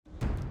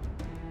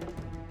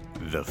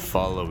The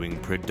following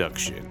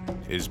production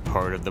is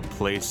part of the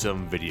Play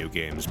Some Video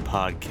Games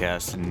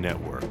podcast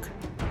network.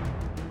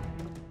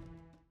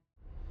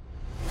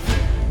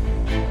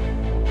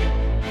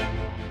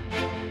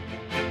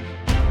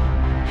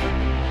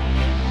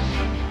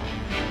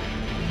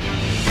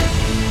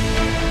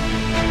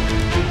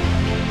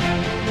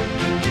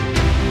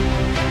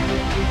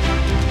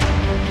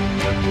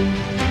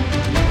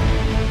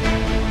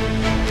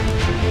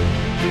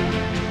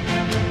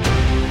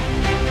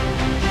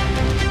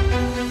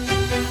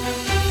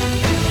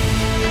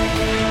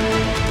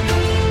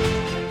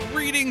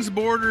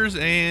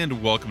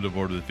 And welcome to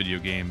Board with Video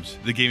Games,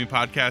 the gaming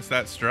podcast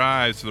that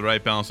strives for the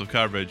right balance of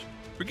coverage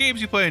for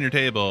games you play on your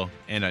table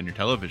and on your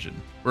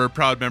television. We're a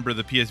proud member of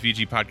the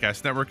PSVG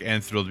Podcast Network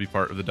and thrilled to be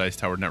part of the Dice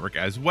Tower Network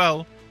as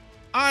well.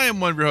 I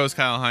am one of your hosts,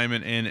 Kyle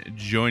Hyman, and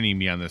joining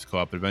me on this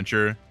co-op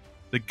adventure,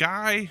 the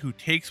guy who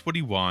takes what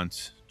he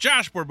wants,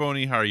 Josh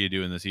Borboni. How are you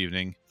doing this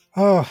evening?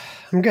 Oh,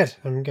 I'm good.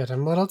 I'm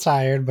a little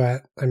tired,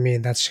 but I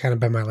mean, that's kind of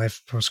been my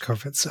life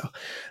post-COVID, so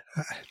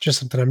just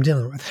something I'm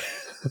dealing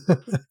with.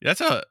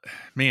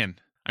 Man.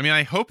 I mean,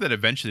 I hope that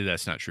eventually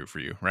that's not true for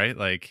you, right?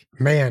 Like,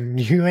 man,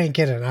 you ain't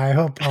kidding. I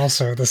hope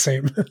also the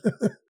same.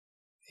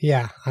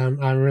 Yeah, I'm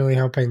really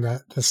hoping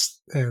that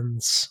this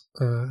ends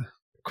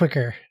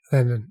quicker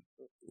than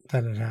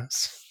it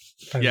has.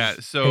 Yeah,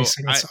 so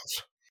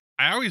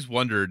I always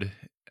wondered,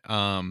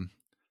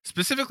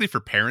 specifically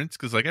for parents,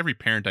 because like every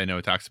parent I know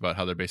talks about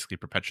how they're basically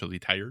perpetually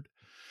tired.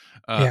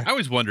 I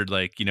always wondered,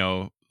 like,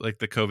 like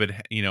the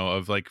COVID,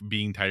 of like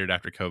being tired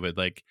after COVID,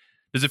 like,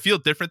 does it feel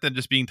different than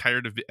just being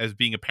tired as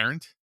being a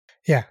parent?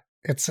 Yeah,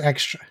 it's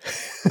extra.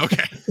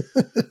 Okay.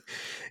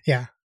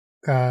 Yeah,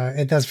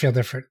 it does feel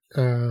different.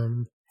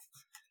 Because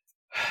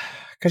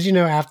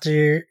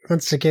after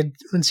once you get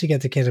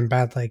the kid in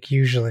bed, like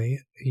usually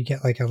you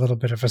get like a little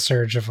bit of a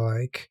surge of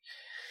like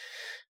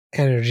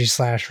energy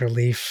 /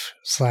 relief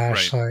 /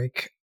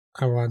 like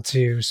I want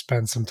to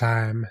spend some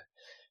time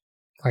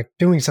like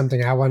doing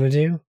something I want to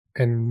do,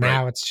 and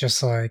now it's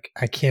just like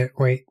I can't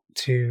wait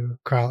to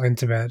crawl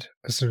into bed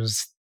as soon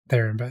as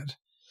they're in bed.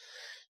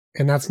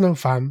 And that's no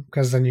fun,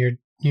 because then your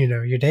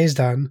day's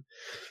done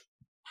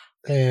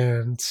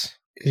and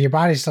your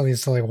body still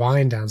needs to like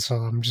wind down. So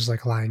I'm just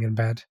like lying in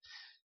bed,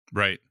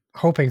 right,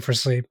 hoping for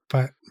sleep,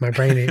 but my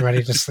brain ain't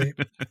ready to sleep.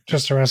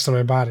 Just the rest of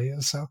my body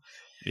is. So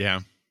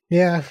yeah,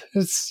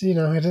 it's it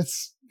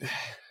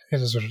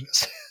is what it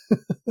is.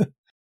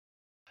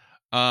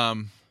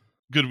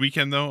 Good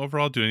weekend though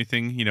overall. Do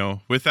anything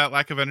with that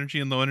lack of energy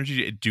and low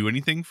energy? Do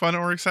anything fun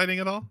or exciting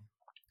at all?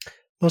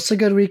 Mostly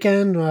good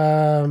weekend.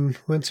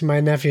 Went to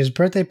my nephew's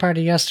birthday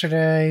party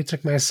yesterday.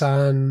 Took my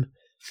son,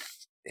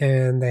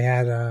 and they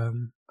had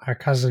our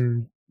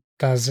cousin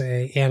does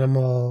a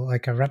animal,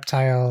 like a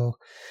reptile.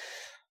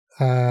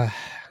 Like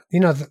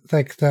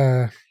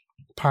the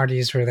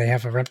parties where they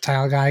have a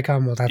reptile guy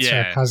come. Well,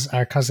 that's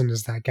our cousin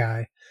is that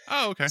guy.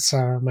 Oh, okay.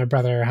 So my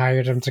brother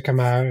hired him to come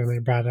out, and they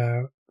brought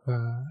out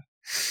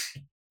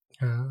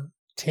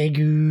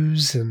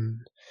tegus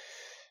and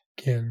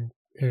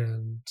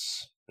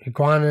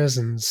iguanas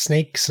and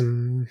snakes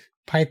and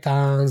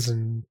pythons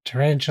and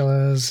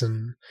tarantulas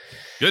and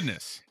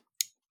goodness.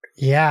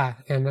 Yeah,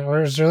 and I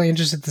was really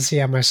interested to see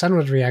how my son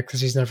would react,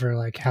 because he's never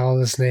like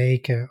held a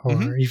snake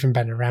or even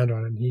been around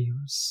one, and he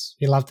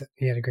loved it.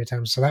 He had a great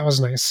time, so that was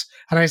nice.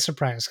 A nice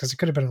surprise, because it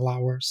could have been a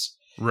lot worse.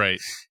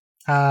 Right.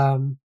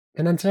 And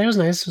then today was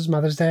nice. It was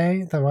Mother's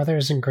Day. The weather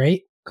isn't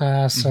great,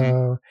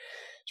 so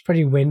it's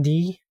pretty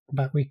windy,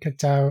 but we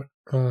cooked out.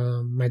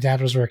 My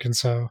dad was working,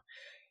 so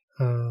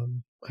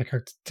I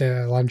cooked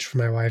lunch for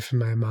my wife and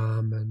my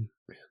mom, and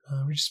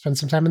we just spent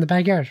some time in the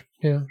backyard.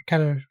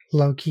 Kind of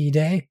low-key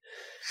day,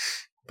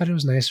 but it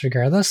was nice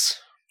regardless.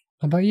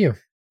 How about you?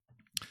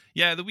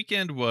 Yeah, the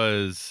weekend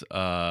was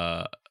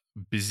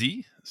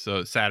busy.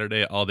 So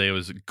Saturday all day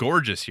was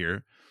gorgeous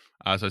here.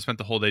 So I spent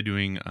the whole day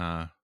doing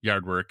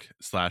yard work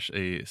 /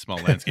 a small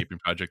landscaping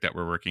project that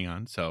we're working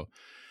on. So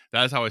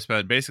that's how I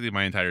spent basically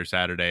my entire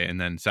Saturday. And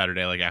then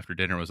Saturday, like after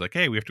dinner, was like,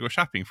 hey, we have to go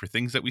shopping for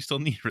things that we still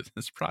need for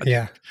this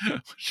project. Yeah.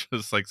 Which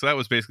was like, so that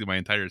was basically my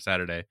entire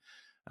Saturday.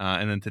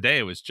 And then today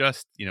it was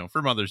just,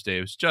 for Mother's Day,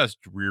 it was just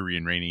dreary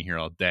and rainy here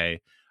all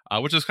day,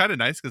 which was kind of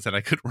nice, because then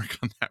I couldn't work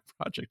on that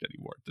project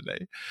anymore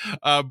today.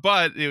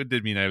 But it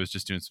did mean I was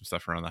just doing some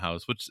stuff around the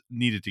house, which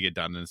needed to get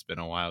done. And it's been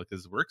a while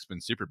because work's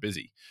been super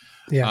busy.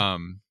 Yeah.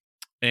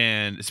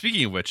 And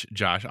speaking of which,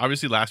 Josh,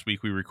 obviously last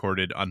week we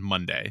recorded on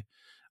Monday.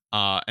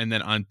 And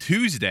then on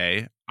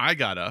Tuesday, I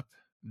got up,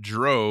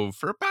 drove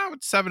for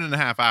about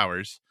 7.5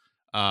 hours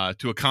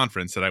to a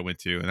conference that I went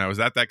to. And I was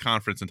at that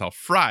conference until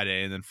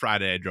Friday. And then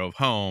Friday I drove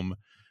home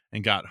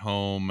and got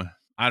home,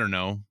 I don't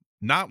know,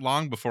 not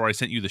long before I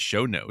sent you the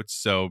show notes.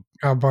 So,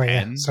 oh boy,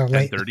 10, so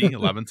late. 10:30,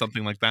 11,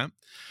 something like that.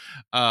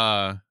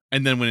 And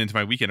then went into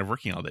my weekend of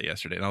working all day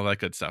yesterday and all that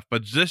good stuff.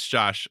 But this,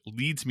 Josh,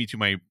 leads me to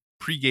my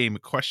pregame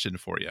question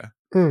for you.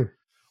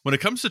 When it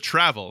comes to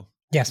travel,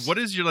 yes, what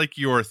is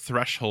your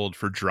threshold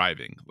for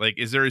driving? Like,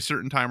 is there a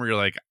certain time where you're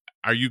like,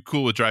 are you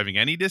cool with driving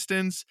any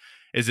distance?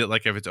 Is it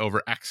like if it's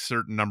over X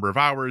certain number of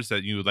hours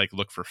that you like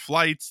look for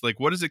flights? Like,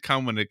 what does it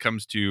come when it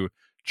comes to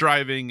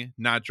driving,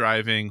 not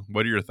driving?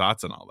 What are your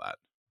thoughts on all that?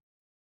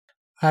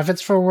 If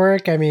it's for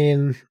work, I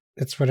mean,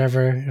 it's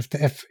whatever.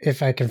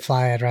 If I can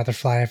fly, I'd rather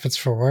fly if it's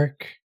for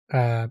work.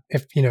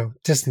 If,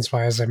 distance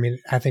wise, I mean,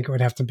 I think it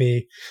would have to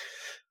be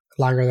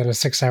longer than a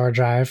 6-hour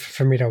drive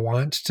for me to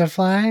want to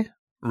fly.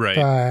 Right.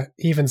 But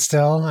even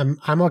still,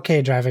 I'm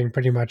okay driving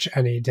pretty much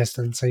any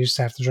distance. I used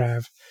to have to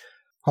drive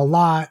a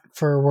lot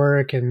for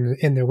work and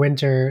in the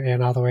winter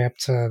and all the way up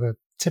to the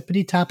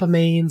tippity top of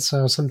Maine.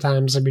 So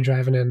sometimes I'd be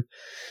driving in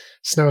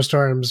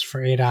snowstorms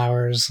for 8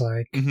 hours.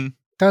 Like,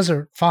 those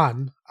are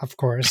fun, of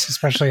course,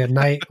 especially at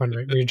night when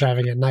you're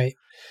driving at night.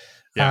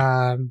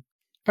 Yeah.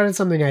 But it's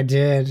something I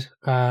did.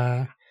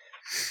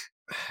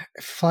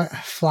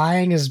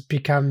 Flying has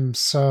become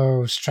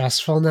so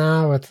stressful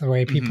now with the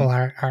way people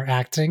are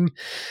acting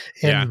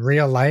in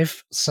real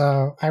life.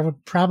 So I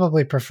would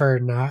probably prefer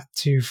not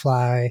to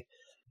fly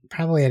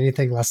probably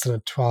anything less than a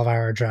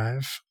 12-hour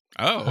drive.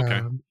 Oh,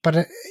 okay.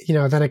 But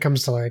then it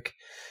comes to like,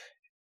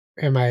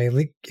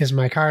 is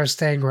my car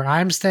staying where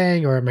I'm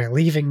staying, or am I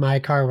leaving my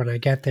car when I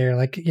get there?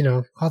 Like,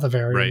 all the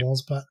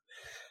variables. Right.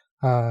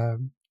 But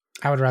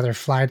I would rather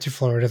fly to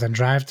Florida than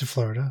drive to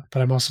Florida,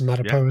 but I'm also not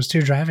opposed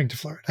to driving to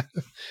Florida.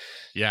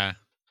 Yeah.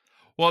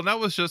 Well, that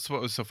was just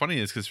what was so funny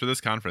is because for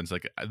this conference,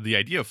 like the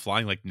idea of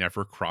flying like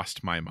never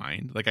crossed my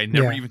mind. Like I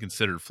never even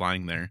considered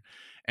flying there.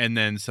 And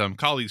then some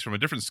colleagues from a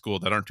different school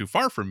that aren't too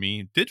far from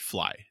me did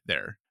fly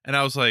there. And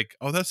I was like,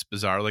 oh, that's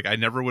bizarre. Like I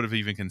never would have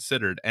even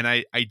considered. And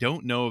I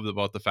don't know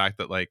about the fact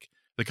that like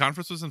the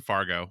conference was in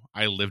Fargo.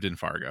 I lived in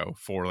Fargo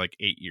for like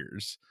 8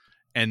 years.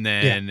 And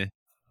then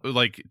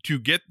like to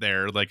get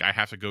there, like I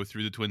have to go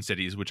through the Twin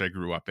Cities, which I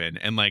grew up in.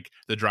 And like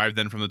the drive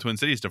then from the Twin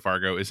Cities to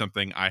Fargo is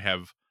something I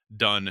have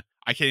done.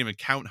 I can't even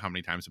count how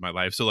many times in my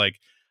life. So like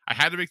I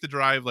had to make the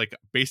drive like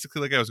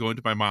basically like I was going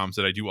to my mom's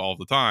that I do all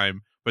the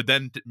time, but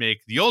then to make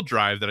the old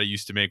drive that I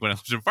used to make when I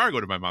lived in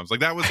Fargo to my mom's. Like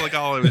that was like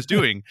all I was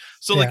doing.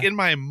 So like in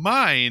my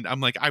mind, I'm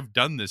like, I've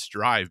done this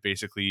drive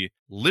basically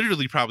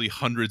literally probably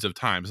hundreds of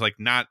times, like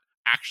not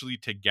actually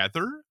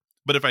together.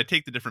 But if I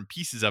take the different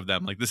pieces of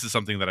them, like this is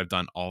something that I've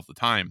done all the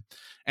time.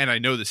 And I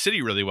know the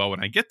city really well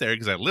when I get there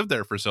because I lived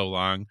there for so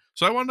long.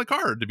 So I wanted a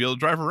car to be able to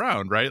drive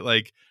around, right?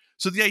 Like,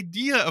 so the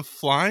idea of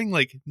flying,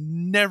 like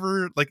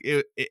never, like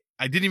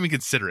I didn't even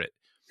consider it.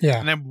 Yeah.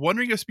 And I'm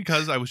wondering if it's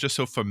because I was just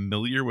so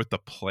familiar with the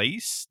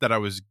place that I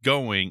was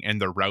going and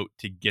the route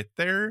to get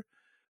there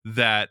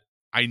that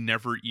I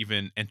never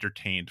even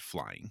entertained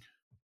flying.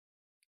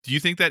 Do you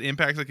think that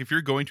impacts, like if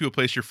you're going to a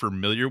place you're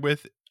familiar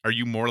with, are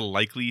you more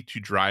likely to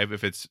drive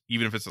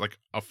even if it's like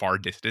a far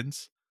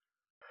distance?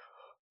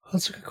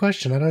 That's a good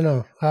question. I don't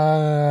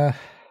know.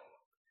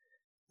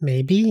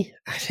 Maybe.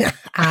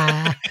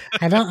 I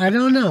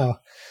don't know.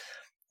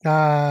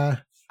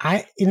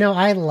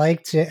 I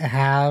like to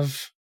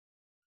have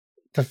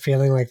the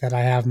feeling like that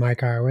I have my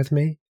car with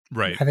me.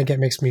 Right. I think it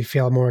makes me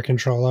feel more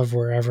control of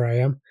wherever I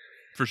am.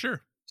 For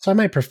sure. So I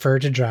might prefer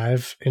to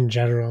drive in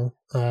general.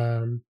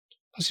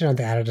 Plus,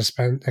 the added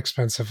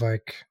expense of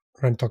like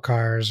rental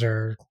cars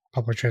or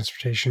public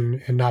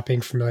transportation and not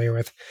being familiar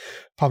with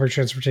public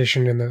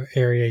transportation in the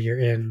area you're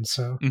in.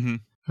 So,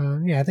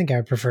 I think I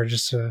would prefer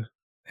just to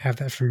have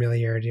that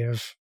familiarity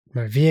of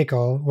my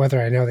vehicle,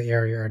 whether I know the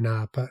area or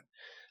not. But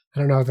I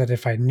don't know that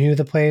if I knew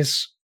the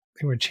place,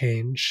 it would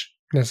change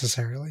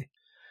necessarily.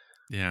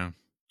 Yeah.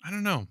 I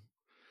don't know.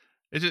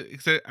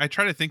 I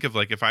try to think of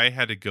like if I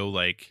had to go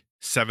like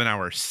 7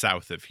 hours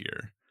south of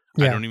here,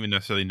 I don't even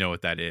necessarily know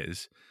what that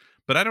is.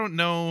 But I don't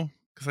know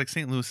because like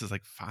St. Louis is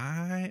like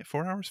 5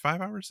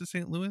 hours to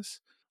St. Louis.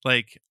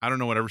 Like I don't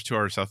know whatever's 2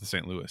 hours south of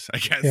St. Louis. I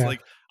guess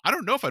like I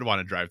don't know if I'd want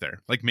to drive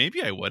there. Like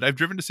maybe I would. I've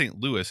driven to St.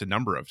 Louis a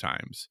number of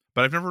times,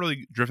 but I've never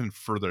really driven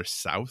further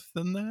south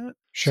than that.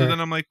 Sure. So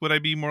then I'm like, would I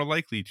be more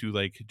likely to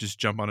like just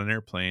jump on an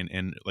airplane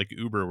and like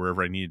Uber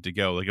wherever I needed to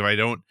go? Like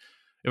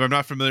if I'm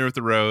not familiar with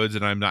the roads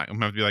and I'm going to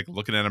have to be like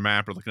looking at a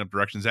map or looking up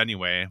directions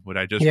anyway, would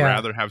I just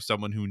rather have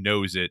someone who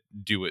knows it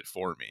do it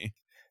for me?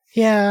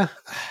 Yeah,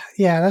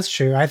 that's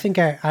true. I think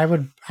I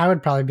would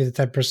probably be the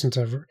type of person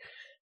to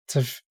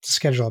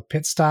schedule a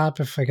pit stop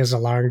if like as a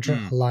long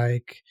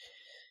like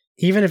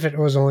even if it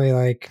was only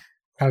like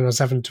I don't know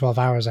 7 to 12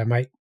 hours, I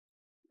might,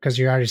 because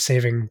you're already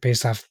saving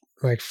based off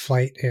like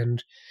flight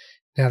and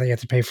now that you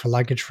have to pay for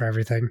luggage for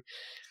everything.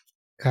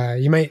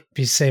 You might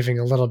be saving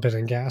a little bit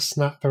in gas,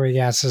 not the way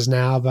gas is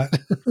now, but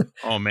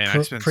oh man,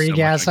 I spent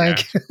pre-gas so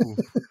much on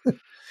gas.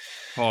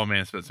 Oh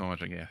man, I spent so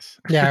much on gas.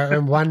 Yeah,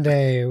 and one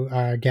day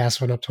gas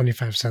went up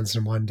 25 cents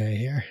in one day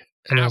here,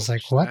 and I was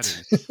like,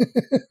 "What?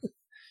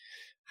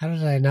 How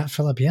did I not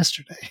fill up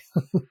yesterday?"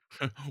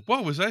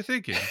 What was I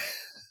thinking?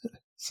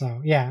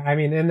 So yeah, I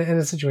mean, in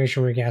a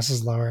situation where gas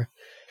is lower,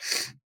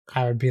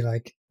 I would be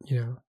like,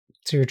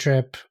 do a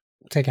trip,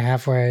 take a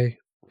halfway,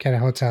 get a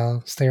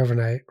hotel, stay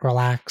overnight,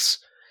 relax.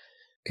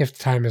 If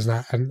time is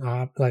not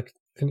an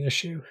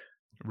issue,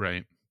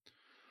 right?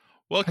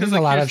 Well, because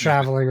a lot of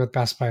traveling with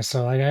Best Buy,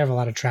 so like I have a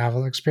lot of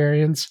travel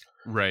experience,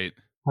 right?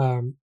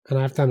 and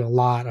I've done a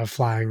lot of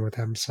flying with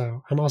him,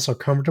 so I'm also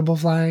comfortable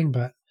flying,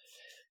 but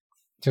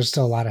there's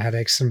still a lot of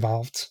headaches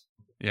involved.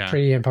 Yeah.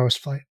 Pre and post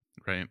flight.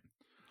 Right.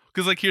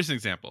 Because, like, here's an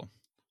example.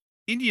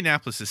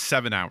 Indianapolis is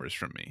 7 hours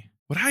from me.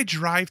 Would I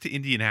drive to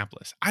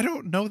Indianapolis? I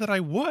don't know that I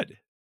would.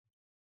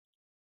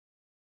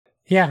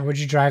 Yeah, would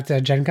you drive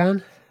to Gen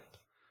Con?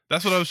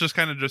 That's what I was just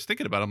kind of just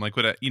thinking about. I'm like,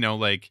 would I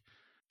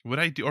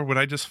do, or would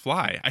I just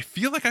fly? I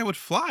feel like I would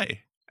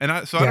fly. And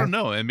I don't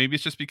know. And maybe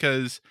it's just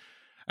because,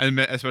 and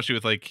especially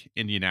with like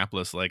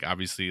Indianapolis, like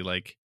obviously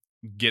like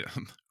get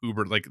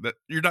Uber, like that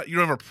you don't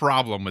have a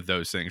problem with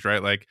those things,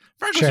 right? Like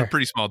Fargo's a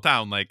pretty small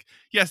town. Like,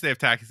 yes, they have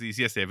taxis,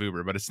 yes, they have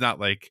Uber, but it's not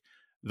like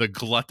the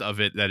glut of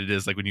it that it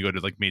is like when you go to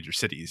like major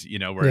cities,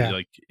 where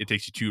like it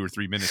takes you 2 or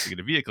 3 minutes to get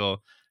a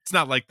vehicle. It's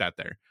not like that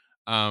there.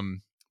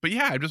 But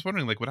yeah, I'm just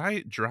wondering, like, would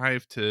I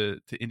drive to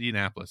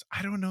Indianapolis?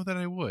 I don't know that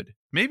I would.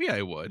 Maybe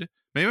I would.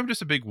 Maybe I'm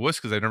just a big wuss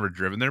because I've never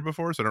driven there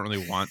before, so I don't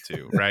really want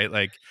to, right?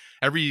 Like,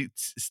 every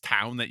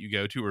town that you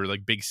go to or,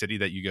 like, big city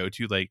that you go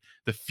to, like,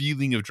 the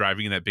feeling of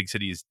driving in that big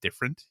city is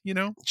different,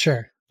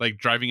 Sure. Like,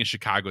 driving in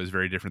Chicago is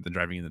very different than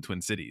driving in the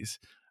Twin Cities.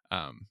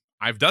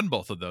 I've done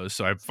both of those,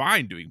 so I'm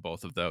fine doing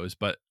both of those,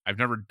 but I've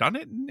never done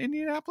it in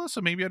Indianapolis,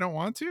 so maybe I don't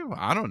want to.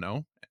 I don't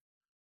know.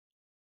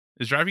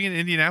 Is driving in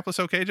Indianapolis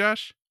okay,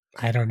 Josh?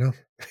 I don't know.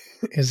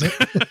 Is it?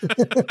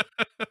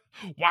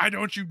 Why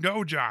don't you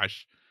know,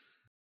 Josh?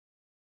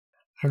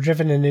 I've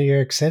driven in New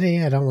York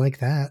City. I don't like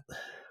that.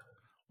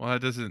 Well, it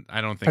doesn't. I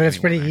don't think. But it's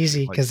pretty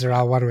easy because they're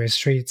all one-way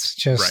streets.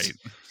 Just right.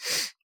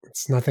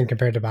 It's nothing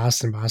compared to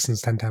Boston.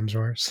 Boston's 10 times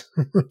worse.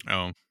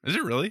 Oh, is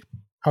it really?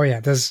 Oh yeah,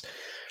 there's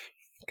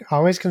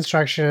always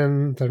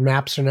construction. The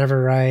maps are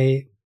never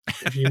right.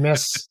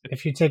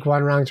 If you take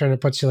one wrong turn,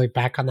 it puts you like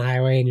back on the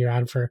highway, and you're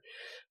on for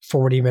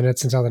 40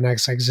 minutes until the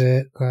next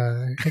exit.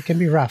 It can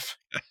be rough.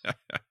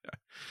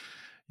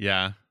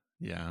 Yeah.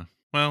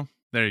 Well,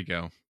 there you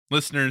go.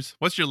 Listeners,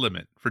 what's your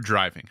limit for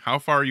driving? How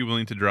far are you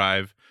willing to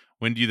drive?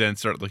 When do you then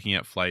start looking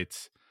at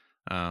flights?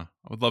 I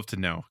would love to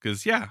know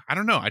because, I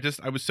don't know. I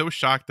was so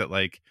shocked that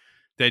like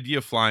the idea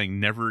of flying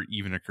never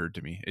even occurred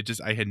to me.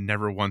 I had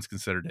never once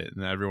considered it.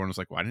 And everyone was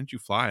like, why didn't you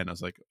fly? And I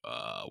was like,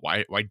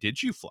 why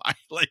did you fly?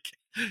 Like,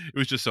 it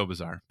was just so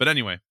bizarre. But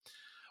anyway,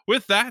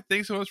 with that,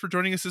 thanks so much for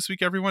joining us this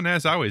week, everyone.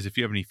 As always, if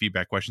you have any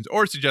feedback, questions,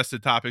 or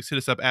suggested topics, hit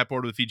us up at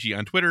Board with VG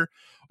on Twitter,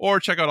 or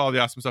check out all the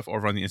awesome stuff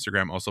over on the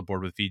Instagram, also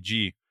Board with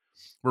VG.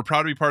 We're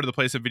proud to be part of the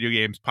Place of Video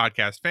Games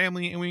podcast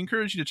family, and we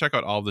encourage you to check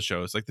out all of the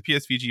shows, like the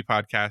PSVG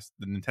podcast,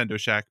 the Nintendo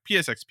Shack,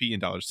 PSXP,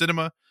 and Dollar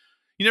Cinema.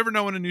 You never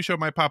know when a new show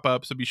might pop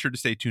up, so be sure to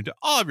stay tuned to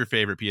all of your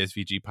favorite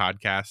PSVG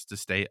podcasts to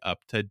stay up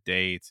to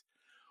date.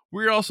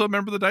 We're also a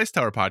member of the Dice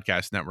Tower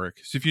Podcast Network,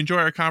 so if you enjoy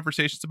our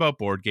conversations about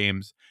board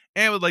games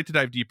and would like to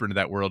dive deeper into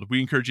that world, we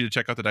encourage you to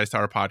check out the Dice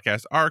Tower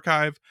Podcast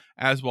archive,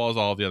 as well as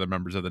all of the other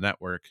members of the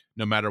network.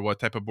 No matter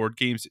what type of board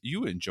games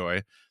you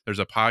enjoy, there's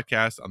a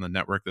podcast on the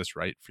network that's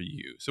right for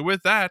you. So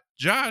with that,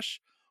 Josh,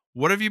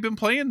 what have you been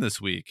playing this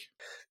week?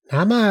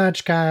 Not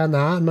much, Kyle,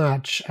 not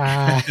much.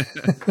 Again,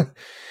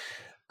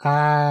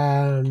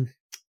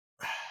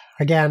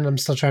 I'm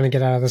still trying to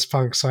get out of this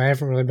funk, so I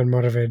haven't really been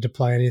motivated to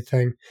play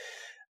anything.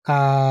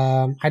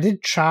 I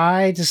did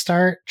try to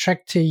start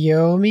Trek to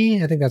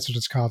Yomi. I think that's what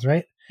it's called,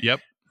 right? Yep.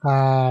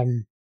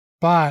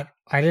 But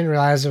I didn't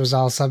realize it was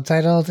all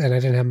subtitled, and I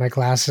didn't have my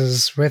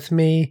glasses with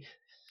me.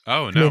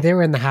 Oh, no. I mean, they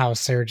were in the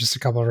house. They were just a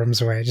couple of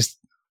rooms away. I just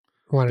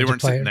wanted they to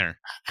weren't play sitting it. there.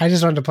 I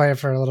just wanted to play it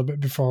for a little bit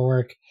before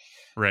work.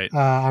 Right.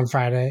 On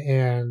Friday.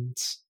 And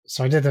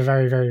so I did the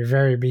very, very,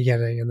 very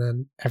beginning, and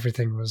then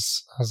everything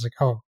was, I was like,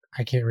 oh,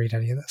 I can't read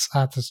any of this.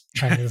 I'll have to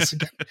try to do this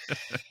again.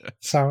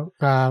 So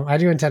I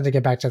do intend to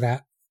get back to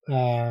that.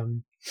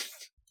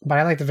 But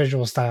I like the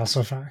visual style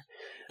so far.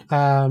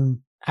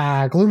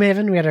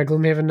 Gloomhaven, we had our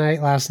Gloomhaven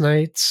night last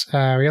night.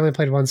 We only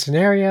played one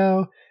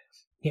scenario.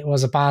 It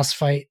was a boss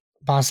fight,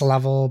 boss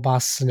level,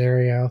 boss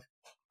scenario,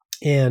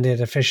 and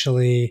it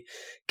officially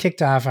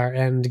kicked off our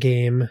end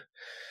game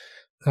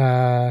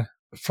for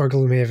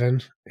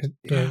Gloomhaven. It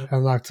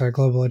unlocked a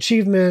global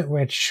achievement,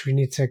 which we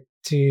need to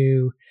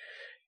do.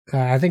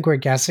 I think we're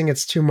guessing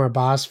it's 2 more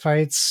boss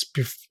fights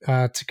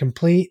to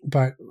complete,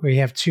 but we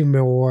have 2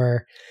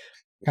 more.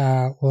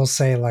 We'll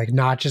say like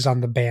notches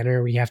on the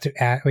banner. We have to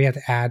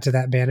add to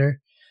that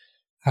banner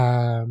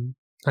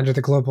under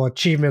the global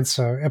achievements.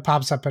 So it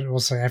pops up and it will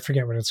say, I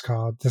forget what it's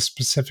called, the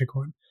specific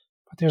one,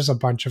 but there's a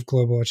bunch of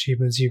global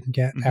achievements you can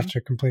get after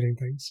completing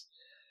things.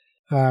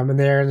 And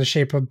they're in the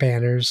shape of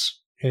banners.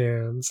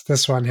 And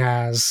this one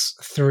has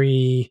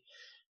 3,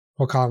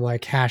 we'll call them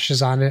like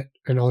hashes on it,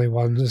 and only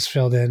 1 is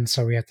filled in.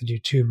 So we have to do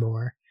 2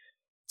 more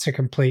to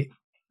complete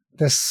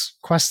this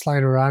quest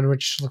line we're on,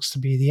 which looks to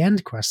be the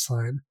end quest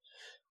line.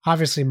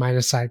 Obviously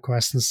minus side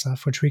quests and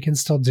stuff, which we can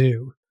still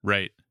do.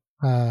 Right.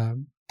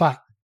 But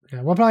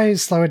we'll probably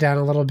slow it down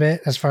a little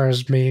bit as far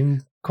as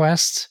main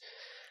quests.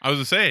 I was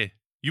going to say,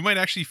 you might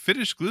actually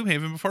finish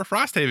Gloomhaven before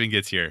Frosthaven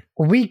gets here.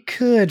 We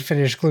could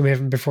finish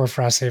Gloomhaven before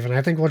Frosthaven.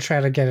 I think we'll try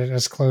to get it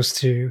as close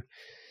to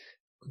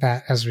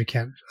that as we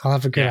can. I'll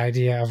have a good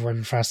idea of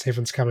when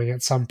Frosthaven's coming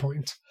at some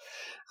point.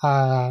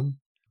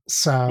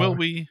 So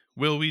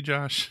will we,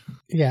 Josh?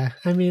 Yeah,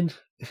 I mean,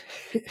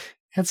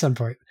 at some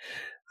point.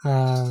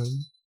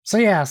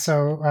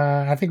 So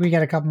I think we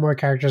got a couple more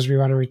characters we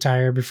want to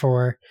retire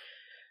before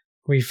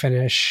we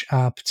finish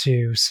up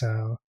too.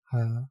 So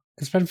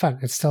it's been fun.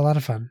 It's still a lot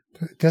of fun.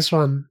 This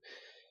one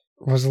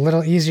was a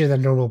little easier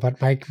than normal,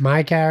 but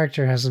my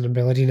character has an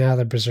ability now,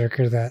 the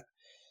Berserker, that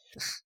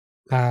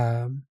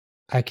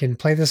I can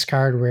play this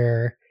card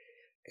where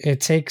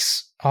it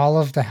takes all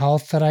of the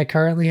health that I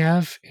currently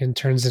have and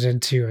turns it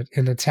into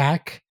an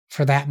attack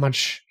for that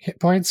much hit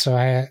points. So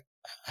I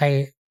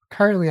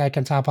currently I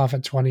can top off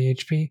at 20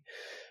 HP,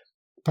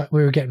 but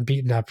we were getting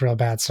beaten up real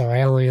bad, so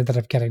I only ended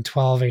up getting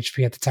 12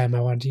 HP at the time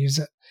I wanted to use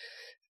it.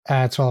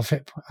 12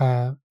 hit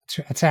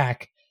to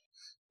attack,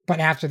 but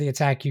after the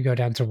attack you go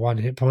down to 1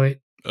 hit point.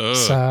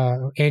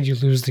 So and you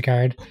lose the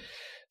card.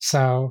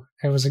 So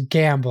it was a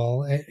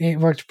gamble. It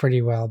worked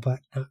pretty well, but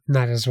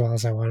not as well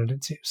as I wanted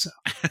it to. So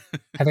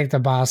I think the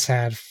boss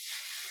had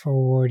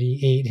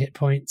 48 hit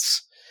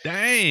points.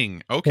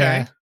 Dang. Okay.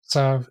 Yeah.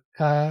 So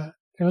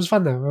it was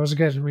fun though. It was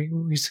good.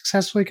 We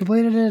successfully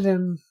completed it,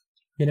 and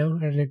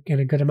in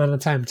a good amount of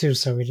time too.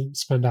 So we didn't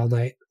spend all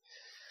night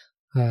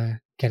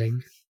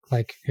getting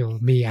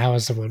me. I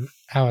was the one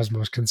I was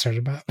most concerned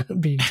about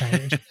being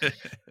tired,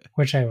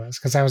 which I was,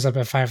 because I was up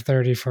at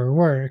 5:30 for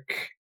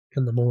work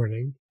in the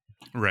morning.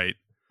 Right.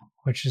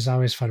 Which is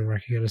always fun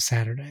working on a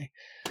Saturday.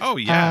 Oh,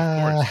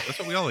 yeah, of course. That's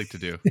what we all like to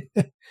do.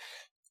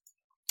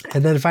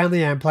 And then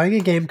finally, I'm playing a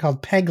game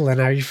called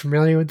Peglin. Are you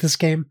familiar with this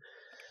game?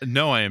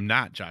 No, I am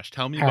not, Josh.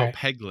 Tell me about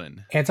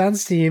Peglin. It's on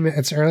Steam.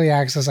 It's early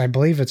access. I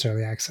believe it's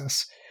early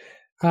access.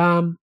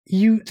 The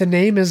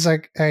name is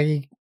like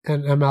an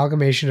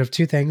amalgamation of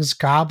two things,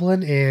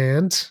 Goblin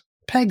and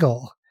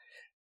Peggle.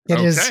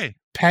 It is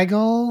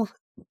Peggle,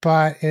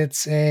 but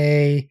it's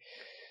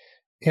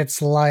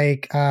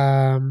like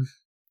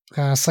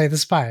Slay the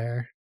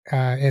Spire.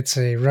 It's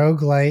a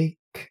roguelite,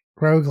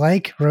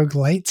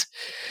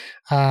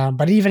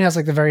 but it even has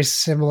like the very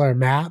similar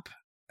map.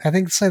 I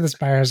think Slay the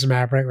Spire has a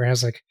map, right, where it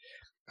has like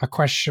a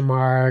question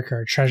mark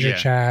or a treasure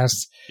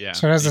chest. Yeah.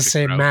 So it has the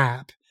same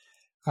map.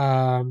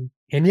 And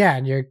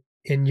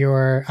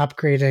you're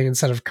upgrading,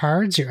 instead of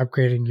cards, you're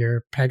upgrading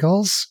your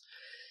Peggles,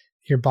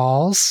 your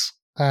balls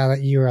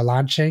that you are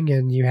launching,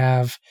 and you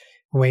have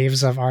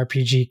waves of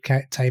RPG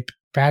type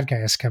bad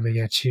guys coming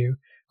at you,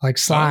 like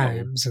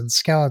slimes and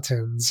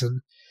skeletons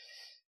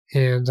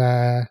and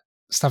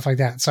stuff like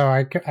that. So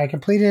I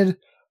completed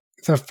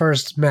the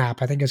first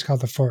map. I think it's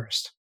called the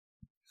Forest,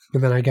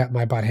 and then I got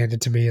my butt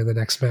handed to me in the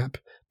next map.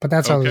 But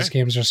that's how these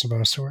games are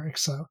supposed to work.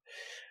 So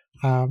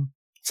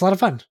it's a lot of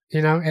fun.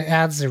 It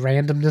adds the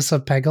randomness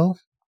of Peggle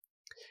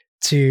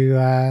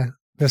to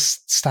this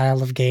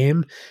style of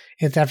game.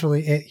 It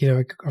definitely,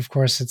 of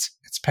course, it's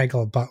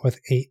Peggle, but with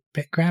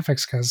 8-bit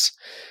graphics, because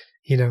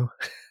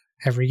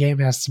every game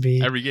has to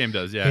be. Every game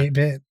does, yeah.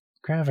 8-bit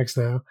graphics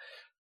now.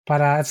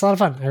 But it's a lot of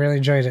fun. I really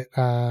enjoyed it.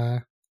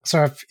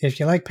 So if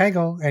you like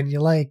Peggle and you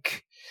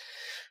like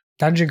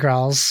dungeon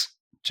crawls,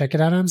 check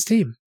it out on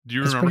Steam. Do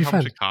you remember how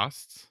much it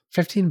costs?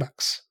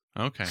 $15.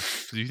 Okay.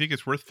 Do you think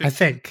it's worth $15? I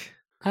think.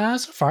 So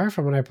far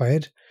from what I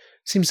played,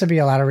 seems to be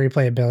a lot of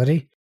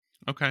replayability.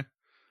 Okay.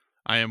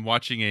 I am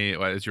watching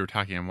as you were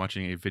talking, I'm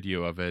watching a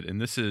video of it, and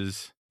this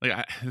is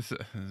this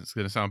is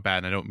going to sound bad,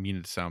 and I don't mean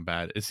it to sound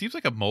bad. It seems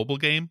like a mobile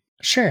game.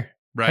 Sure.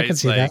 Right? I can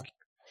see that.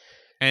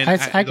 And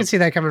I can see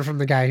that coming from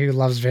the guy who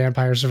loves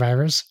Vampire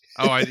Survivors.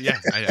 I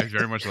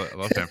very much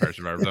love Vampire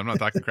Survivors. I'm not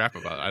talking crap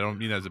about it. I don't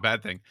mean that as a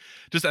bad thing.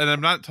 And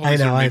I'm not totally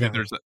sure maybe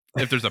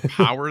if there's a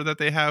power that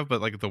they have, but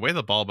like the way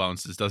the ball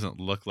bounces doesn't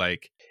look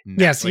like.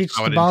 Yes,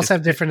 the balls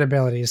have different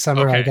abilities. Some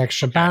are like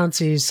extra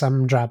bouncy,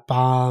 some drop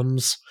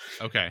bombs.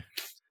 Okay.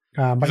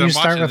 But you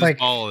start with like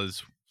ball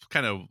is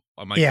kind of.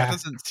 I'm like, that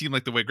doesn't seem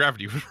like the way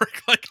gravity would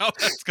work. Like how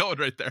that's going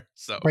right there.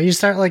 So, but you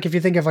start if you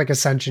think of like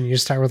Ascension, you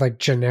start with like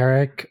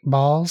generic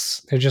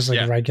balls. They're just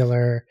like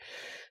regular,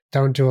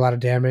 don't do a lot of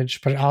damage.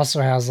 But it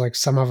also has like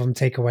some of them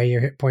take away your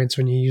hit points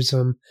when you use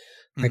them,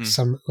 like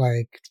some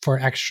for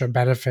extra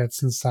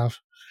benefits and stuff.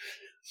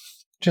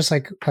 Just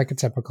like a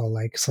typical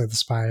Slay the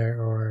Spire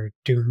or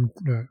Doom,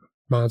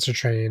 Monster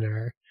Train,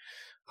 or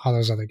all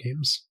those other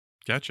games.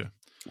 Gotcha.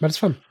 But it's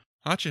fun.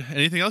 Gotcha.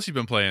 Anything else you've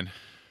been playing?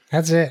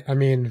 That's it. I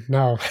mean,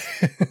 no.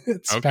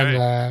 It's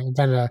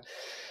been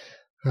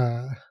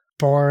a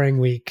boring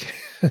week.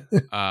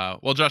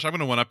 Well, Josh, I'm going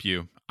to one-up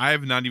you. I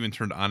have not even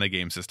turned on a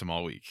game system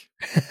all week.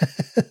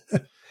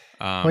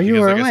 Well, you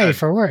were away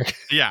for work.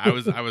 Yeah,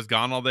 I was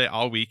gone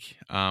all week.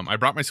 I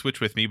brought my Switch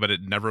with me, but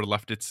it never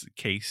left its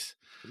case.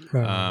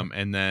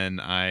 And then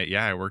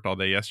I worked all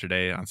day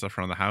yesterday on stuff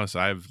around the house.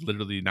 I've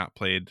literally not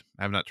played.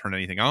 I have not turned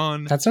anything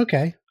on. That's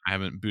okay. I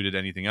haven't booted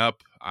anything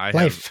up.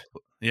 I've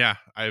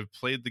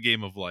played the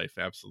game of life.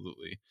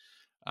 Absolutely.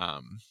 I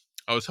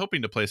was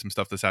hoping to play some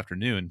stuff this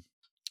afternoon,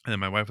 and then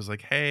my wife was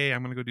like, "Hey,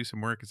 I'm gonna go do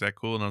some work. Is that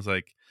cool?" And I was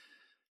like,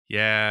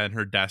 "Yeah." And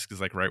her desk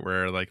is like right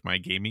where like my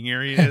gaming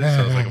area is.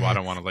 So I was like, "Well, I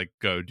don't want to like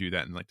go do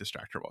that and like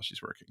distract her while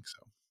she's working."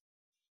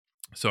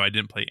 So I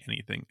didn't play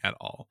anything at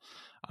all.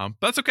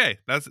 That's okay.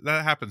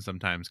 That happens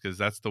sometimes because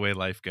that's the way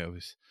life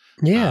goes.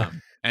 Yeah.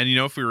 And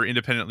if we were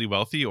independently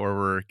wealthy or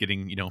we're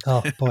getting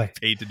Oh boy,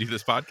 paid to do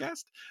this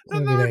podcast,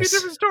 that'd that be would be a nice.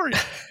 different story.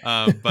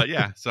 But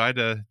yeah, so I had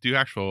to do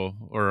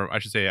or I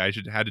should say,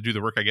 had to do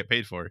the work I get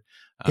paid for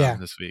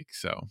this week.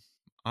 So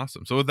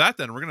awesome. So with that,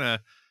 then we're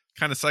gonna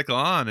kind of cycle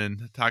on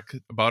and talk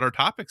about our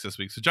topics this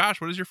week. So Josh,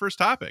 what is your first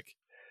topic?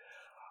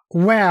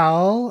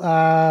 Well,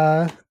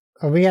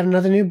 we got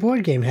another new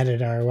board game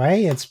headed our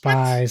way. It's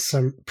by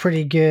some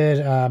pretty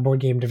good board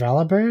game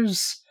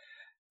developers.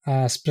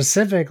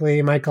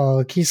 Specifically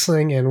Michael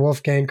Kiesling and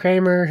Wolfgang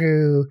Kramer,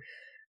 who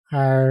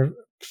are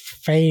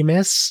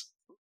famous,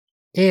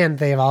 and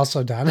they have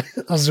also done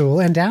Azul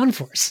and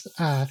Downforce,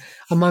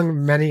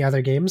 among many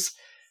other games.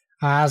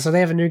 So they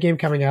have a new game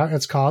coming out.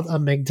 It's called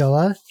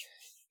Amygdala,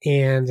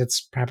 and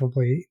it's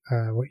probably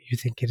what you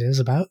think it is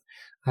about.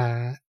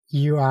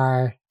 You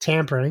are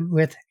tampering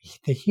with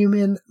the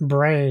human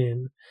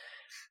brain.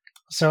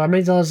 So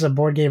Amygdala is a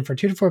board game for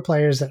 2 to 4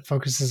 players that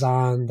focuses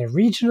on the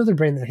region of the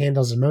brain that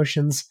handles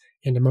emotions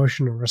and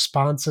emotional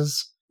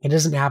responses. It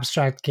is an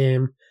abstract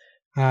game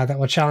that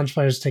will challenge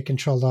players to take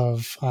control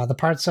of the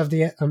parts of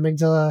the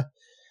amygdala.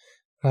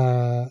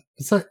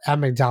 It's not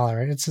amygdala,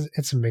 right?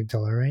 It's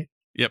amygdala, right?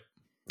 Yep.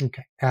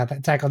 Okay.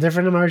 That tackle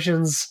different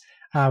emotions,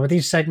 with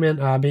each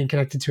segment being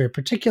connected to a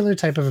particular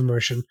type of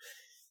emotion.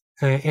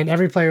 And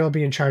every player will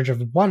be in charge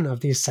of one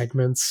of these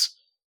segments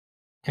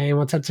and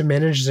will attempt to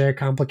manage their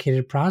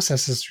complicated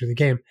processes through the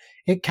game.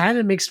 It kind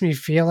of makes me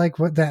feel like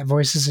what that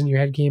Voices in Your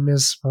Head game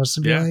is supposed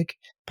to be like,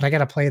 but I got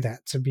to play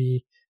that to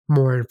be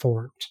more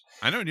informed.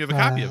 I know, and you have a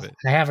copy of it.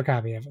 I have a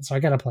copy of it, so I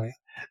got to play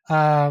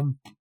it.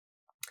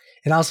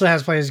 It also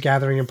has players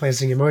gathering and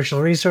placing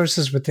emotional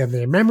resources within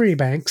their memory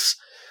banks,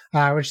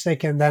 which they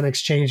can then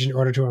exchange in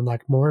order to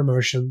unlock more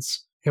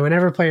emotions. And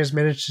whenever players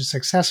manage to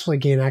successfully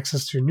gain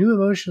access to new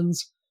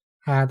emotions,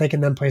 they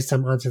can then place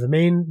them onto the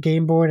main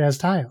game board as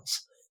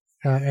tiles.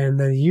 And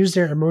then use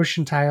their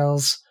emotion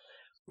tiles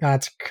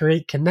to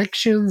create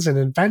connections and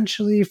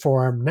eventually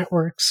form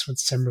networks with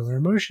similar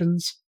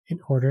emotions in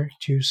order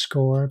to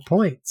score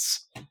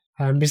points.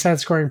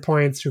 Besides scoring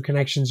points through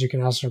connections, you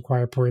can also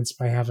acquire points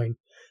by having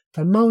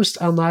the most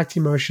unlocked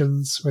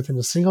emotions within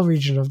a single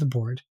region of the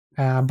board.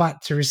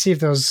 But to receive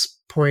those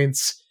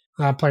points,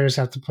 players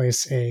have to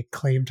place a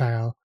claim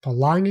tile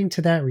belonging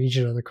to that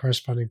region on the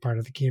corresponding part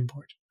of the game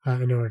board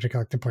in order to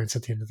collect the points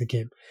at the end of the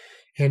game.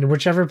 And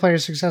whichever player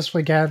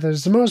successfully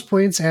gathers the most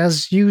points,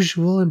 as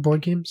usual in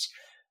board games,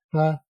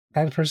 that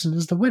person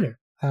is the winner.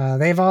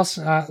 They've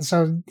also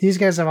so these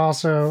guys have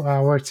also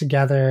worked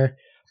together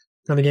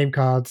on a game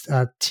called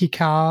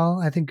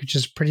Tikal, I think, which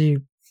is a pretty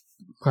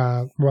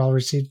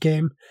well-received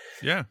game.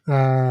 Yeah.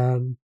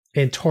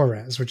 And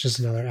Torres, which is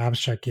another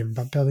abstract game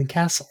about building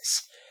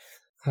castles.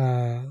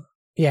 And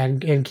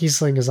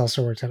Kiesling has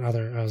also worked on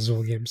other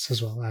Azul games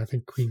as well. I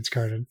think Queen's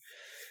Garden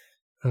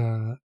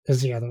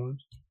is the other one.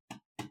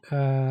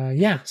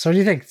 So what do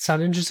you think?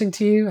 Sound interesting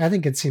to you? I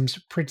think it seems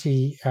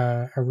pretty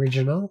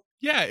original.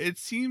 Yeah, it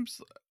seems,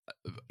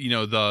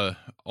 the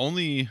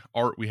only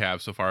art we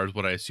have so far is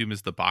what I assume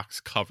is the box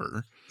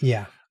cover.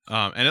 Yeah.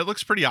 And it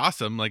looks pretty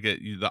awesome. Like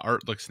the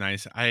art looks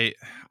nice. I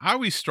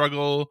always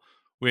struggle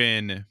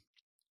when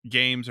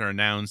games are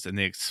announced and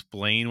they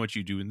explain what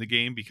you do in the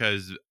game,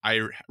 because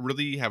I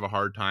really have a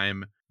hard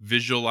time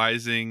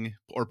visualizing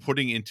or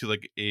putting into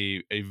like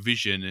a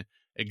vision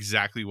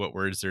exactly what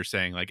words they're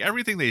saying. Like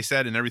everything they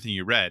said and everything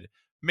you read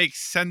makes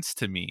sense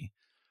to me,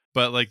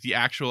 but like the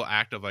actual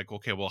act of like,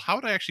 okay, well, how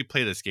would I actually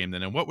play this game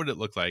then, and what would it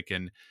look like,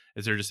 and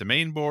is there just a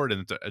main board,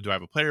 and do I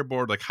have a player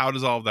board? Like, how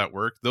does all of that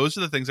work? Those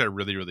are the things I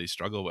really, really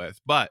struggle with.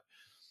 But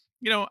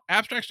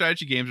abstract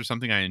strategy games are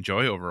something I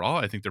enjoy overall.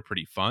 I think they're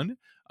pretty fun.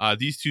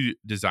 These two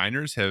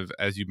designers have,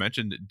 as you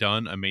mentioned,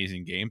 done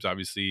amazing games.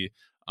 Obviously,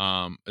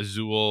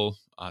 Azul,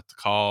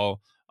 Tikal,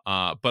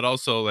 but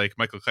also like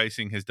Michael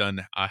Kiesling has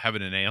done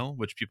Heaven and Ale,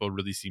 which people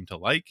really seem to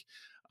like.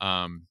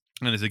 And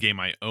is a game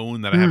I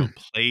own that I haven't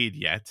played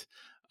yet.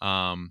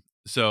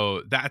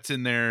 So that's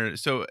in there.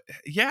 So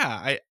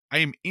yeah, I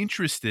am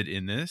interested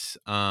in this.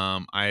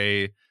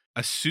 I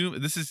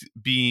assume this is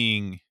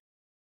going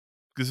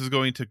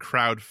to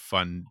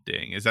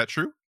crowdfunding. Is that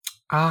true?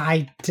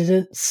 I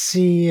didn't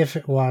see if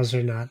it was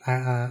or not.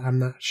 I'm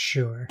not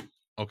sure.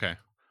 Okay.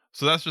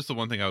 So that's just the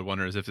one thing I would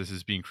wonder, is if this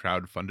is being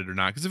crowdfunded or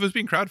not. Because if it was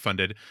being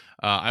crowdfunded,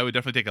 I would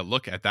definitely take a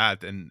look at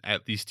that and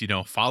at least,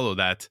 follow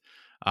that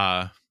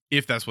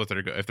if that's what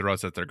if the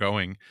routes that they're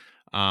going.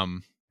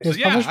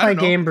 It's published by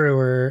Game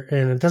Brewer,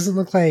 and it doesn't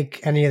look like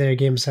any of their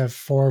games have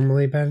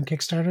formally been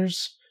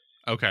Kickstarters.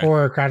 Okay.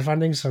 Or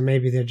crowdfunding, so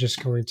maybe they're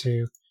just going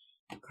to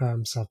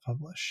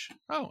self-publish.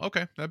 Oh,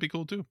 okay. That'd be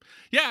cool too.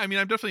 Yeah, I mean,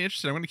 I'm definitely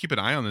interested. I'm going to keep an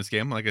eye on this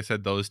game. Like I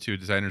said, those two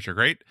designers are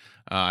great.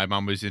 I'm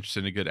always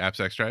interested in a good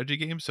abstract strategy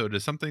game, so it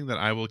is something that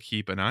I will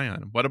keep an eye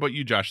on. What about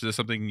you, Josh? Is this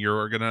something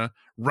you're going to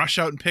rush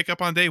out and pick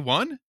up on day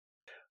one?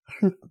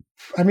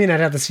 I mean, I'd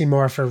have to see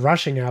more for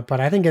rushing out,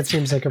 but I think it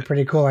seems like a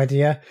pretty cool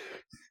idea.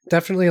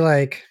 Definitely,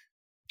 like,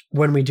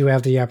 when we do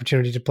have the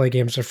opportunity to play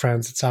games with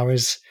friends, it's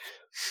always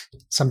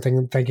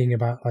something thinking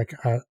about like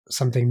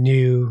something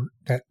new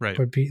that Right.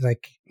 would be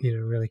like,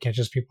 really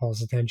catches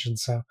people's attention.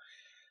 So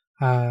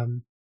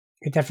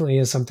it definitely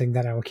is something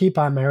that I will keep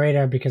on my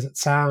radar because it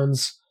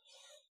sounds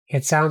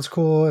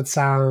cool. It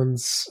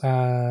sounds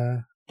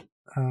like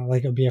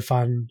it would be a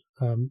fun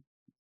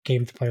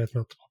game to play with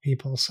multiple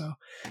people. So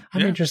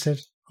I'm interested.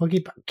 We'll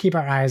keep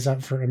our eyes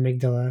up for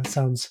Amygdala. It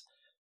sounds,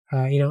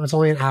 it's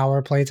only an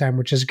hour playtime,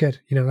 which is good.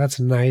 That's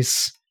a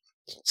nice,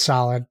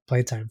 solid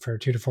playtime for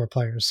 2 to 4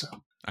 players. So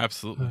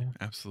absolutely.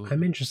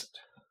 I'm interested.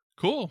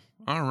 Cool.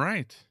 All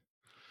right.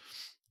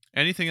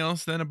 Anything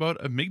else then about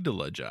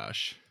Amygdala,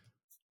 Josh?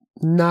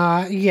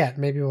 Not yet.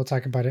 Maybe we'll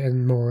talk about it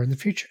more in the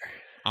future.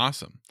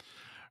 Awesome.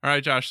 All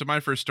right, Josh. So my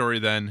first story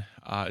then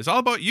is all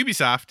about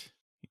Ubisoft.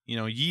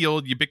 Ye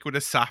old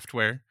ubiquitous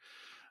software.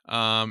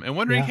 And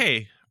wondering,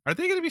 hey, are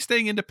they going to be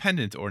staying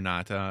independent or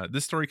not?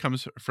 This story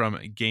comes from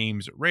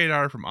Games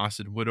Radar from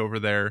Austin Wood over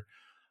there.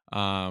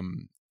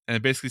 And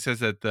it basically says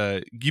that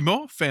the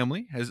Guillemot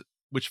family,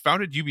 which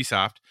founded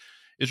Ubisoft,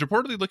 is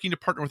reportedly looking to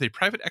partner with a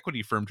private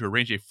equity firm to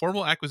arrange a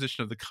formal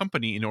acquisition of the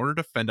company in order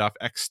to fend off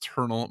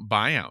external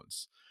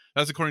buyouts.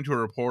 That's according to a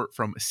report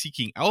from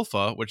Seeking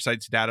Alpha, which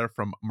cites data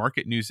from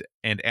market news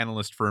and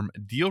analyst firm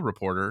Deal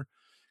Reporter,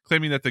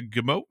 claiming that the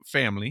Guillemot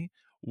family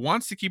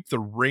wants to keep the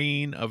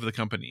reign of the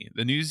company.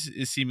 The news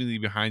is seemingly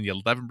behind the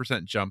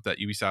 11% jump that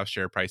Ubisoft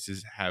share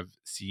prices have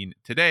seen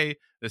today.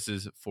 This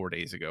is 4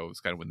 days ago.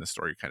 It's kind of when the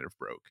story kind of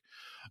broke.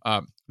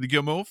 The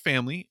Guillemot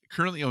family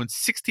currently owns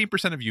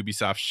 16% of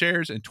Ubisoft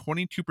shares and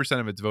 22%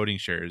 of its voting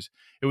shares.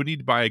 It would need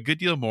to buy a good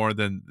deal more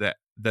than that.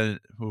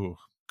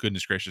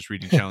 Goodness gracious,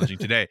 reading challenging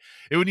today.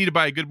 It would need to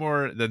buy a good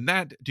more than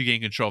that to gain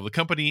control of the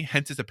company,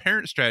 hence its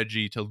apparent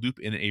strategy to loop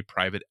in a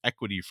private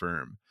equity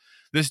firm.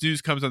 This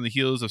news comes on the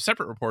heels of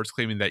separate reports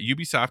claiming that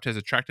Ubisoft has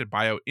attracted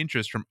buyout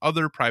interest from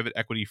other private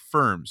equity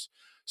firms,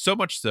 so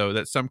much so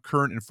that some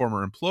current and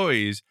former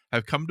employees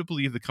have come to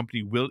believe the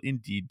company will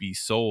indeed be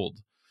sold.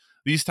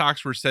 These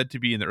talks were said to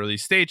be in the early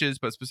stages,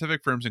 but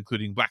specific firms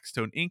including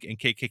Blackstone Inc. and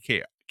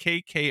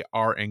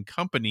KKR and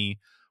Company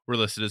were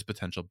listed as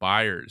potential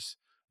buyers.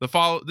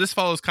 This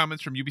follows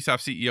comments from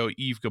Ubisoft CEO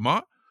Yves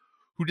Guillemot,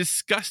 who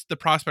discussed the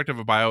prospect of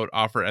a buyout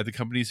offer at the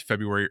company's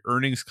February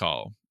earnings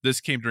call. This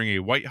came during a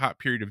white-hot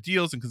period of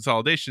deals and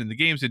consolidation in the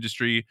games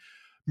industry,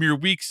 mere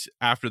weeks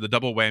after the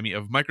double whammy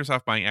of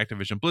Microsoft buying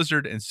Activision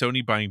Blizzard and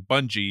Sony buying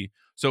Bungie,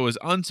 so it was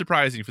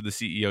unsurprising for the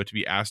CEO to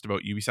be asked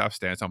about Ubisoft's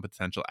stance on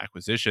potential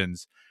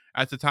acquisitions.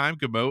 At the time,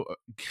 Guillemot,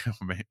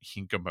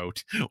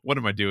 what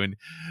am I doing?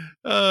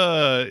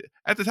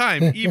 At the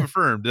time, Yves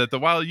affirmed that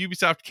while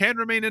Ubisoft can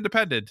remain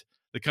independent,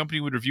 the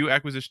company would review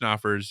acquisition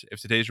offers.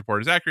 If today's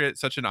report is accurate,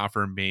 such an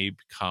offer may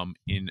come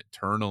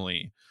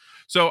internally.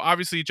 So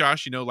obviously,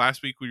 Josh,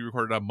 last week we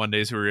recorded on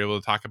Mondays, so we were able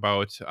to talk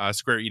about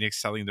Square Enix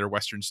selling their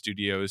Western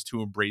studios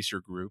to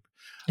Embracer Group.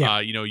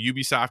 Yeah.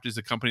 Ubisoft is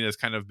a company that's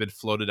kind of been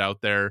floated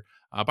out there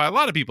by a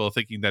lot of people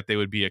thinking that they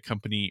would be a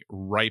company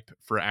ripe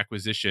for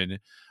acquisition.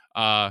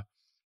 What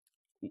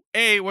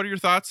are your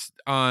thoughts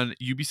on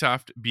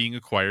Ubisoft being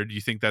acquired? Do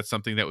you think that's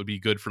something that would be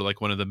good for like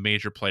one of the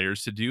major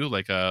players to do,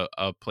 like a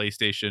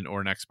PlayStation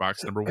or an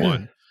Xbox, number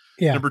one?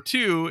 Yeah. Number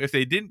two, if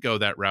they didn't go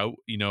that route,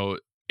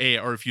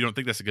 or if you don't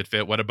think that's a good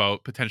fit, what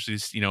about potentially,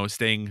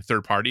 staying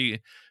third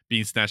party,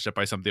 being snatched up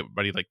by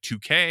somebody like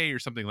 2K or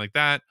something like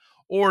that?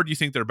 Or do you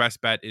think their best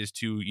bet is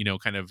to,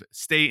 kind of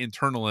stay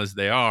internal as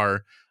they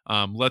are,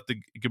 let the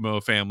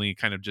Guillemot family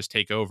kind of just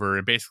take over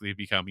and basically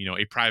become,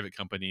 a private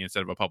company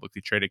instead of a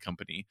publicly traded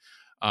company?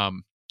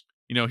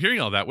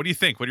 Hearing all that, what do you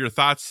think? What are your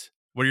thoughts?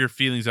 What are your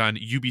feelings on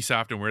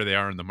Ubisoft and where they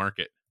are in the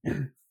market?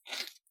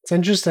 It's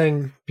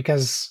interesting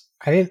because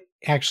I didn't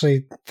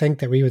actually think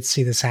that we would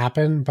see this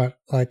happen, but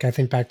like I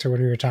think back to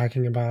when we were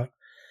talking about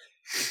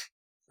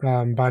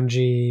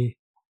Bungie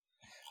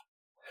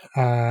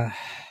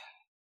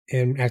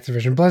and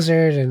Activision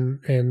Blizzard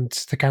and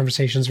the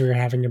conversations we were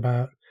having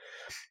about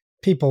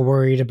people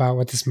worried about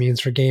what this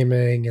means for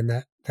gaming and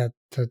that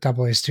the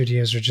AA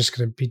studios are just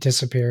going to be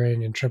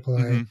disappearing in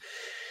AAA.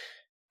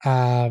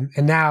 Mm-hmm.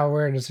 And now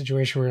we're in a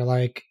situation where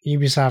like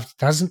Ubisoft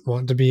doesn't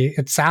want to be,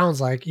 it sounds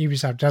like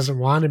Ubisoft doesn't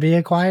want to be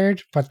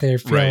acquired, but they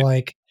feel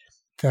like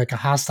a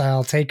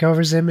hostile takeover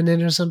is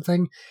imminent or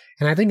something.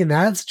 And I think in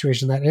that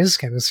situation, that is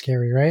kind of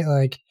scary, right?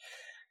 Like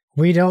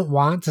we don't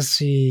want to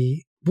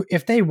see,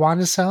 if they want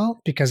to sell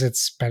because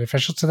it's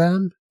beneficial to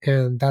them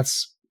and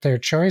that's their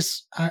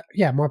choice,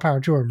 more power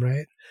to them,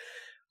 right?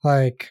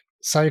 Like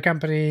sell your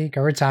company,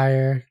 go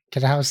retire,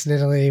 get a house in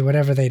Italy,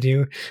 whatever they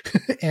do,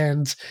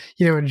 and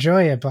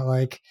enjoy it. But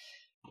like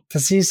to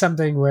see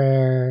something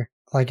where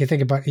like you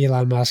think about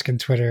Elon Musk and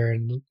Twitter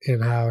and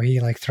how he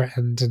like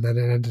threatened and then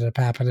it ended up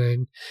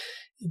happening,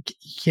 you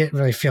can't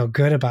really feel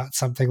good about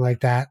something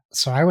like that.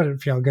 So I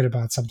wouldn't feel good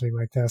about something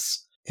like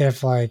this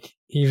if like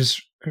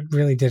Yves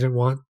really didn't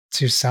want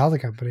to sell the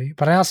company.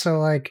 But I also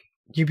like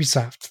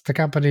Ubisoft, the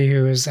company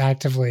who is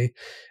actively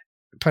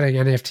putting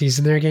NFTs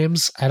in their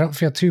games. I don't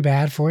feel too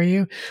bad for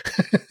you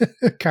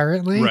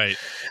currently. Right.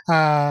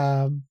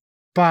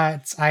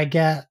 But I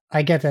get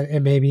that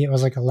maybe it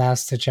was like a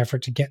last ditch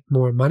effort to get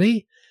more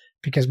money,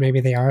 because maybe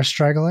they are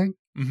struggling,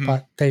 Mm-hmm.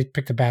 but they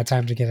picked a bad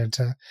time to get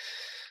into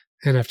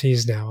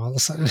NFTs now all of a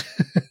sudden.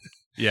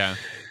 Yeah.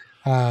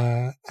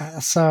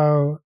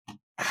 So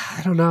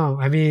I don't know.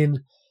 I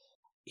mean,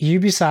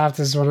 Ubisoft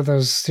is one of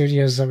those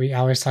studios that we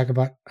always talk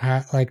about,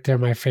 like they're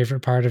my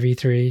favorite part of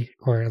E3,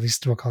 or at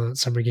least we'll call it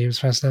Summer Games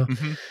Fest now.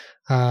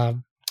 Mm-hmm.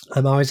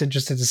 I'm always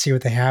interested to see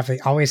what they have. They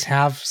always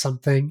have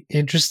something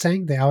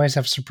interesting. They always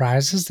have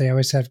surprises. They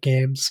always have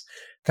games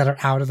that are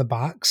out of the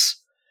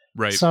box.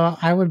 Right. So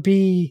I would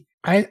be,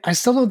 I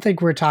still don't think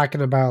we're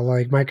talking about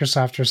like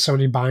Microsoft or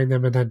Sony buying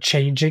them and then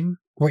changing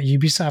what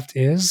Ubisoft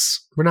is.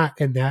 We're not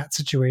in that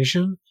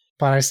situation,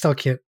 but I still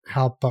can't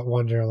help but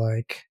wonder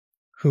like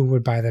who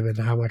would buy them and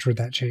how much would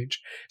that change?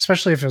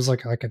 Especially if it was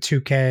like a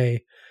 2K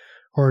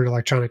or an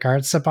Electronic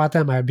Arts that bought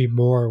them, I'd be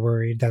more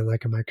worried than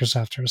like a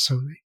Microsoft or a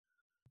Sony.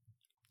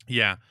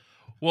 Yeah.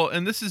 Well,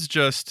 and this is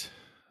just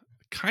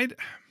kind of,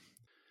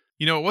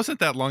 it wasn't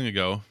that long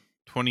ago,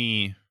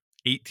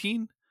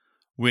 2018,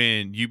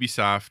 when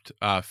Ubisoft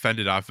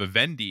fended off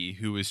Vivendi,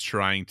 who was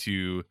trying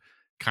to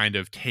kind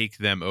of take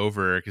them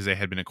over because they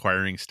had been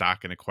acquiring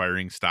stock and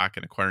acquiring stock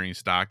and acquiring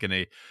stock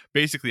in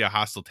basically a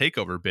hostile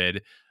takeover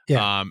bid.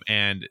 Yeah.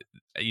 And,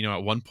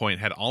 at one point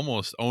had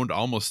owned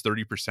almost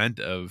 30%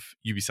 of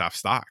Ubisoft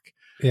stock.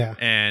 Yeah.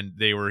 And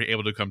they were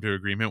able to come to an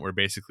agreement where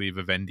basically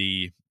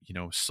Vivendi,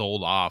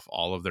 sold off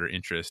all of their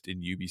interest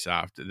in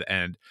Ubisoft,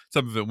 and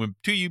some of it went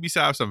to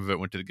Ubisoft, some of it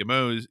went to the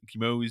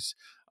Gimos.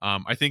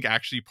 I think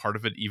actually part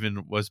of it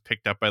even was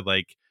picked up by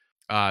like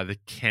the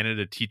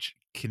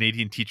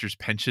Canadian Teachers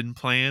Pension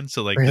Plan.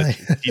 So like Really?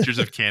 the Teachers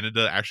of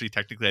Canada actually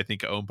technically I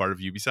think own part of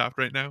Ubisoft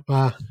right now.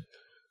 Wow.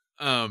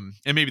 And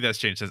maybe that's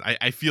changed since.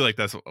 I feel like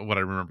that's what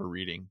I remember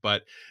reading,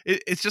 but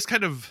it's just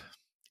kind of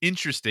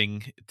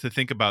interesting to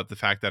think about the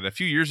fact that a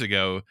few years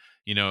ago,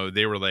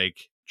 they were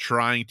like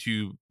trying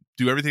to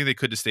do everything they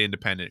could to stay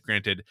independent.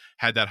 Granted,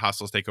 had that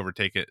hostile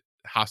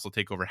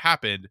takeover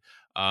happened,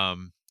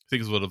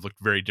 things would have looked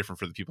very different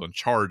for the people in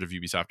charge of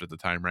Ubisoft at the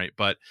time, right?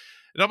 But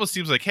it almost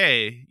seems like,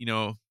 hey,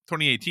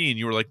 2018,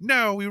 you were like,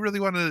 no, we really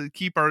want to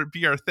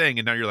be our thing,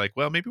 and now you're like,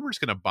 well, maybe we're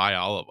just gonna buy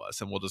all of us,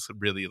 and we'll just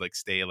really like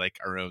stay like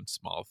our own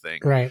small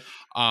thing, right?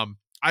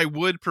 I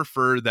would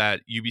prefer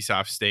that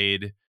Ubisoft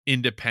stayed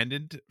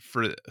independent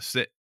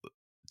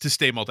to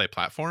stay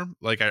multi-platform.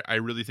 Like I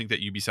really think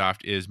that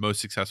Ubisoft is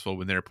most successful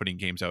when they're putting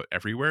games out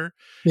everywhere.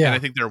 Yeah. And I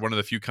think they're one of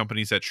the few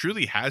companies that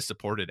truly has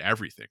supported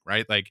everything,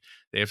 right? Like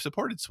they have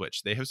supported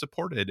Switch, they have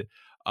supported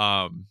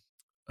Luna,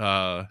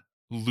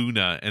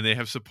 and they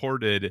have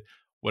supported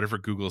whatever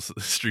Google's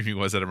streaming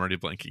was that I'm already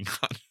blanking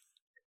on.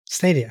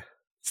 Stadia,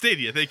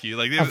 thank you.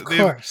 Like of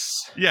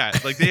course.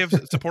 Like they have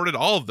supported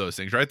all of those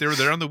things, right?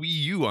 They're on the Wii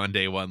U on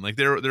day one. Like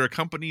they're a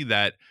company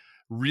that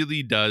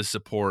really does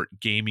support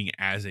gaming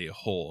as a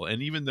whole.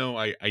 And even though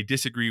I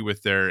disagree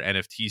with their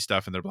NFT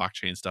stuff and their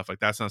blockchain stuff, like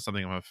that's not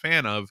something I'm a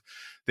fan of,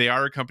 they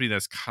are a company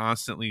that's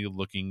constantly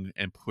looking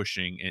and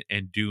pushing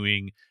and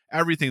doing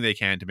everything they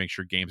can to make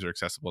sure games are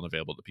accessible and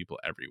available to people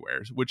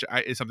everywhere, which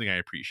is something I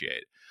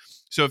appreciate.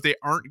 So if they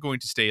aren't going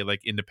to stay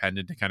like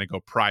independent and kind of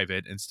go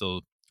private and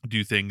still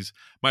do things,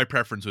 my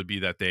preference would be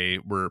that they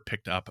were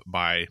picked up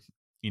by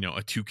a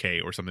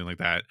 2K or something like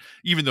that,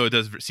 even though it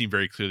does seem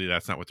very clearly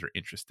that's not what they're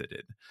interested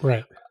in.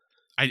 Right.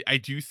 I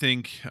do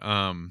think,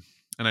 and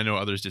I know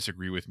others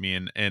disagree with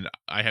me, and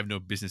I have no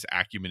business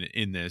acumen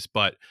in this,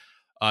 but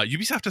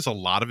Ubisoft has a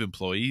lot of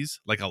employees,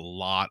 like a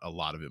lot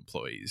of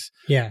employees.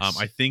 Yes.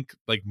 I think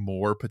like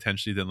more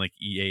potentially than like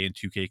EA and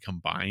 2K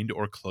combined,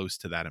 or close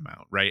to that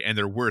amount, right? And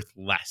they're worth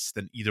less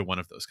than either one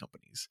of those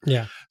companies.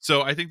 Yeah.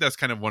 So I think that's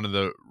kind of one of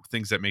the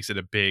things that makes it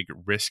a big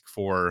risk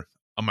for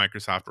a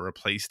Microsoft or a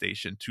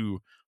PlayStation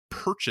to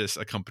purchase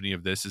a company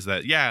of this, is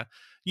that, yeah,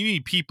 you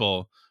need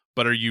people,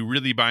 but are you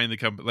really buying the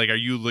company? Like, are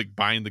you like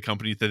buying the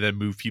company to then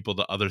move people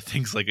to other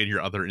things like in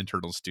your other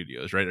internal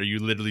studios, right? Are you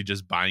literally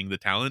just buying the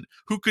talent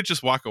who could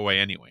just walk away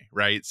anyway,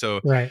 right? So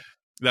right.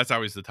 That's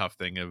always the tough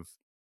thing of,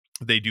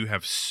 they do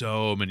have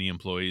so many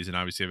employees, and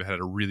obviously have had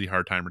a really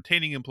hard time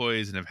retaining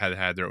employees and have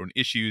had their own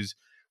issues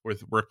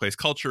with workplace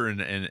culture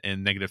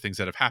and negative things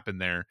that have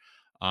happened there.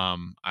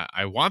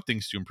 I want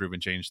things to improve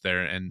and change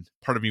there, and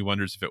part of me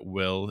wonders if it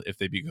will, if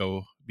they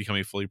become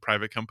a fully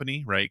private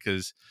company, right?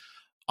 Because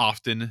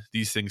often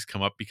these things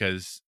come up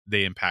because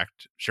they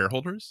impact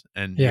shareholders,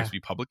 and you have to be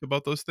public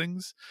about those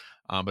things.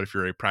 But if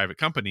you're a private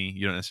company,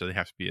 you don't necessarily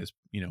have to be as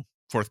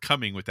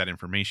forthcoming with that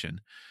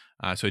information.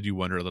 So I do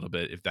wonder a little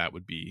bit if that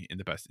would be in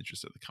the best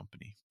interest of the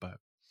company. But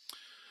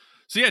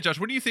so yeah, Josh,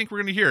 what do you think we're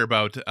going to hear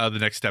about the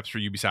next steps for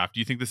Ubisoft? Do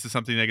you think this is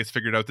something that gets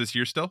figured out this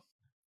year still?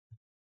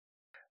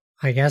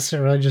 I guess it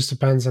really just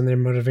depends on their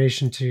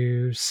motivation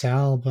to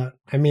sell. But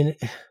I mean,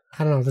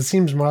 I don't know. This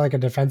seems more like a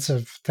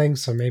defensive thing.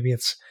 So maybe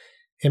it's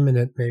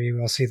imminent. Maybe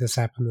we'll see this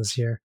happen this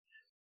year.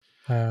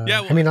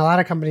 I mean, a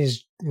lot of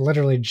companies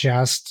literally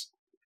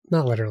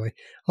not literally,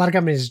 a lot of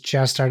companies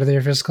just started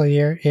their fiscal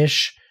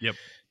year-ish. Yep.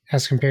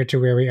 As compared to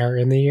where we are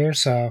in the year.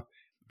 So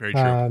very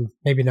true.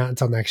 Maybe not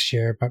until next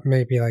year, but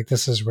maybe like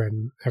this is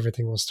when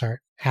everything will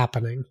start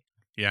happening.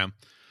 Yeah.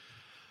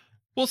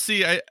 We'll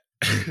see.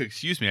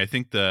 excuse me, I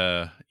think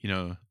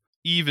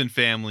Eve and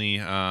family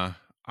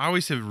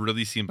always have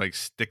really seemed like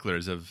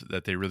sticklers of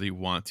that. They really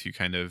want to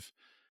kind of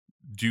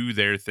do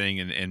their thing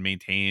and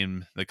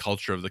maintain the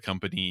culture of the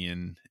company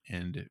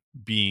and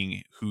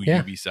being who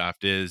Yeah.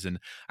 Ubisoft is. And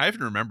I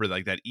even remember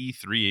like that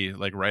E3,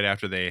 like right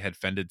after they had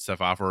fended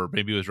stuff off, or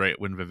maybe it was right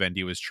when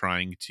Vivendi was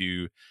trying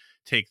to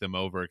take them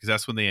over, because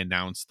that's when they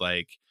announced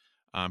like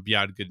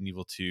Beyond Good and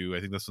Evil 2. I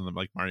think that's when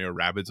like Mario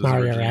Rabbids was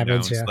originally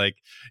announced. Yeah. Like,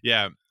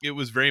 yeah, it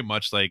was very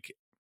much like,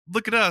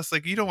 look at us,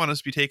 like you don't want us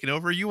to be taken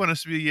over, you want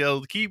us to be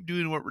able to keep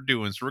doing what we're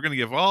doing, so we're going to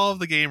give all of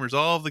the gamers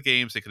all of the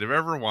games they could have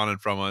ever wanted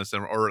from us,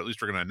 or at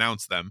least we're going to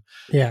announce them.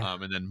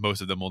 And then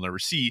most of them we'll never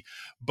see.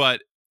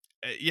 But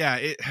yeah,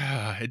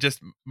 it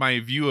just, my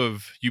view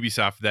of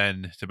Ubisoft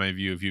then to my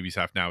view of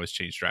Ubisoft now has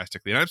changed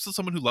drastically. And I'm still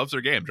someone who loves their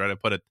games, right? I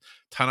put a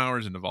ton of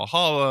hours into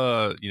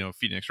Valhalla,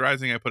 Phoenix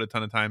Rising I put a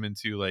ton of time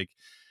into. Like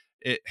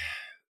it,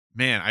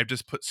 man, I've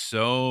just put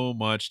so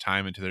much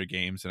time into their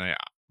games, and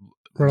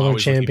Roller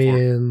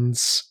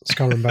Champions,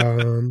 Skull and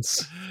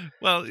Bones.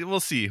 Well,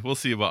 we'll see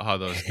about how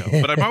those go,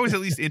 but I'm always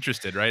at least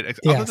interested, right? Yes.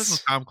 Other than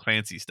the Tom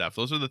Clancy stuff,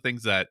 those are the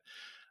things that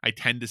I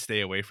tend to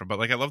stay away from. But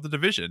like, I love the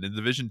Division and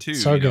Division 2,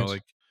 so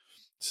good.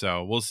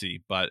 So we'll see.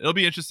 But it'll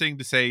be interesting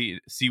to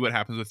see what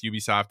happens with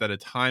Ubisoft at a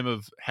time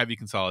of heavy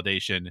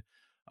consolidation.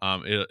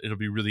 It'll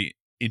be really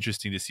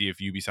interesting to see if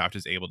Ubisoft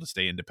is able to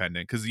stay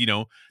independent, because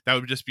that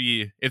would just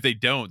be, if they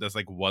don't, that's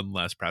like one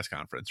less press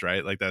conference,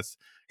 right? Like that's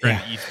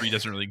E3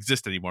 doesn't really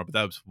exist anymore, but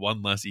that was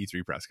one less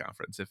E3 press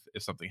conference if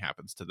something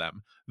happens to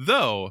them.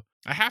 Though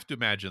I have to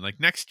imagine like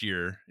next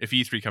year, if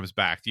E3 comes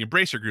back, the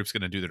Embracer Group's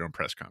going to do their own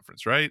press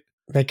conference, right?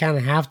 They kind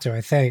of have to,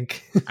 I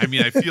think. I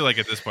mean, I feel like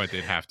at this point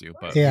they'd have to,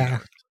 but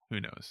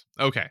who knows?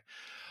 Okay,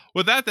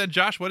 with that then,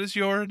 Josh, what is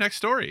your next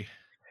story?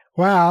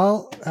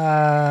 Well,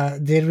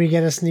 did we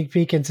get a sneak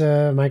peek into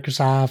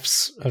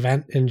Microsoft's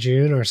event in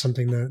June, or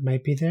something that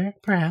might be there?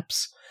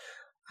 Perhaps.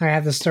 I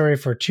have the story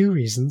for two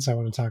reasons I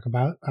want to talk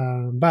about.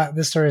 But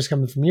this story is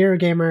coming from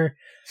Eurogamer.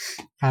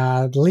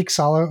 Leaks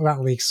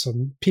not leaks, so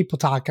people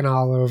talking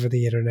all over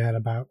the internet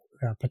about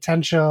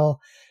potential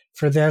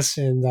for this.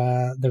 And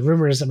the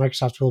rumor is that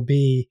Microsoft will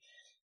be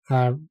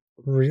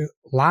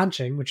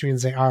launching, which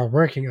means they are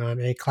working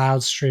on a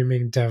cloud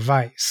streaming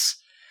device.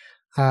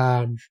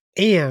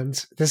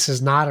 And this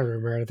is not a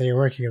rumor. They are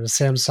working on a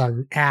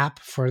Samsung app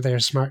for their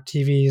smart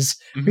TVs.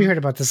 Mm-hmm. We heard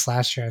about this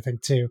last year, I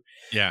think, too.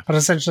 Yeah. But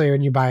essentially,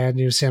 when you buy a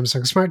new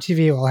Samsung smart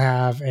TV, it will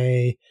have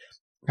a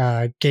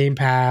Game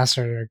Pass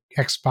or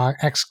Xbox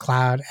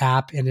xCloud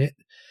app in it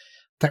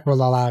that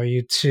will allow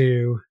you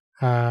to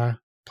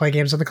play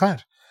games on the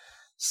cloud.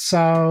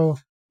 So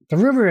the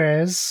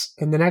rumor is,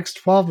 in the next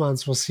 12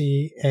 months, we'll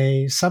see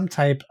some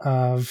type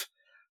of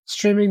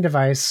streaming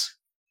device.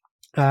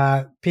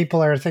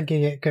 People are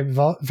thinking it could,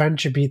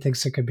 VentureBeat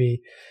thinks it could be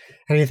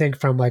anything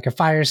from like a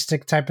Fire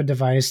Stick type of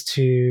device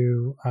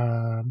to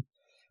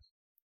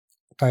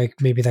like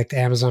maybe like the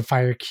Amazon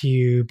Fire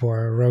Cube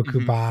or a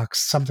Roku box,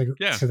 something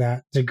to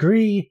that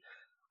degree.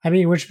 I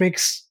mean, which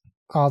makes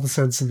all the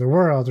sense in the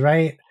world,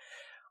 right?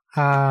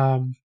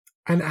 And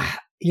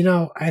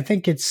I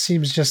think it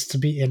seems just to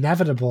be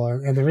inevitable.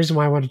 And the reason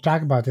why I want to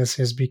talk about this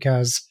is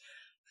because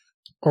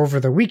over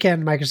the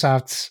weekend,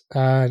 Microsoft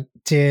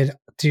did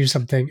do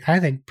something I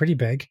think pretty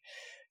big,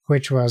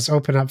 which was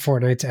open up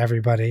Fortnite to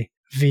everybody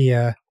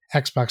via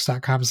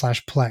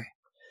xbox.com/play.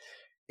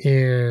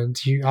 And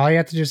all you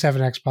have to do is have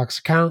an Xbox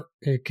account.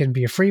 It can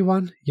be a free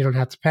one. You don't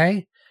have to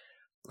pay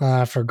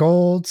for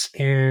golds.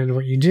 And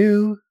what you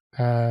do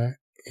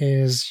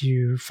is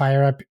you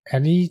fire up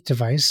any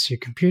device, your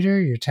computer,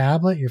 your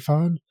tablet, your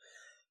phone.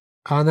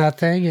 On that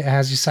thing, it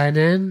has you sign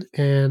in.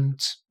 And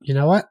you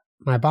know what?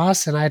 My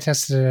boss and I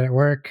tested it at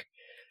work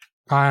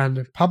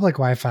on public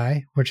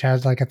Wi-Fi, which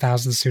had like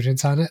 1,000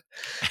 students on it.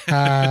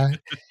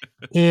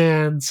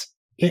 And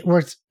it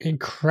worked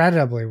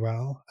incredibly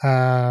well.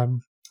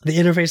 The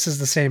interface is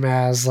the same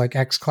as like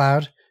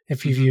xCloud,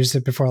 if you've used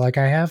it before like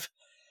I have.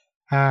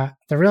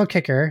 The real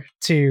kicker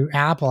to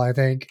Apple, I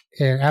think,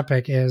 in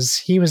Epic is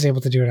he was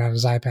able to do it on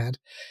his iPad.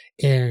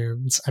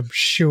 And I'm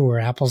sure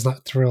Apple's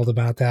not thrilled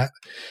about that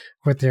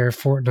with their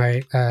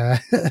Fortnite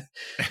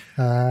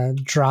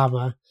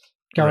drama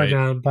going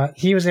on, but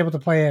he was able to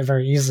play it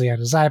very easily on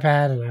his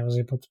iPad, and I was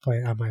able to play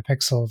it on my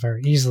Pixel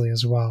very easily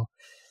as well.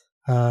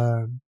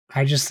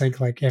 I just think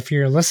like if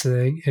you're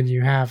listening and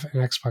you have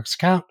an Xbox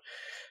account,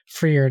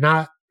 free or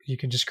not, you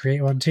can just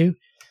create one too.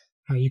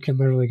 You can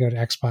literally go to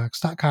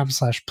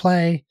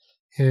xbox.com/play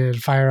and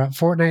fire up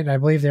Fortnite. I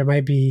believe there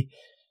might be,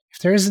 if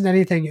there isn't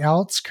anything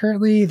else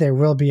currently, there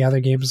will be other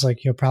games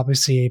like you'll probably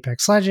see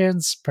Apex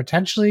Legends,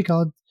 potentially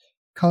Call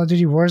of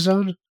Duty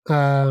Warzone.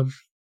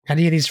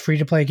 Any of these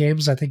free-to-play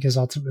games, I think, is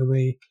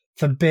ultimately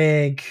the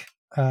big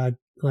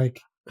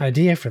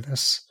idea for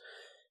this.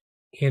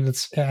 And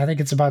I think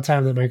it's about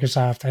time that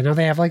Microsoft, I know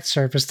they have like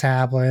Surface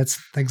tablets,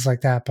 things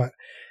like that, but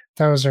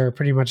those are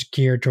pretty much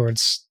geared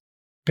towards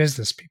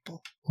business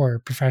people or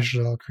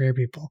professional career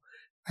people.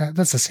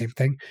 That's the same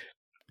thing.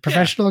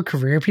 professional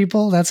career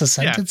people. That's a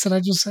sentence that I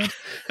just said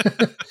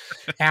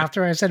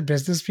after I said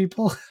business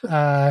people.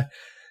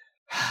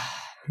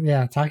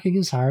 Yeah, talking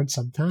is hard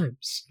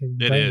sometimes.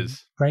 It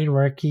is. Brain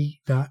worky,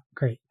 not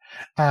great.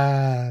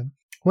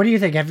 What do you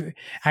think?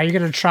 Are you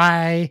going to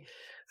try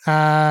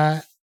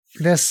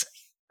this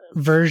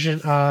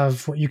version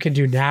of what you can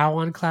do now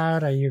on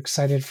cloud? Are you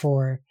excited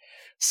for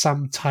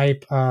some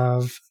type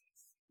of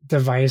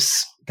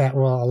device that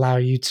will allow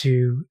you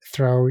to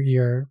throw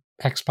your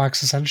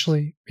Xbox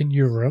essentially in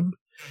your room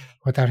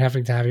without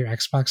having to have your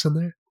Xbox in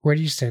there? Where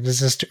do you stand? Is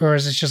this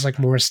just like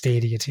more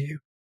Stadia to you?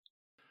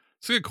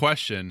 It's a good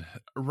question.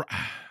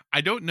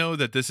 I don't know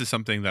that this is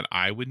something that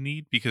I would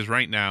need, because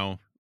right now,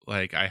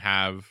 like, I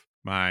have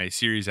my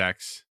Series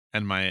X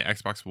and my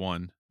Xbox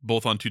One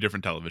both on two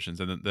different televisions,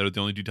 and they're the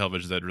only two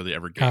televisions I'd really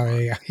ever game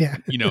on.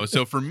 Yeah.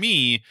 So for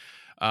me,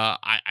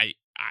 I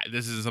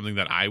this is something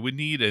that I would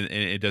need, and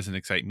it doesn't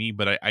excite me,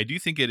 but I do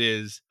think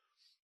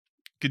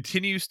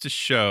continues to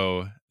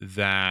show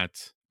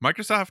that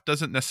Microsoft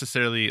doesn't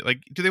necessarily,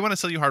 like, do they want to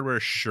sell you hardware?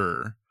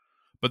 Sure.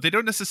 But they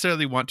don't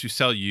necessarily want to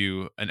sell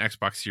you an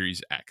Xbox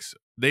Series X.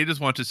 They just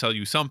want to sell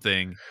you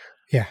something,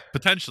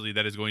 potentially,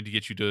 that is going to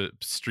get you to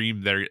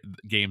stream their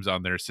games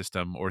on their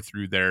system or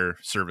through their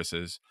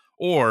services,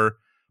 or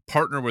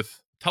partner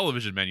with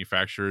television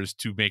manufacturers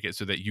to make it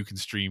so that you can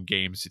stream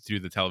games through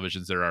the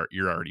televisions that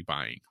you're already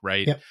buying,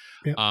 right? Yep.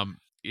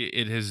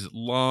 It has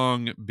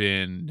long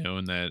been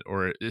known that,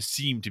 or it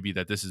seemed to be,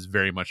 that this is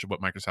very much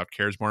what Microsoft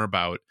cares more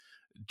about.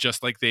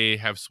 Just like they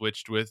have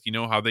switched with,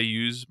 how they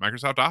use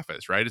Microsoft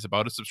Office, right? It's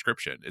about a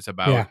subscription. It's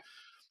about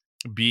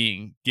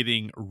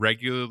getting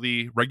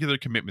regular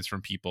commitments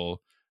from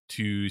people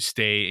to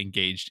stay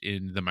engaged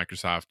in the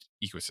Microsoft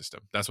ecosystem.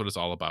 That's what it's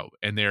all about.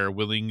 And they're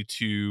willing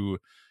to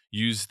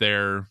use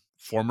their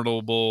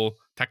formidable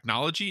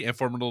technology and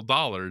formidable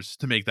dollars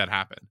to make that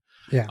happen.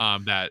 Yeah.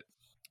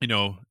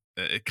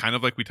 Kind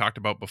of like we talked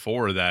about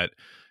before, that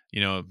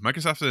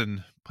Microsoft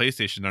and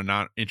PlayStation are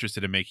not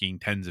interested in making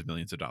tens of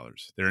millions of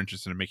dollars. They're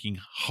interested in making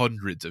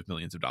hundreds of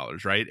millions of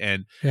dollars, right?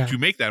 And to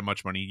make that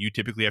much money, you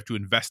typically have to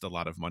invest a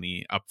lot of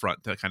money up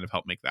front to kind of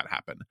help make that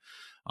happen.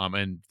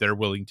 And they're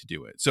willing to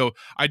do it. So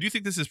I do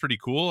think this is pretty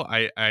cool.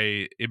 I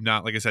am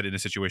not, like I said, in a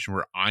situation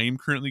where I am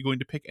currently going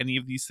to pick any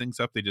of these things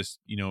up. They just,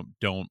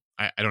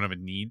 I don't have a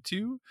need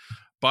to.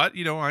 But,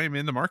 I am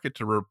in the market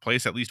to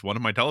replace at least one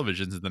of my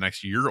televisions in the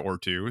next year or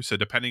two. So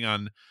depending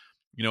on,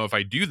 if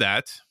I do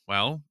that,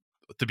 well,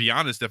 to be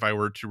honest, if I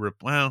were to,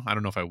 I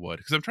don't know if I would,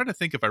 because I'm trying to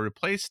think, if I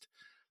replaced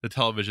the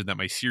television that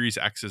my Series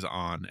X is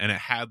on, and it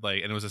had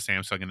and it was a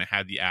Samsung and it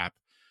had the app,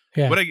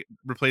 would I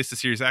replace the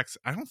Series X?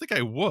 I don't think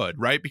I would,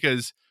 right?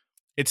 Because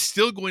it's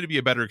still going to be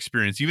a better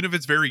experience, even if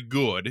it's very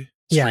good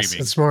streaming. Yes,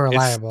 it's more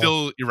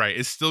reliable. You're right.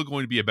 It's still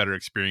going to be a better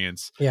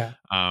experience. Yeah.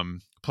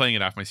 Playing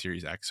it off my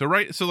Series X. So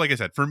like I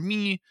said, for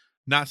me,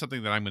 not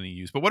something that I'm going to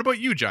use. But what about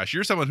you, Josh?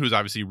 You're someone who's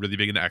obviously really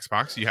big into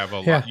Xbox. You have a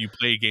lot. You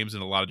play games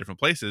in a lot of different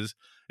places.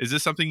 Is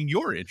this something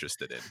you're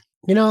interested in?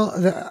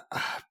 The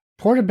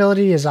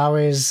portability is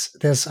always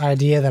this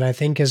idea that I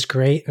think is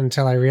great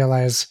until I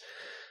realize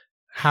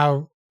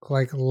how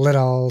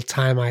little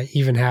time I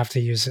even have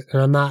to use it.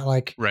 And I'm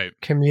not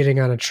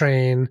commuting on a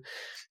train,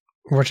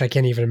 which I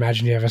can't even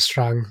imagine you have a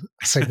strong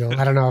signal.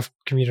 I don't know if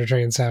commuter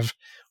trains have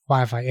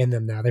Wi-Fi in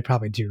them now. They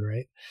probably do,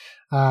 right?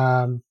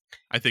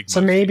 I think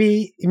so.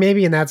 Maybe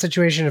in that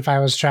situation, if I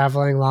was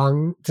traveling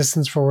long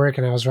distance for work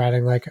and I was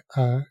riding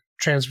a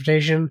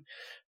transportation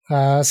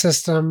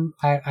system,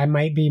 I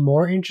might be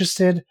more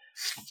interested.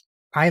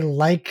 I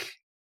like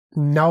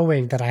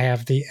knowing that I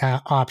have the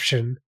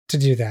option to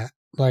do that.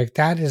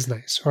 That is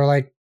nice.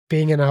 Or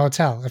being in a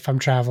hotel if I'm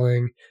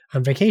traveling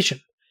on vacation.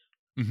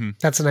 Mm-hmm.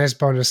 That's a nice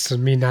bonus to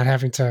me, not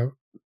having to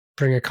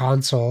bring a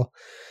console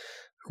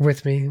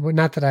with me.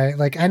 Not that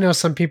I know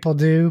some people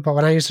do, but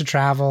when I used to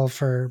travel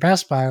for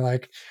Best Buy,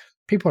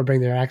 people would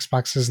bring their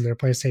Xboxes and their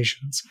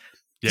PlayStations.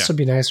 This would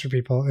be nice for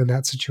people in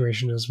that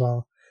situation as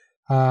well.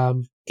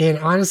 And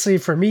honestly,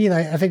 for me,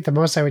 I think the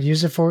most I would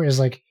use it for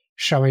is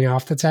showing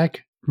off the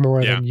tech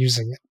more than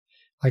using it.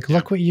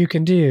 Look what you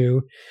can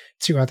do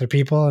to other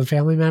people and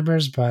family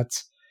members.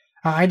 But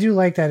I do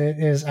like that it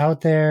is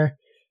out there.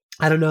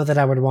 I don't know that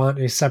I would want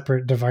a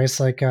separate device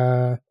like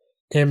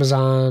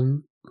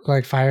Amazon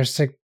Fire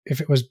Stick. If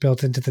it was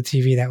built into the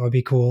TV, that would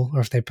be cool.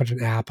 Or if they put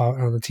an app out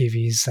on the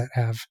TVs that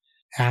have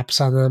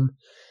apps on them,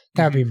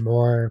 that would be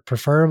more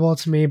preferable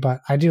to me.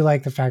 But I do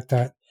like the fact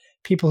that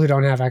people who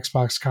don't have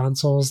Xbox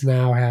consoles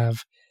now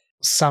have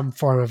some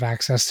form of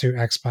access to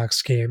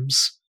Xbox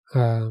games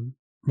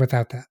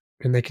without that.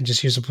 And they can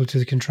just use a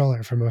Bluetooth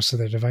controller for most of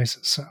their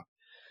devices. So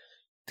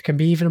it can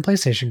be even a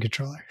PlayStation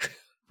controller.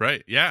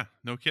 Right. Yeah.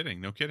 No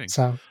kidding.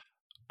 So,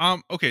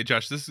 okay,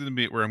 Josh, this is going to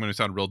be where I'm going to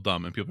sound real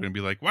dumb, and people are going to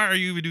be like, why are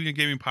you even doing a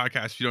gaming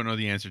podcast if you don't know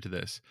the answer to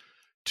this?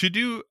 To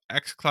do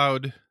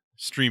xCloud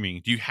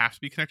streaming, do you have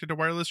to be connected to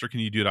wireless, or can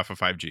you do it off of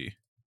 5G?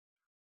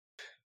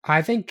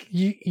 I think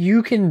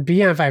you can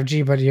be on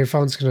 5G, but your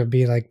phone's going to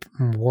be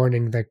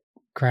warning the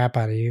crap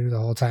out of you the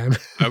whole time.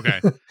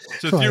 Okay.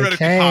 So Like,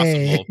 theoretically hey,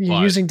 possible, you're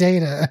but using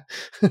data.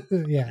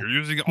 Yeah. you're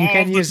using You all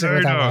can the use it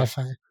without data.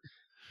 Wi-Fi.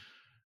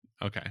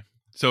 Okay.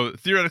 So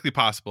theoretically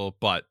possible,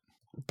 but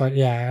But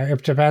yeah,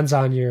 it depends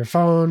on your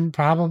phone,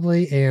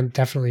 probably, and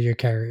definitely your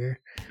carrier.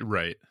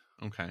 right.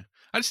 Okay.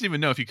 I just didn't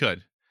even know if you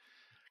could.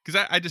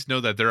 Because I just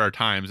know that there are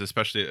times,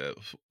 especially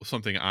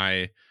something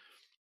I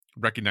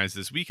recognized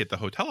this week at the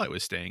hotel I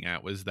was staying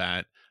at, was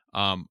that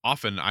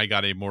often I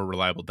got a more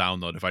reliable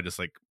download if I just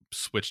like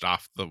switched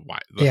off the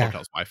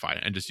hotel's Wi-Fi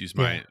and just used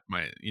my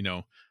my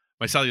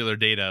cellular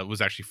data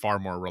was actually far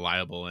more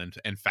reliable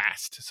and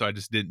fast. So I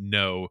just didn't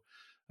know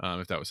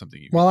if that was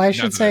something you could Well, do. I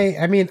should say,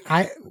 I mean,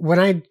 when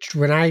I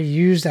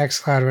used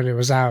xCloud when it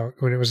was out,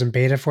 when it was in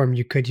beta form,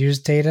 you could use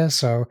data.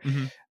 So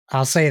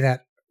I'll say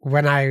that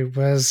when I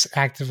was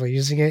actively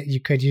using it, you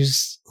could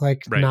use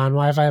like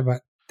non-Wi-Fi,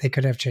 but they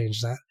could have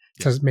changed that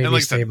to maybe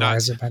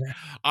stabilize it better.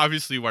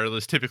 Obviously,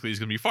 wireless typically is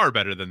going to be far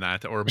better than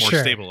that, or more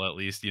stable at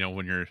least.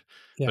 When you're,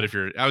 but if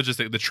you're, I was just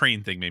the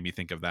train thing made me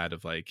think of that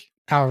of like,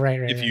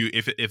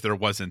 if there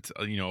wasn't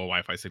a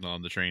Wi-Fi signal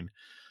on the train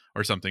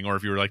or something, or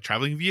if you were like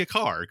traveling via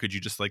car, could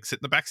you just like sit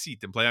in the back seat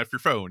and play off your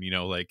phone,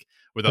 like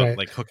without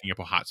like hooking up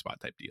a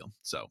hotspot type deal.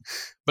 So,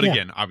 but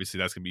again, obviously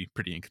that's going to be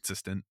pretty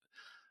inconsistent,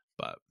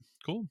 but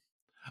cool.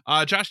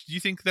 Josh, do you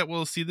think that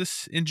we'll see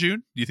this in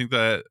June? Do you think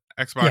that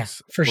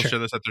Xbox will share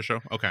this at their show?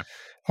 Okay.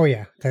 Oh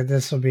yeah,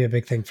 this will be a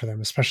big thing for them,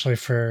 especially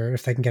for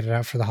if they can get it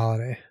out for the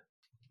holiday.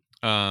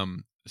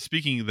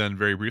 Speaking then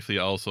very briefly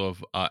also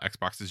of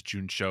Xbox's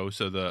June show.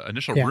 So the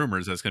initial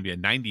rumors that it's going to be a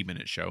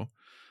 90-minute show.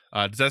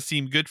 Does that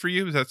seem good for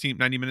you? Does that seem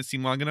 90 minutes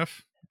seem long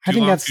enough? I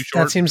think that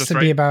seems to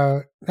be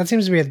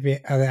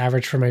the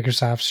average for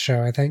Microsoft's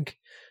show, I think.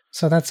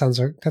 So that sounds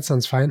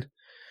fine.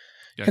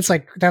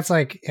 Gotcha. That's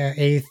like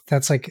 1/10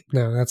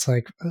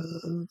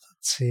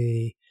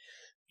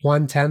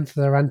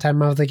 the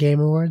runtime of the Game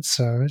Awards,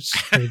 so it's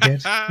pretty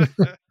good.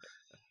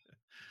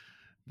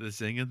 The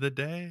zing of the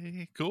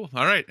day. Cool.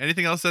 All right.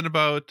 Anything else then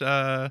about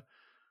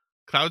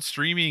cloud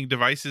streaming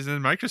devices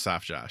and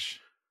Microsoft, Josh?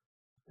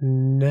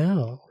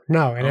 No.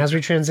 And as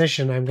we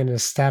transition, I'm going to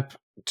step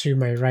to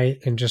my right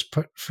and just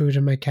put food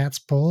in my cat's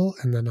bowl,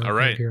 and then I'll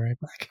be right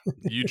back.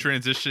 You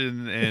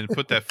transition and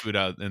put that food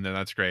out, and then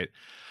that's great.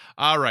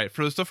 All right.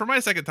 So for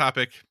my second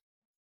topic,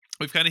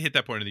 we've kind of hit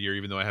that point of the year,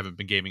 even though I haven't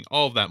been gaming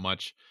all of that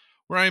much,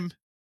 where I'm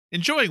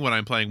enjoying what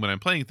I'm playing when I'm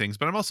playing things,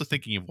 but I'm also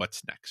thinking of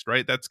what's next,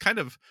 right? That's kind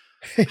of...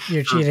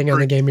 You're cheating on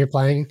the game you're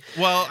playing?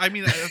 Well, I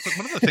mean, that's like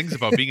one of the things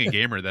about being a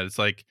gamer that it's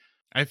like,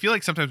 I feel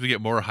like sometimes we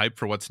get more hype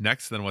for what's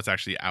next than what's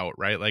actually out,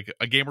 right? Like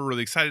a game we're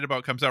really excited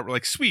about comes out, we're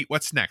like, sweet,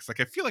 what's next? Like,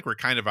 I feel like we're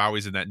kind of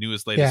always in that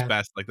newest, latest,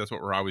 best. Like, that's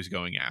what we're always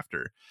going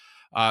after.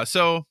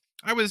 So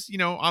I was,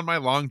 on my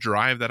long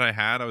drive that I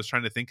had, I was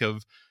trying to think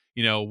of,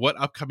 what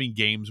upcoming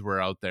games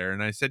were out there.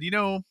 And I said,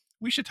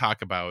 we should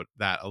talk about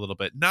that a little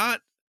bit.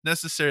 Not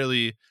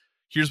necessarily,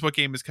 here's what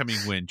game is coming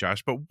when,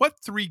 Josh, but what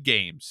 3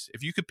 games,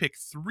 if you could pick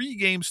 3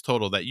 games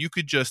total that you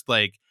could just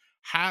like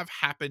have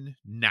happen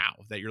now,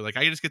 that you're like,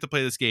 I just get to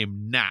play this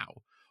game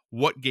now,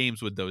 what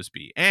games would those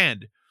be?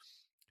 And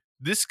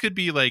this could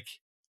be like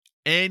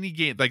any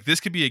game, like this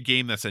could be a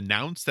game that's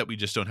announced that we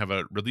just don't have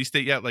a release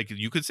date yet. Like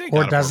you could say,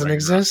 or doesn't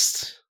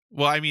exist.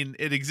 Well, I mean,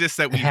 it exists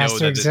that we know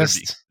that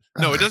exist.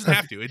 No, it doesn't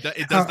have to. It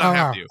does not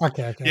have to.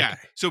 Okay. Yeah.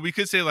 So we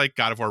could say like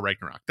God of War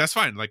Ragnarok. That's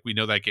fine. Like we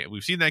know that game.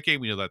 We've seen that game.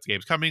 We know that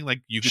game's coming.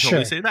 Like you could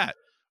totally say that.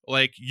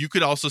 Like you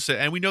could also say,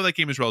 and we know that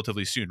game is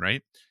relatively soon,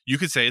 right? You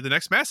could say the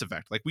next Mass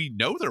Effect. Like we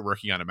know they're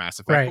working on a Mass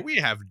Effect, but we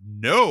have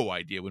no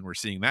idea when we're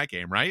seeing that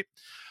game, right?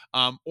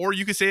 Or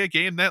you could say a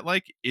game that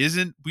like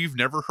we've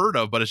never heard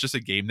of, but it's just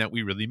a game that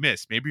we really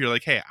miss. Maybe you're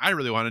like, hey, I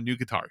really want a new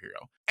Guitar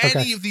Hero.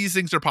 Any of these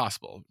things are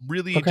possible.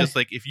 Really, just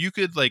like if you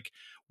could like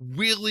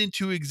will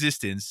into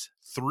existence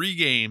 3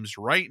 games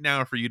right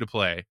now for you to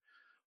play,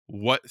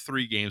 what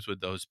 3 games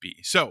would those be?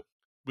 So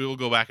we will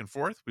go back and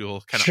forth. We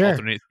will kind of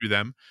alternate through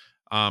them.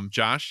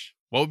 Josh,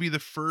 what would be the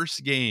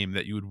first game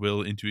that you would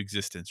will into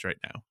existence right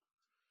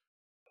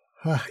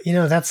now?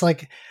 That's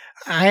like,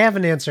 I have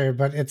an answer,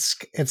 but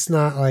it's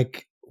not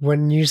like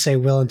when you say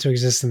will into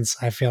existence,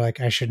 I feel like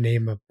I should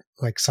name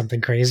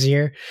something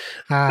crazier.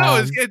 No,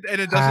 and it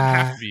doesn't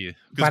have to be,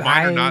 because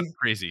mine are not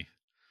crazy.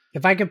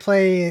 If I could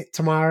play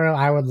tomorrow,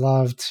 I would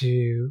love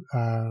to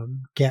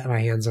get my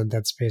hands on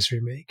Dead Space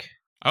Remake.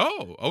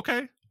 Oh,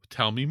 okay.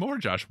 Tell me more,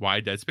 Josh. Why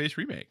Dead Space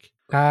Remake?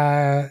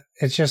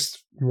 It's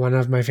just one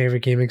of my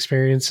favorite game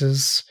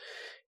experiences,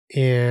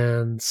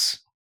 and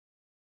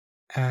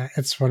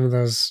it's one of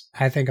those.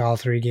 I think all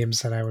 3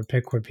 games that I would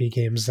pick would be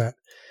games that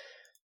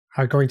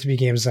are going to be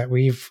games that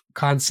we've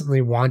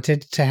constantly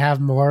wanted to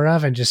have more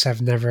of and just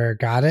have never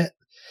got it.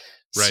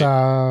 Right.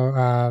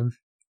 So,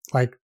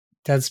 like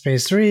Dead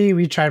Space 3,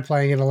 we tried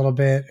playing it a little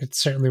bit. It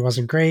certainly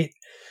wasn't great.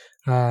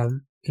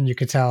 And you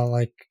could tell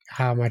like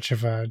how much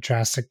of a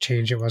drastic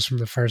change it was from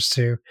the first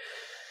 2.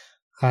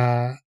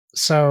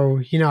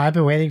 So, I've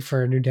been waiting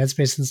for a new Dead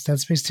Space since Dead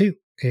Space 2.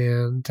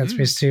 And Dead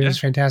Space 2 is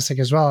fantastic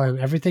as well. And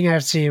everything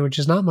I've seen, which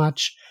is not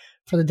much,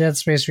 for the Dead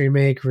Space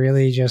remake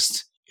really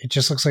just, it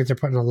just looks like they're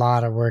putting a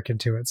lot of work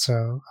into it.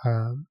 So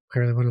I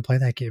really want to play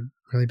that game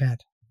really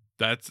bad.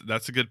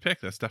 That's a good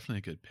pick. That's definitely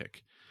a good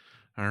pick.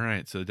 All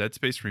right, so Dead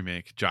Space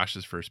remake,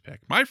 Josh's first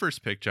pick. My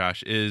first pick,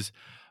 Josh, is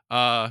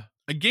a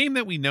game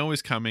that we know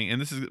is coming,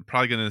 and this is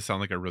probably going to sound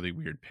like a really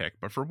weird pick,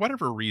 but for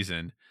whatever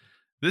reason,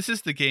 this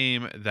is the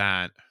game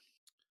that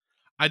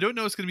I don't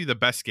know it's going to be the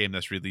best game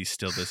that's released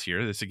still this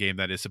year. This is a game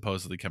that is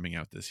supposedly coming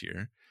out this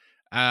year.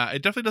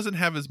 It definitely doesn't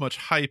have as much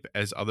hype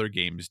as other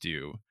games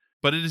do,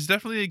 but it is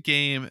definitely a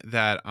game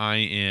that I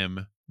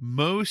am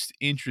most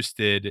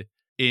interested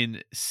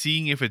in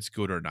seeing if it's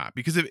good or not.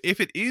 Because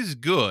if it is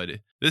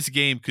good, this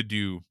game could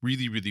do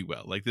really, really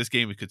well. Like this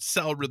game, it could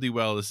sell really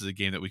well. This is a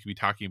game that we could be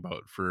talking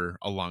about for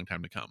a long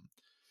time to come.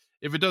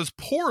 If it does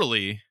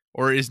poorly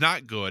or is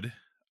not good,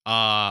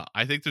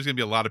 I think there's going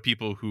to be a lot of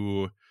people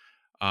who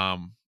are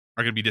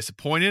going to be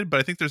disappointed. But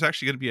I think there's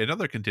actually going to be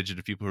another contingent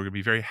of people who are going to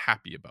be very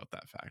happy about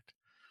that fact.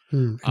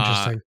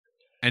 Interesting.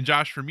 And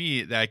Josh, for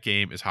me, that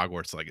game is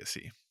Hogwarts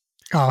Legacy.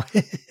 Oh,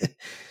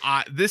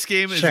 this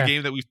game is a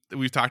game that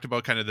we've talked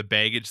about, kind of the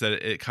baggage that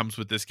it comes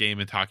with this game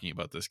and talking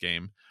about this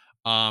game.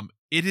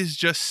 It is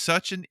just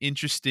such an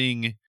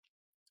interesting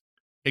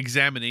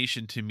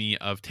examination to me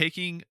of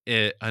taking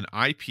an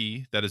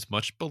IP that is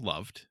much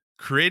beloved,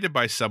 created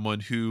by someone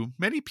who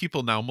many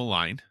people now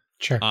malign,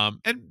 sure,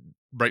 and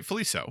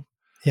rightfully so.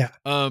 Yeah.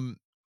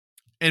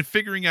 And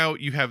figuring out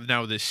you have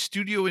now this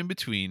studio in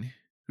between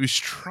who's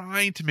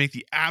trying to make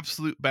the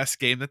absolute best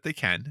game that they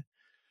can.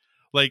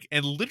 Like,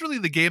 and literally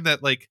the game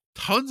that like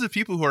tons of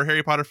people who are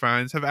Harry Potter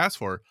fans have asked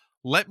for.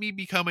 Let me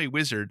become a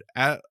wizard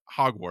at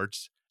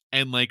Hogwarts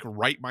and like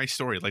write my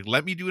story. Like,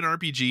 let me do an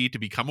RPG to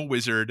become a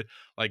wizard,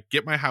 like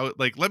get my house,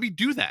 like let me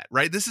do that.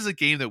 Right. This is a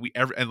game that we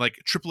ever, and like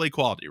AAA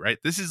quality, right?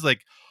 This is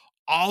like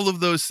all of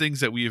those things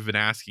that we have been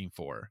asking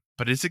for,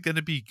 but is it going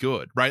to be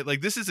good? Right.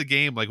 Like this is a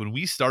game, like when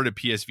we started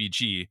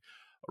PSVG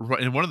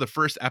in one of the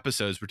first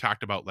episodes, we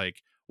talked about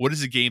like, what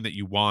is a game that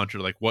you want, or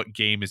like what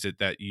game is it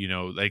that, you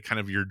know, like kind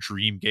of your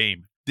dream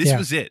game? This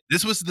was it.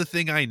 This was the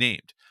thing I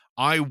named.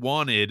 I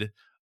wanted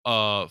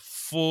a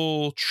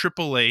full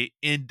AAA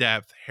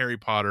in-depth Harry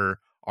Potter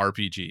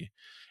RPG.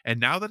 And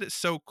now that it's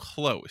so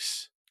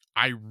close,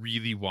 I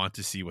really want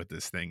to see what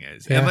this thing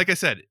is. Yeah. And like I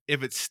said,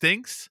 if it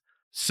stinks,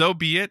 so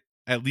be it.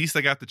 At least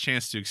I got the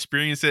chance to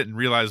experience it and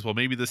realize, well,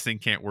 maybe this thing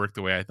can't work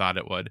the way I thought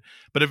it would.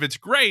 But if it's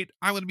great,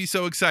 I'm going to be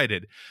so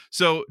excited.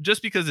 So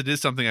just because it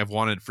is something I've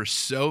wanted for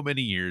so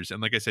many years,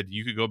 and like I said,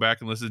 you could go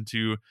back and listen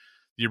to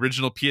the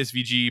original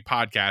PSVG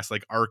podcast,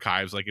 like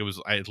archives, like it was,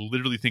 I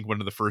literally think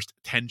one of the first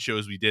 10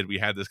 shows we did, we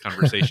had this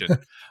conversation.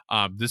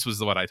 This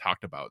was what I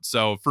talked about.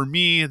 So for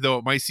me, though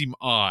it might seem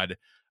odd,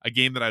 a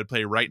game that I'd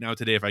play right now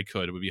today if I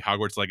could, it would be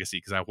Hogwarts Legacy,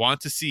 because I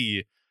want to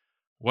see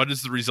what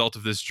is the result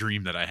of this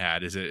dream that I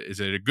had. Is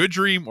it a good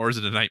dream or is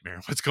it a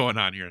nightmare? What's going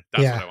on here?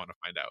 That's what I want to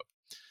find out.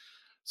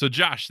 So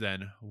Josh,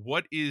 then,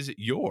 what is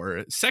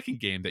your second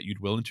game that you'd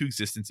will into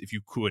existence if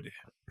you could?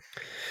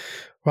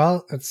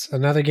 Well, it's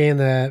another game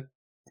that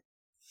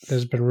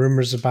there's been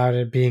rumors about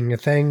it being a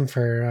thing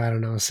for, I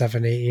don't know,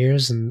 7-8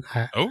 years. And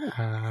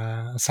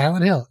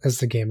Silent Hill is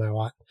the game I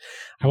want.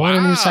 I want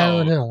a new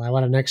Silent Hill. I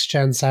want a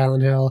next-gen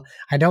Silent Hill.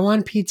 I don't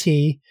want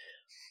PT.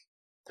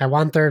 I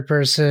want third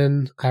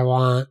person. I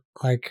want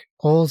like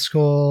old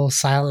school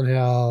Silent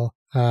Hill.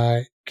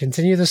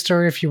 Continue the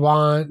story if you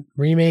want.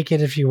 Remake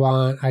it if you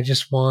want. I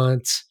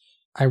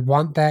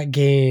want that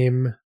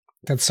game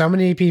that so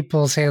many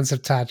people's hands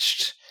have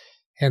touched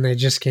and they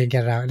just can't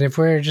get it out. And if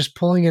we're just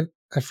pulling it,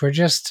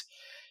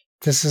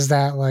 this is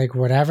that like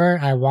whatever,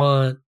 I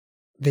want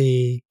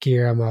the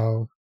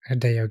Guillermo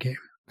Hideo game.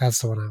 That's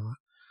the one I want.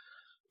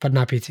 But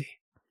not PT.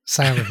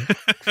 Silent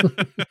Hill.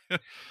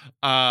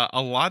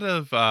 A lot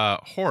of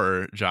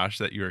horror, Josh,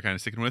 that you were kind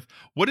of sticking with.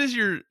 What is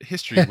your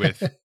history with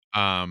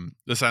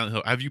the Silent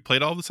Hill? Have you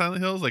played all the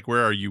Silent Hills? Like,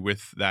 where are you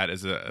with that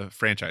as a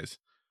franchise?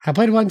 I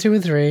played 1, 2,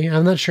 and 3.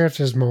 I'm not sure if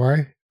there's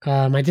more.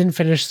 I didn't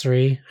finish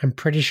 3. I'm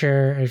pretty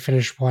sure I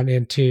finished 1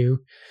 and 2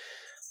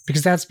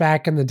 because that's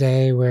back in the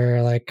day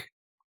where like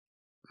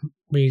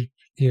we,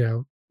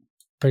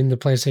 bring the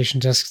PlayStation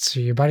discs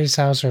to your buddy's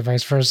house or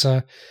vice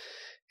versa.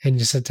 And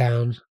you sit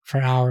down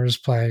for hours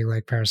playing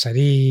like Parasite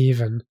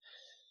Eve and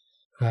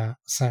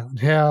Silent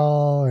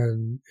Hill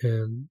and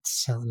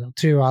Silent Hill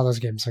 2, all those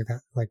games like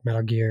that, like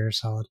Metal Gear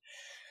Solid.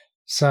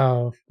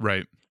 So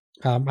right.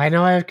 I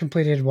know I have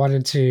completed 1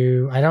 and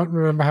 2. I don't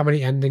remember how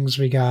many endings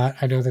we got.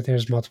 I know that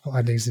there's multiple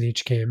endings in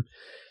each game.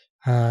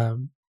 But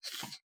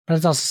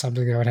it's also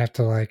something I would have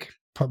to like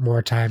put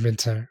more time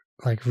into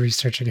like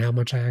researching how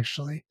much I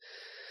actually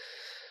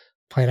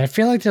played. I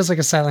feel like there's like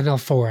a Silent Hill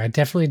 4. I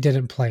definitely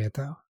didn't play it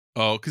though.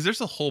 Oh, because there's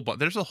a whole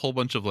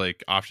bunch of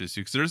like options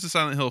too. Because there's a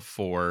Silent Hill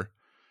 4,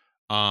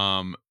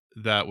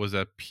 that was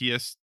a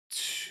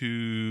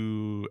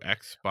PS2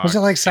 Xbox. Was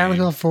it like Silent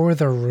Hill 4: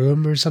 The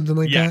Room or something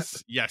like that?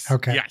 Yes.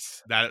 Okay.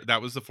 Yes.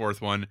 That was the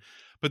fourth one.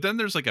 But then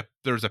there's a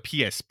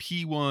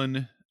PSP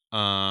one.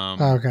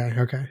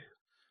 Okay.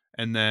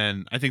 And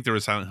then I think there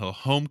was Silent Hill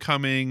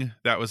Homecoming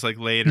that was like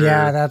later.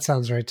 Yeah, that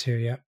sounds right too.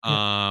 Yeah.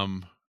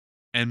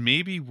 And and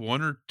maybe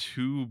one or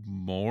two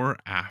more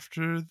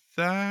after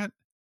that.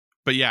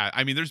 But yeah,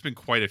 I mean, there's been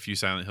quite a few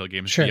Silent Hill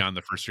games beyond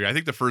the first three. I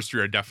think the first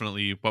three are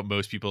definitely what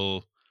most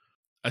people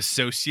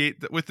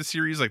associate with the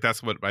series. Like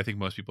that's what I think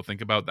most people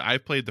think about.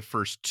 I've played the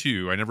first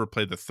two. I never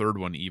played the third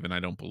one even, I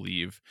don't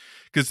believe.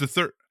 Because the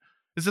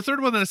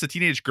third one that it's a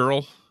teenage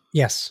girl?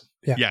 Yes.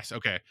 Yeah. Yes.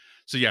 Okay.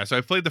 So yeah, so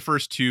I've played the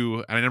first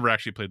two and I never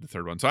actually played the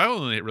third one. So I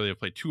only really have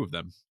played two of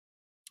them.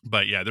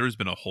 But yeah, there's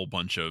been a whole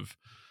bunch of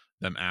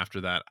them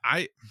after that.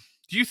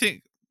 Do you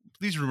think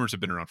these rumors have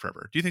been around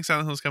forever? Do you think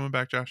Silent Hill is coming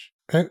back, Josh?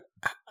 I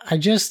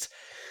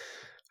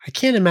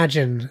can't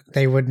imagine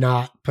they would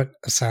not put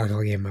a Silent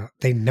Hill game out.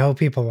 They know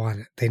people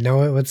want it. They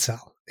know it would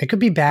sell. It could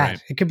be bad.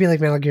 Right. It could be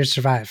like Metal Gear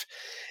Survive.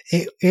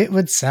 It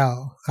would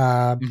sell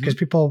because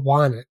people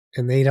want it,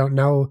 and they don't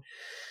know.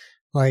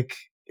 Like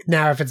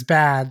now, if it's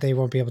bad, they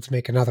won't be able to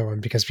make another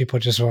one because people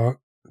just won't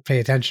pay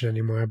attention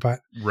anymore.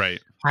 But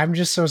right, I'm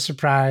just so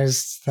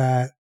surprised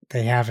that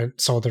they haven't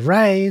sold the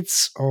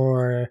rights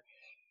or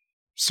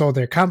sold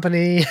their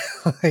company.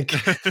 Like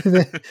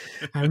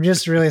I'm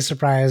just really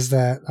surprised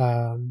that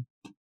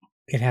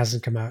it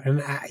hasn't come out.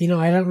 And I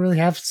don't really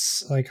have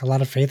like a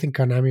lot of faith in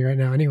Konami right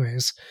now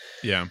anyways.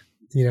 Yeah.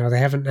 They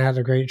haven't had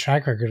a great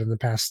track record in the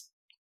past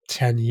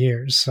 10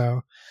 years.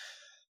 So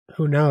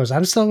who knows?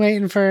 I'm still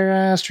waiting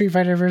for Street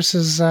Fighter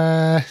versus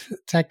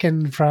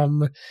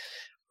Tekken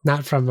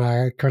not from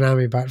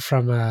Konami, but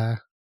from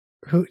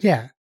who?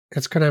 Yeah,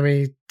 it's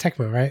Konami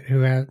Tecmo, right? Who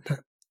had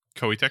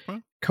Koei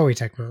Tecmo? Koei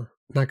Tecmo,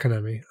 not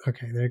Konami.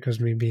 Okay, there goes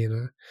me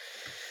being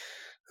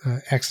a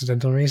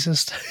accidental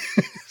racist.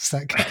 Is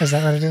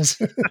that what it is?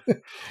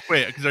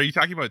 Wait, because are you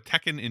talking about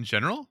Tekken in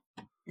general?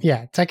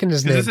 Yeah, Tekken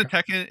is Namco. Is it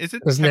Tekken? Is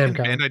it Tekken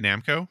Namco. Bandai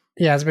Namco?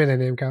 Yeah, it's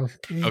Bandai Namco.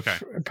 Okay.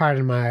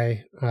 Pardon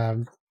my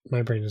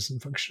my brain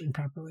isn't functioning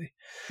properly.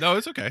 No,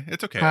 it's okay.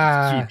 It's okay.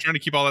 So trying to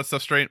keep all that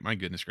stuff straight. My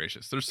goodness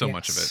gracious, there's so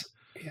much of it.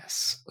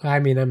 Yes, I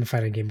mean I'm a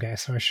fighting game guy,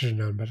 so I should have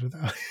known better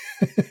though.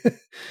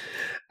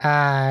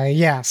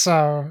 Yeah.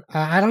 So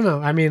I don't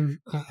know. I mean,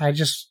 I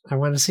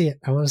want to see it.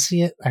 I want to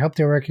see it. I hope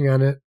they're working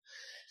on it.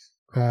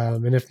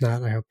 And if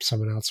not, I hope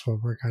someone else will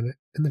work on it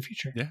in the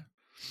future. Yeah.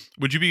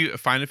 Would you be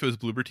fine if it was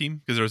Bloober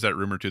Team? Because there was that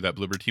rumor too that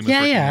Bloober Team was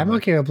Yeah, I'm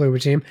okay with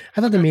Bloober Team.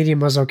 I thought the medium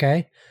was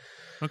okay.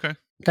 Okay.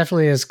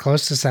 Definitely as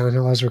close to Silent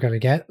Hill as we're going to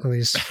get, at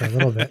least for a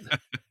little bit.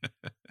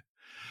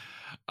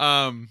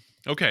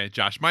 Okay,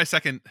 Josh. My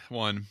second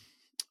one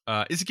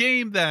is a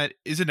game that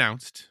is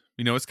announced.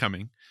 We know it's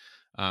coming.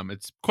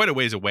 It's quite a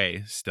ways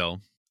away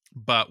still.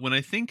 But when I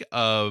think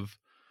of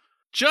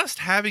just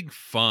having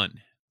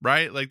fun,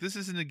 right? Like this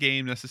isn't a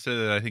game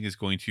necessarily that I think is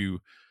going to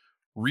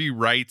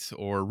rewrite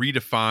or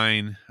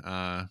redefine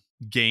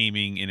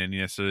gaming in any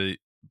necessary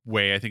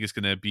way. I think it's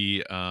going to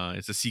be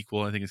it's a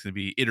sequel. I think it's going to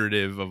be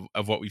iterative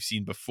of what we've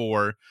seen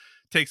before,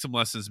 take some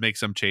lessons, make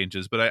some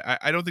changes. But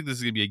I don't think this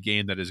is going to be a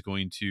game that is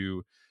going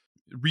to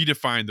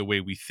redefine the way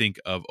we think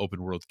of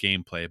open world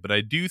gameplay. But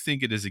I do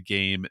think it is a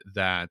game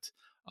that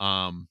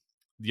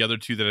the other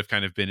two that have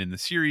kind of been in the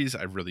series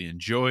I've really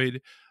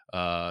enjoyed.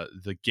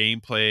 The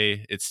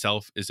gameplay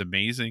itself is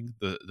amazing.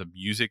 The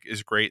music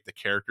is great. The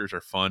characters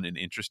are fun and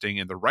interesting,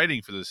 and the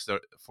writing for this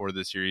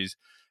series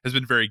has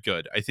been very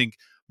good. I think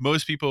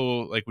most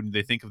people, like when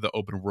they think of the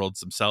open worlds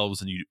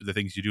themselves and the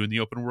things you do in the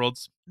open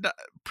worlds,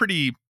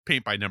 pretty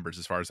paint by numbers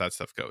as far as that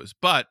stuff goes.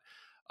 But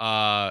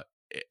and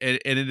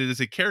it is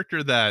a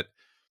character that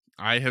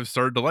I have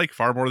started to like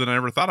far more than I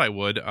ever thought I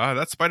would.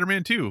 That's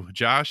Spider-Man 2,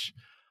 Josh.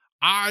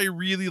 I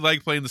really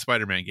like playing the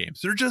Spider-Man games.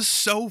 They're just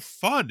so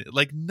fun.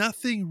 Like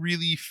nothing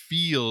really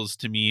feels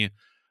to me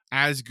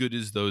as good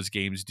as those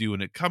games do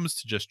when it comes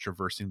to just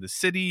traversing the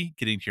city,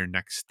 getting to your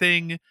next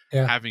thing,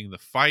 having the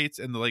fights,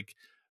 and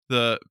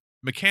the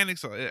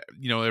mechanics.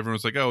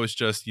 Everyone's like, oh, it's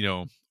just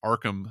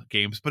Arkham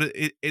games, but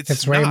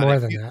it's way more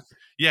than that.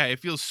 Yeah, it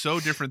feels so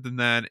different than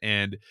that,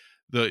 and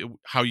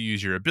how you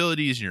use your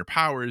abilities and your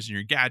powers and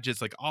your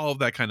gadgets, like all of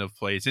that kind of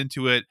plays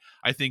into it.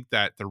 I think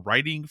that the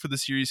writing for the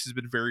series has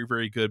been very,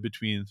 very good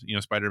between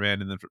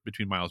Spider-Man and then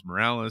between Miles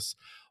Morales.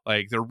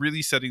 Like they're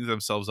really setting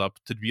themselves up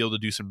to be able to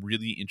do some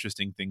really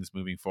interesting things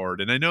moving forward.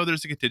 And I know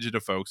there's a contingent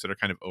of folks that are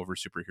kind of over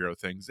superhero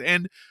things.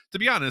 And to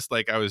be honest,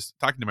 like I was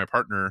talking to my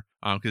partner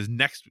because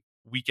next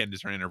weekend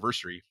is our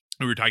anniversary.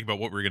 We were talking about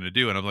what we were going to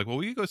do, and I'm like, well,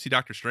 we could go see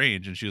Doctor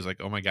Strange. And she was like,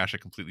 oh my gosh, I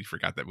completely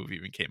forgot that movie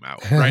even came out.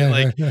 Right.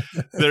 Like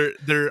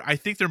I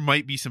think there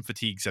might be some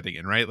fatigue setting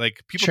in, right?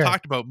 Like people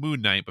talked about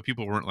Moon Knight, but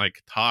people weren't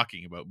like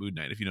talking about Moon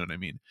Knight, if you know what I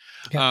mean.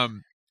 Yeah.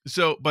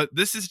 But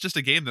this is just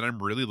a game that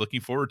I'm really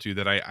looking forward to,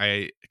 that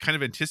I kind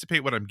of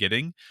anticipate what I'm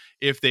getting.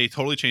 If they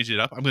totally change it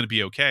up, I'm going to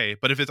be okay.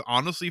 But if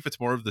it's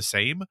more of the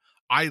same,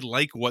 I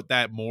like what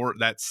that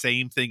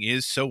same thing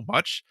is so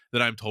much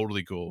that I'm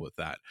totally cool with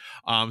that.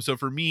 So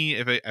for me,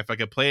 if I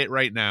could play it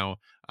right now,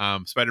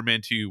 Spider-Man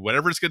 2,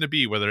 whatever it's going to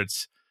be, whether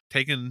it's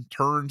taking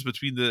turns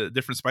between the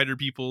different spider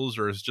peoples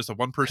or it's just a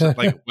one person,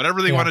 like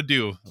whatever they want to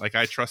do, like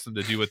I trust them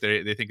to do what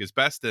they think is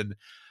best. And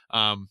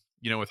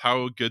with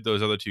how good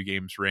those other two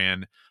games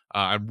ran,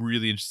 I'm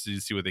really interested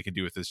to see what they can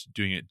do with this,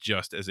 doing it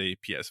just as a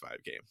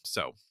PS5 game.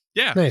 So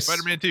Yeah, Nice.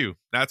 Spider-Man 2.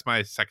 That's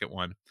my second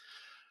one.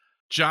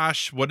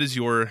 Josh, what is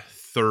your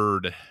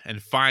third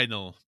and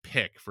final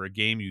pick for a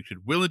game you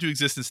could will into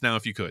existence now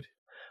if you could?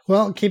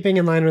 Well, keeping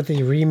in line with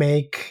the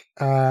remake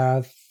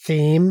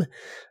theme,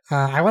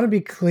 I want to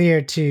be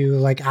clear too.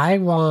 Like, I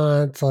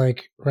want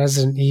like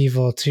Resident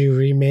Evil 2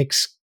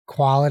 remakes,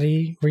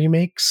 quality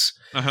remakes,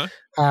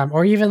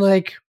 or even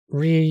like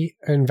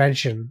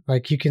reinvention.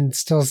 Like, you can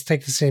still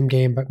take the same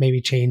game, but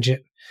maybe change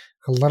it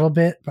a little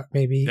bit, but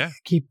maybe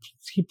keep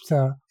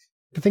the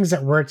things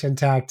that worked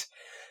intact.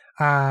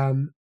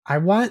 I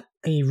want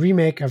a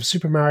remake of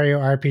Super Mario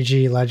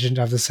RPG Legend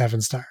of the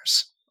Seven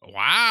Stars.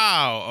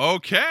 Wow.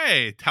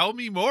 Okay. Tell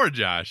me more,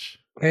 Josh.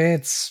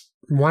 It's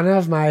one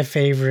of my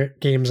favorite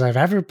games I've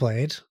ever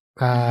played.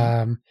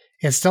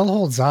 It still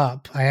holds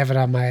up. I have it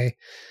on my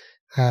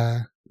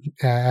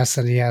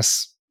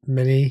SNES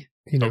Mini.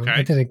 You know,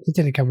 it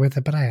didn't come with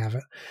it, but I have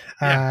it.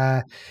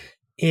 Yeah.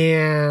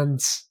 And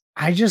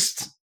I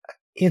just,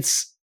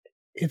 it's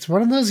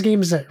one of those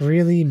games that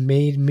really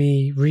made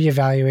me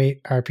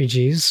reevaluate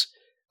RPGs.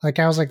 Like,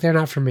 I was like, they're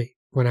not for me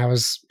when I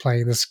was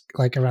playing this,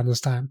 like around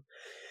this time.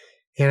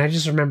 And I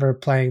just remember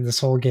playing this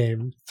whole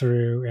game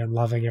through and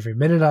loving every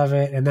minute of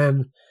it. And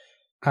then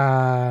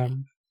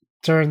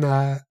during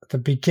the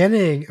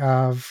beginning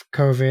of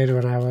COVID,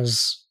 when I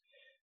was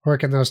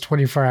working those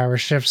 24-hour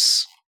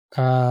shifts,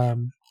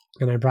 and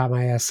I brought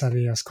my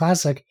SNES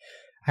Classic,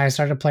 I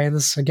started playing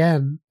this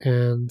again,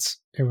 and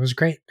it was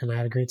great. And I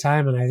had a great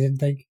time, and I didn't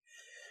think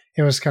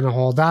it was going to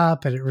hold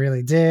up, and it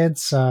really did.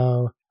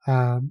 So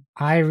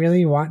I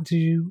really want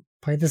to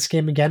play this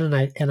game again,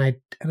 and I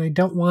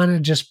don't want to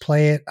just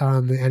play it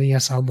on the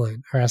NES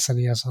Online or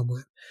SNES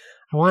Online.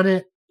 I want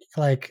it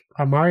like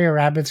Mario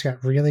Rabbids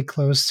got really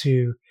close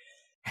to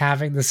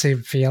having the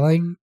same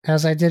feeling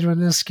as I did when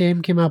this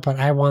game came out, but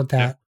I want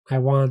that. I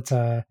want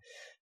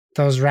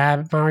those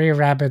Mario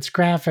Rabbids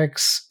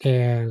graphics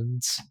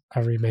and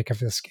a remake of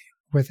this game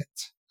with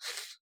it.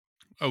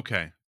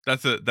 Okay.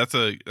 That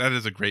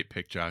is a great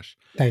pick, Josh.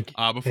 Thank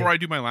you. Before I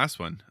do my last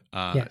one,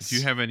 yes. Do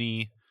you have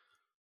any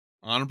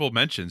honorable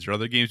mentions or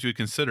other games you would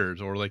consider,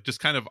 or like just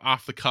kind of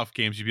off the cuff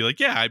games you'd be like,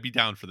 yeah, I'd be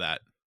down for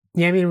that?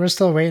 Yeah, I mean, we're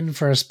still waiting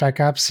for a Spec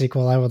Ops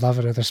sequel. I would love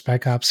another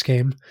Spec Ops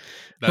game.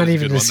 Not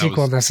even a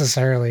sequel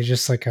necessarily,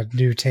 just like a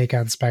new take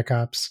on Spec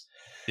Ops.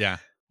 Yeah.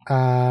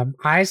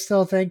 I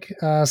still think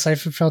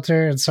Siphon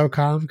Filter and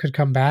SOCOM could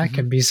come back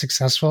and be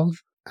successful.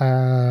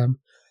 I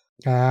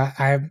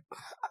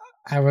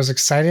was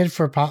excited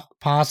for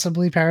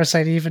possibly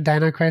Parasite Eve and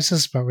Dino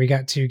Crisis, but we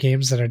got two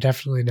games that are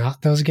definitely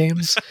not those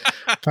games,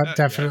 but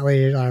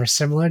definitely are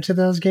similar to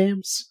those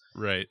games.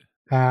 Right.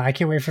 I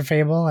can't wait for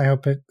Fable. I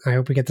hope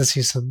we get to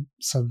see some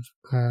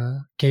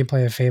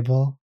gameplay of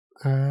Fable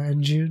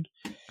in June.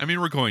 I mean,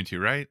 we're going to,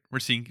 right? We're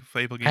seeing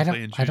Fable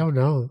gameplay in June. I don't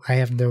know. I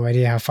have no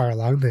idea how far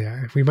along they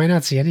are. We might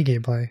not see any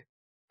gameplay.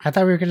 I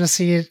thought we were going to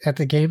see it at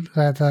the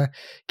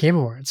Game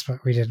Awards, but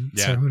we didn't.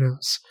 Yeah. So who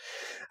knows?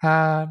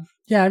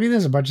 Yeah, I mean,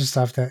 there's a bunch of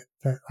stuff that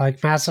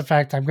like Mass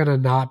Effect, I'm going to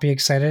not be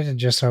excited and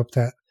just hope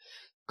that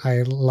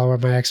I lower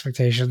my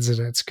expectations and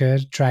it's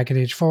good. Dragon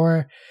Age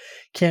 4,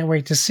 can't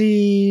wait to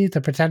see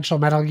the potential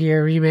Metal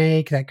Gear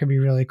remake. That could be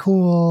really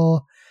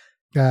cool.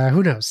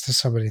 Who knows? There's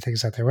so many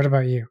things out there. What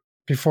about you?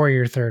 Before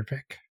your third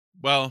pick.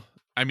 Well,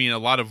 I mean, a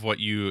lot of what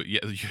you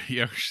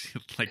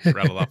actually like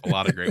rattle up a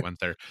lot of great ones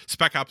there.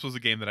 Spec Ops was a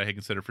game that I had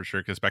considered for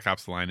sure because Spec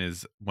Ops: The Line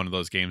is one of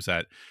those games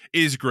that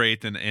is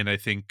great, and I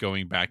think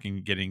going back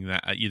and getting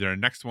that either a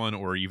next one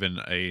or even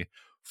a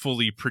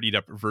fully prettied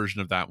up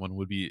version of that one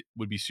would be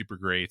super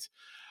great.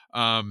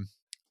 Oh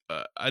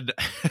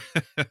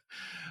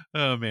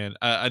man,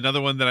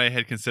 another one that I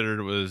had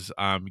considered was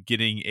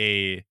getting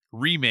a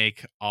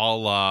remake a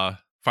la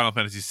Final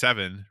Fantasy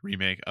VII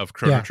remake of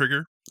Chrono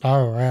Trigger.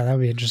 Oh, wow, that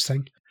would be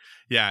interesting.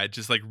 Yeah,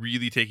 just like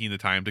really taking the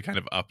time to kind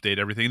of update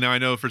everything. Now, I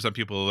know for some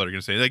people that are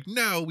going to say like,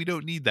 no, we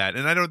don't need that.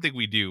 And I don't think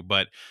we do,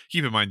 but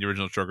keep in mind the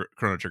original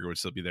Chrono Trigger would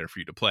still be there for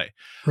you to play.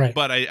 Right.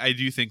 But I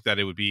do think that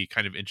it would be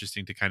kind of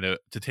interesting to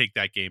take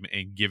that game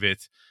and give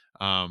it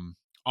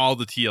all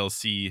the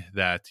TLC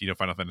that,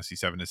 Final Fantasy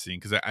VII is seeing.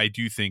 Because I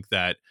do think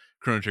that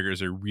Chrono Trigger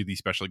is a really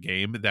special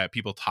game that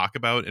people talk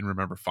about and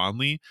remember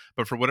fondly,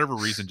 but for whatever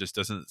reason just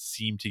doesn't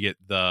seem to get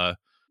the,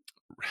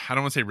 I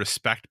don't want to say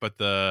respect, but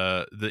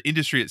the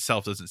industry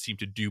itself doesn't seem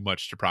to do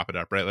much to prop it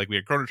up, right? Like we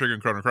had Chrono Trigger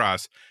and Chrono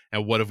Cross,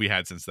 and what have we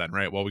had since then,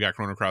 right? Well, we got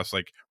Chrono Cross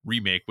like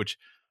remake, which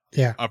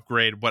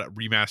upgrade,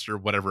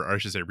 remaster, whatever, or I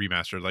should say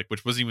remaster, like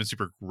which wasn't even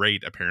super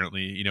great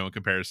apparently, in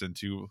comparison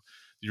to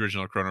the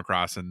original Chrono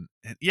Cross, and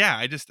yeah,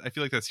 I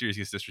feel like that series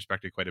gets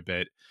disrespected quite a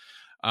bit.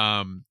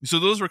 So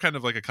those were kind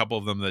of like a couple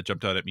of them that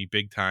jumped out at me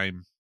big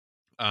time.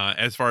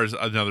 As far as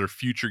another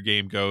future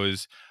game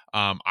goes,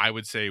 I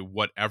would say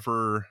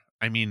whatever.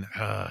 I mean,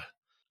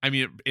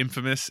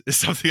 Infamous is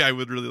something I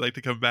would really like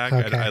to come back.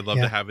 Okay, I'd love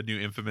to have a new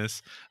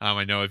Infamous.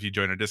 I know if you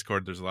join our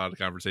Discord, there's a lot of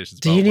conversations.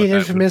 Do you need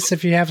Infamous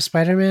if you have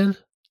Spider-Man?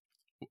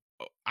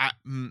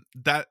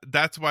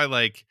 That's why,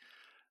 like,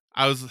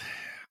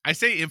 I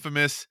say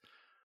Infamous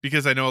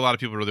because I know a lot of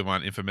people really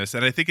want Infamous,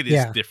 and I think it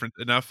is different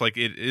enough. Like,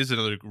 it is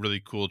another really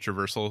cool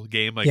traversal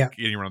game. Like,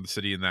 getting around the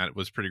city and that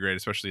was pretty great,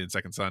 especially in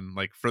Second Son.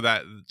 Like, for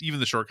that, even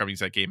the shortcomings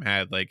that game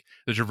had, like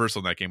the traversal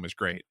in that game was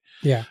great.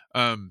 Yeah.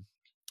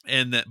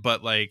 And that,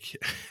 but like,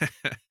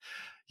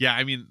 yeah,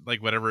 I mean,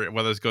 like whether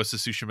it's Ghost of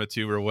Tsushima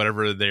 2 or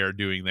whatever they are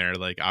doing there,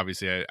 like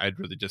obviously I'd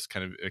really just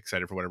kind of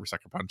excited for whatever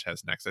Sucker Punch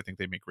has next. I think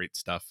they make great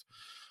stuff.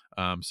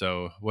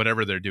 So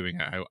whatever they're doing,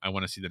 I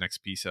want to see the next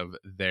piece of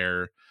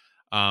their.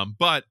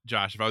 But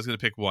Josh, if I was going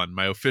to pick one,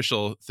 my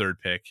official third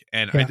pick,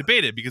 and I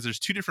debated because there's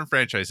two different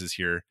franchises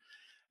here,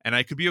 and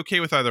I could be okay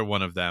with either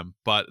one of them,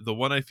 but the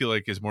one I feel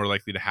like is more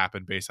likely to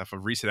happen based off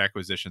of recent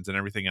acquisitions and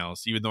everything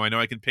else, even though I know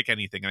I can pick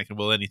anything and I can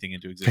will anything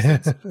into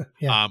existence,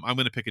 I'm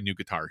going to pick a new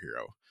Guitar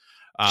Hero.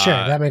 Sure,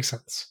 that makes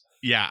sense.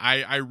 Yeah,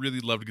 I really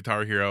loved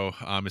Guitar Hero.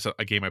 It's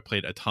a game I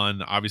played a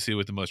ton. Obviously,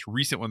 with the most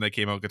recent one that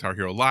came out, Guitar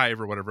Hero Live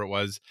or whatever it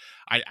was,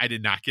 I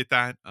did not get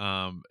that.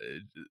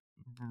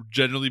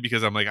 Generally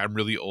because I'm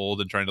really old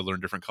and trying to learn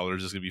different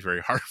colors is going to be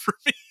very hard for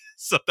me.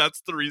 So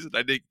that's the reason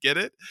I didn't get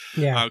it.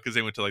 Yeah. Because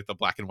they went to like the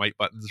black and white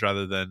buttons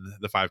rather than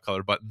the 5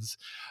 color buttons.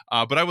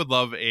 But I would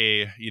love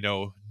a,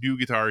 new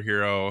Guitar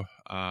Hero,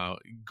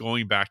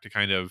 going back to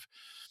kind of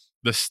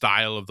the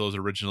style of those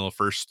original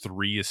first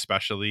 3,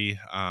 especially,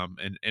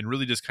 and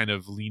really just kind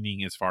of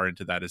leaning as far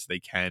into that as they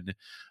can,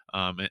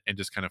 and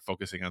just kind of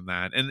focusing on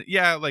that. And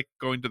yeah, like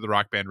going to the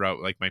Rock Band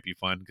route, like might be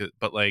fun,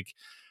 but like,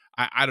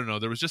 I don't know.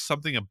 There was just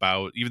something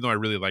about, even though I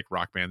really like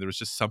Rock Band, there was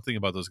just something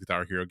about those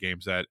Guitar Hero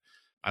games that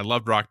I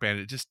loved. Rock Band,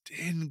 it just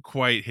didn't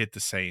quite hit the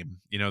same.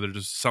 There's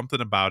just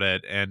something about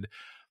it. And,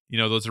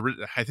 those are,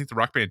 I think the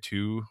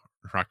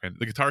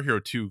the Guitar Hero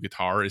 2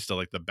 guitar is still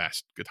like the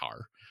best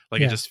guitar.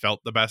 Like it just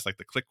felt the best, like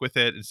the click with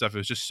it and stuff. It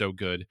was just so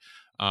good.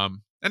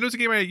 And it was a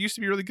game I used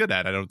to be really good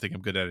at. I don't think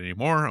I'm good at it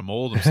anymore. I'm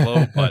old, I'm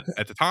slow, but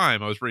at the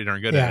time I was pretty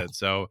darn good at it.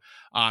 So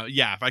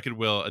if I could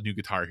will a new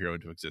Guitar Hero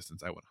into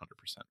existence, I 100%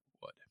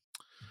 would.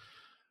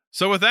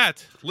 So with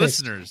that,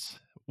 listeners,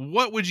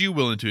 what would you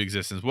will into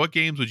existence? What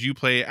games would you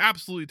play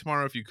absolutely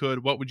tomorrow if you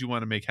could? What would you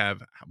want to make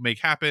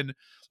happen?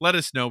 Let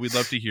us know. We'd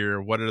love to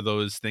hear what are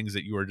those things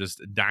that you are just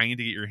dying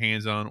to get your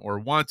hands on or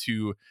want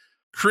to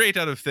create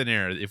out of thin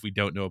air. If we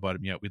don't know about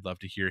them yet, we'd love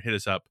to hear. Hit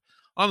us up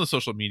on the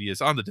social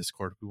medias, on the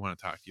Discord. We want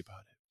to talk to you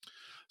about it.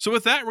 So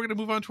with that, we're going to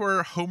move on to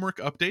our homework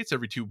updates.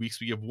 Every 2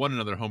 weeks, we give one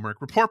another homework,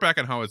 report back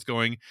on how it's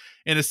going,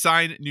 and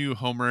assign new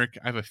homework.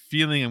 I have a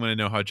feeling I'm going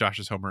to know how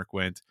Josh's homework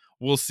went.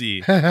 We'll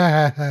see.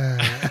 But 2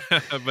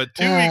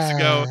 weeks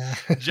ago,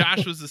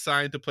 Josh was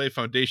assigned to play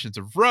Foundations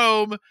of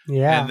Rome.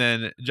 Yeah. And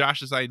then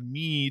Josh assigned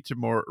me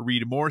to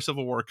read more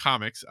Civil War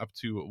comics up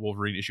to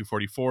Wolverine issue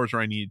 44 is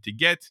where I needed to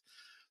get.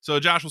 So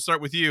Josh, we'll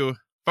start with you.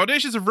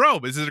 Foundations of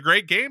Rome. Is it a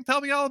great game? Tell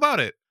me all about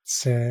it.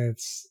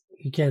 It's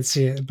you can't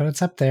see it, but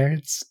it's up there.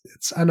 It's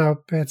it's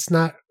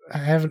not. I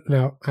haven't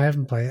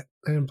played it.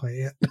 I didn't play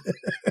it yet.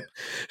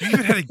 You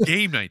even had a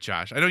game night,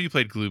 Josh. I know you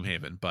played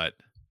Gloomhaven, but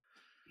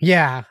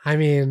yeah, I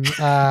mean,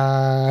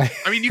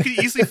 you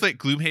could easily play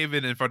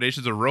Gloomhaven and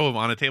Foundations of Rome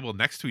on a table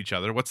next to each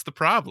other. What's the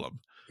problem?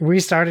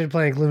 We started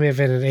playing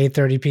Gloomhaven at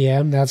 8:30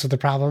 p.m. That's what the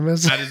problem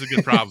is. That is a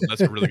good problem.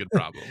 That's a really good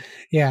problem.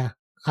 Yeah.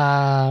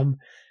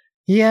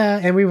 Yeah,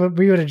 and we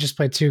would have just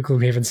played 2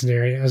 Gloomhaven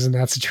scenarios in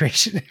that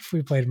situation if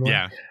we played more.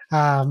 Yeah.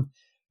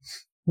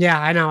 Yeah,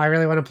 I know. I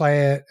really want to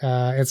play it.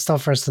 It's still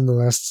first in the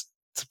list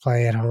to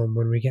play at home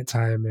when we get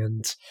time,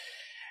 and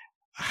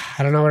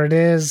I don't know what it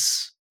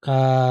is.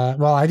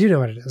 Well, I do know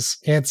what it is.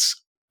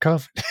 It's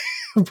COVID,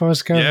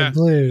 post-COVID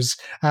blues.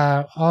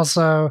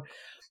 Also,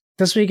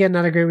 this weekend,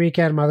 not a great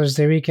weekend. Mother's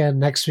Day weekend.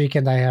 Next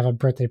weekend, I have a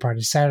birthday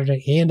party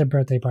Saturday and a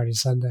birthday party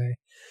Sunday.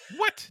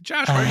 What,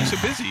 Josh? Why are you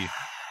so busy?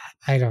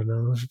 I don't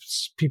know.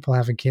 People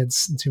having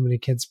kids and too many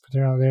kids, but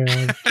they're all there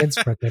on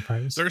kids' birthday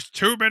parties. There's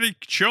too many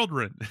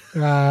children.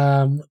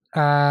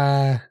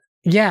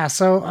 Yeah.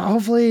 So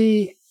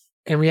hopefully,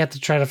 and we have to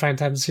try to find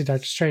time to see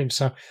Doctor Strange.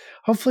 So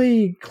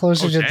hopefully,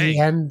 closer to the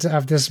end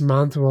of this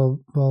month,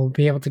 we'll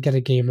be able to get a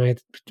game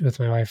night with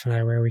my wife and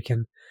I where we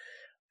can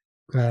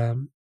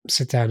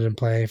sit down and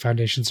play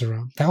Foundations of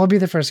Rome. That will be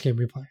the first game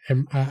we play.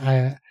 And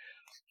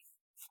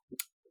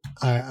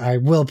I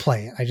will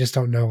play it. I just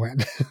don't know when.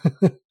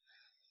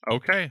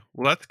 Okay.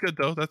 Well, that's good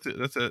though. That's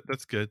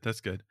good.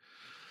 That's good.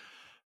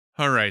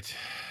 All right,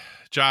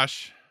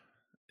 Josh,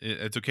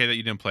 it's okay that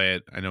you didn't play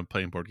it. I know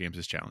playing board games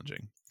is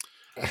challenging.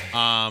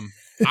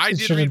 I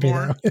did read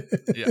more.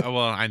 Yeah, well,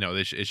 I know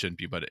it shouldn't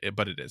be, but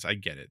it is. I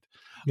get it.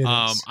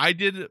 I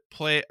did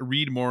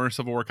read more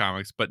Civil War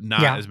comics, but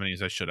not as many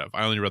as I should have.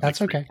 I only read like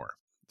 3 more.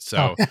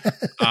 So,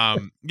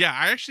 yeah,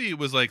 I actually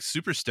was like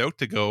super stoked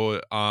to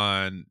go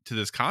on to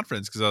this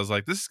conference because I was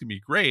like, this is gonna be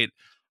great.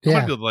 I'm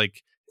gonna be able to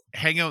like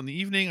hang out in the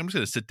evening. I'm just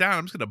gonna sit down.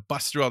 I'm just gonna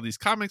bust through all these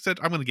comics that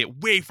I'm gonna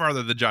get way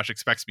farther than Josh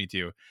expects me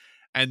to.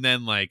 And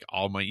then like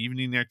all my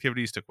evening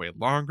activities took way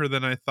longer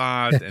than I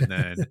thought, and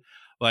then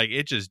like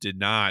it just did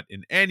not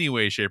in any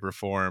way, shape, or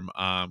form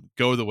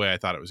go the way I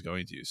thought it was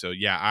going to. So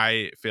yeah,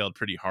 I failed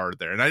pretty hard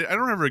there, and I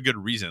don't have a good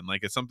reason.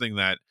 Like it's something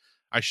that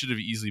I should have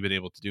easily been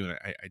able to do, and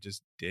I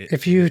just did.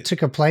 If you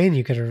took a plane,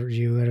 you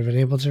would have been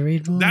able to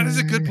read more. That is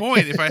a good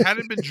point. If I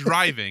hadn't been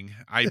driving,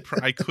 I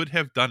could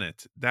have done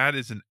it. That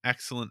is an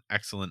excellent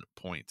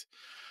point.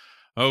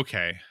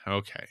 Okay.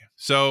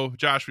 So,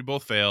 Josh, we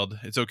both failed.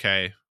 It's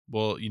okay.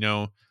 We'll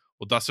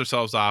dust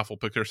ourselves off. We'll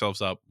pick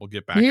ourselves up. We'll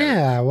get back.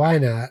 Yeah, why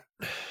not?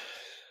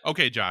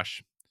 Okay,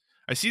 Josh.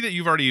 I see that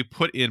you've already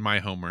put in my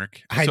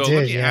homework. I so did,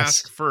 let me yes.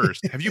 ask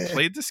first, have you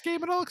played this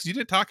game at all? Because you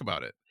didn't talk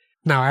about it.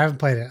 No, I haven't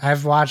played it.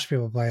 I've watched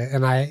people play it,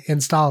 and I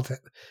installed it.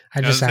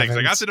 I just haven't.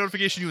 I got the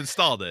notification you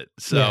installed it.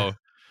 So yeah,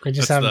 I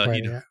just haven't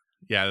played it yet.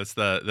 Yeah, that's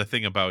the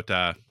thing about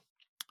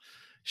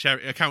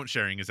account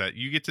sharing is that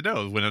you get to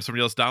know when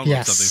somebody else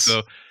downloads something.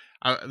 So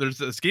there's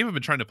this game I've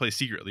been trying to play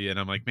secretly, and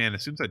I'm like, man,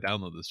 as soon as I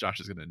download this,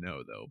 Josh is going to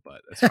know, though.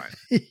 But that's fine.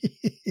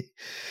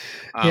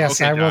 Yes,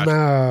 okay, I will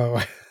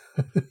know.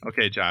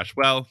 Okay, Josh.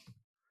 Well,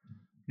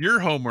 your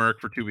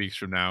homework for 2 weeks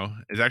from now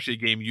is actually a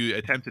game you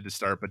attempted to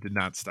start but did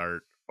not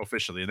start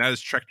officially, and that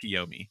is Trek to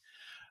Yomi.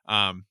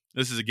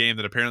 This is a game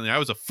that apparently I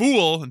was a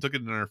fool and took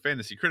it in our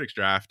fantasy critics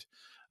draft.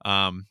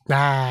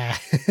 Yeah,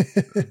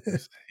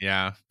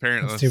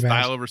 apparently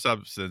style over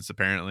substance.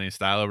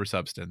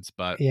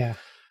 But yeah,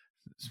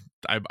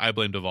 I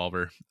blame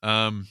Devolver.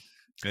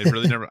 They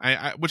really never.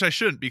 Which I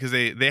shouldn't, because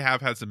they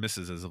have had some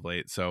misses as of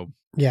late. So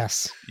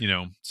yes,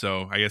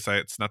 so I guess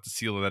it's not the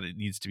seal that it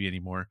needs to be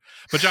anymore.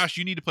 But Josh,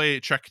 you need to play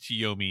Trek to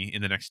Yomi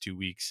in the next 2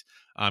 weeks.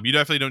 You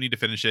definitely don't need to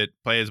finish it.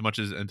 Play as much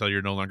as until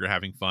you're no longer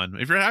having fun.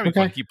 If you're having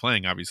fun, keep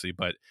playing, obviously.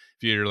 But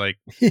if you're like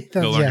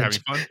no longer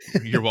having fun,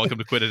 you're welcome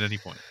to quit at any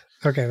point.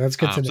 Okay, that's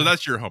good to know. So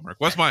that's your homework.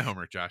 What's my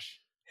homework, Josh?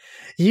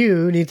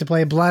 You need to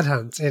play Blood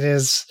Hunt. It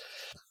is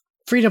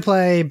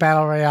free-to-play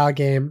battle royale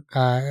game.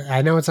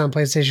 I know it's on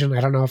PlayStation.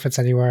 I don't know if it's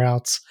anywhere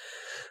else.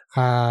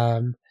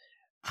 I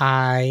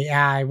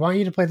want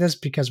you to play this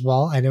because,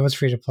 well, I know it's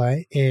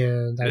free-to-play,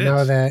 and I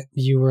know that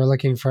you were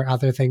looking for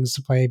other things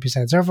to play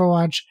besides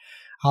Overwatch,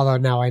 although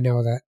now I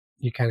know that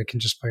you kind of can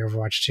just play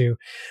Overwatch too.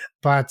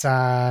 But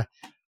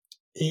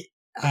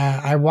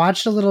I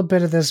watched a little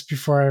bit of this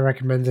before I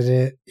recommended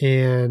it,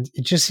 and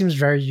it just seems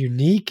very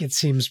unique. It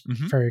seems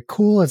very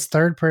cool. It's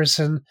third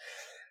person.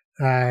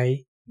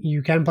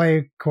 You can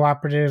play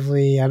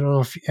cooperatively. I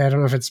don't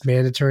know if it's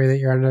mandatory that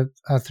you're on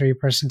a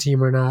 3-person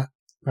team or not,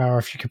 or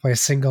if you can play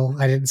single.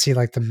 I didn't see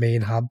like the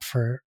main hub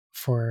for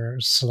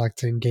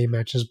selecting game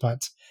matches,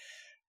 but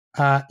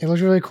it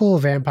looks really cool.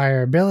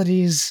 Vampire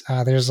abilities.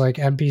 There's like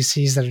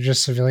NPCs that are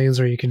just civilians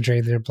where you can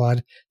drain their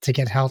blood to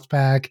get health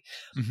back.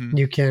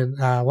 You can.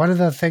 One of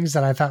the things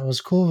that I thought was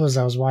cool was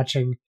I was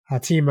watching a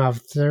team of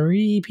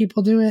 3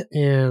 people do it,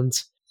 and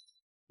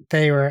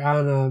they were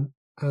on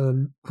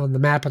the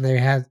map, and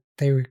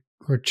they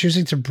were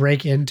choosing to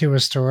break into a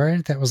store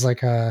that was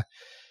like a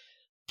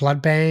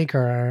blood bank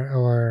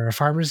or a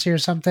pharmacy or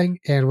something.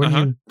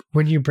 And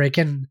when you break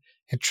in,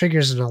 it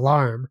triggers an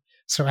alarm,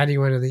 so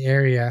anyone in the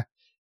area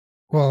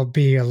will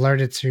be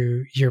alerted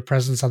to your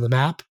presence on the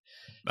map.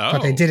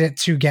 But they did it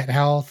to get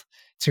health,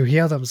 to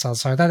heal themselves.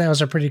 So I thought that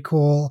was a pretty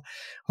cool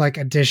like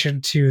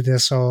addition to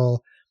this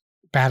whole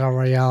battle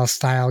royale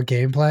style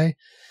gameplay.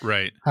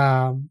 Right.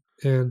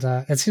 And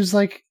it seems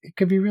like it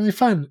could be really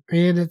fun,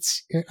 and it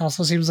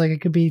also seems like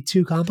it could be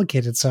too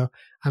complicated. So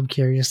I'm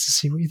curious to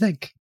see what you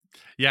think.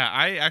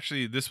 Yeah,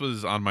 this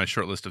was on my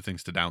short list of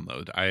things to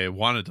download. I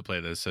wanted to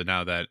play this, so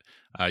now that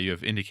you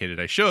have indicated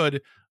I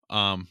should,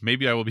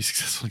 maybe I will be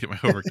successful and get my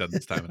homework done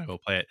this time, and I will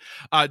play it.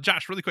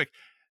 Josh, really quick,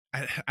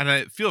 and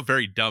I feel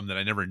very dumb that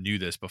I never knew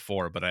this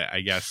before, but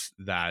I guess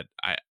that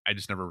I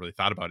just never really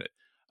thought about it.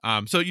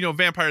 So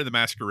Vampire the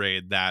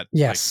Masquerade, that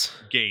yes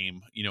like,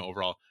 game,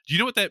 overall. Do you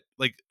know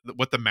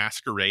what the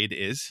Masquerade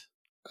is?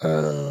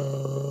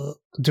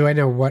 Do I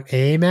know what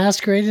a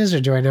masquerade is, or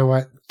do I know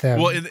what the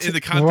in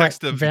the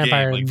context of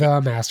Vampire the game,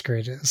 the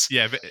Masquerade is?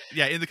 Yeah,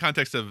 in the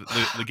context of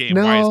the game,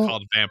 why it's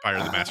called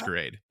Vampire the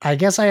Masquerade? I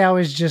guess I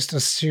always just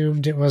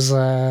assumed it was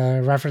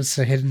a reference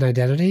to Hidden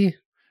Identity.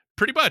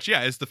 Pretty much,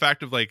 yeah. It's the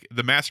fact of like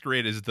the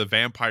masquerade is the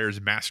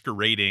vampires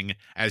masquerading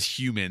as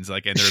humans,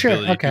 like, and their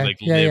ability to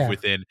like live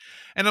within.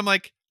 And I'm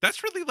like,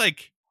 that's really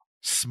like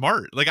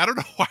smart. Like, I don't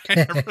know why I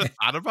never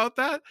thought about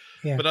that,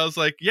 but I was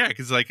like, yeah,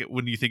 because like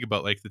when you think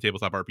about like the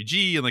tabletop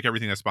RPG and like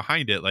everything that's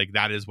behind it, like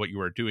that is what you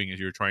are doing, is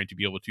you're trying to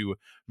be able to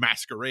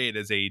masquerade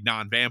as a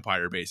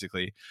non-vampire,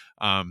 basically,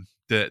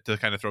 to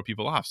kind of throw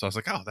people off. So I was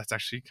like, oh, that's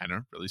actually kind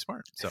of really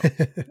smart. So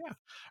yeah.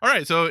 All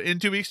right. So in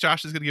 2 weeks,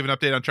 Josh is going to give an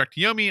update on Trek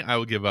to Yomi. I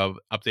will give an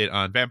update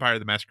on Vampire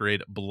the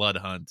Masquerade Blood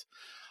Hunt.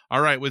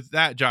 All right. With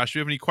that, Josh, do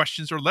you have any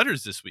questions or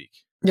letters this week?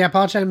 Yeah,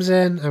 Paul chimes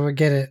in. I would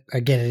get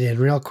it in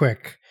real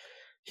quick.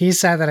 He's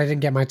sad that I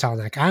didn't get my tall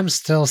neck. I'm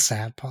still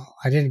sad, Paul.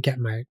 I didn't get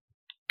my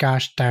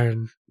gosh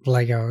darn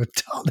Lego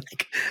tall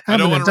neck.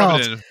 I'm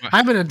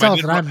an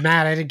adult and I'm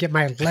mad I didn't get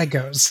my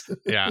Legos.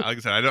 Yeah, like I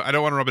said, I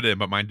don't want to rub it in,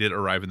 but mine did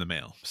arrive in the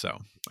mail. So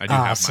I do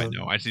have mine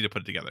now. I just need to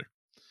put it together.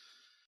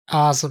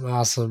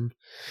 Awesome.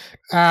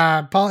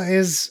 Paul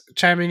is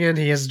chiming in.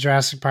 He is a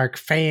Jurassic Park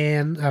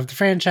fan of the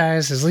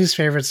franchise. His least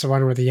favorite's the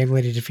one where the young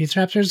lady defeats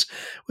raptors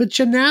with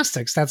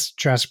gymnastics. That's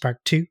Jurassic Park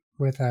 2.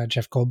 with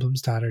Jeff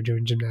Goldblum's daughter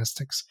doing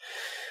gymnastics.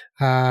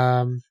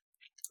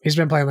 He's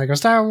been playing Lego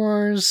Star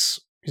Wars.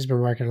 He's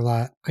been working a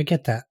lot. I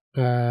get that.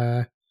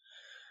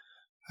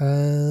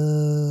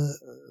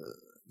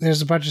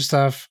 There's a bunch of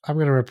stuff. I'm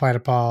going to reply to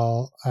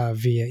Paul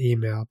via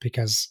email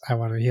because I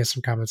want to hear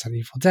some comments on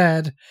Evil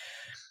Dead.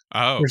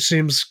 Oh. Which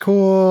seems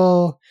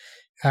cool.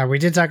 We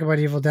did talk about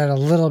Evil Dead a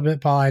little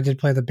bit, Paul. I did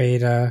play the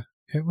beta.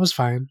 It was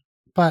fine.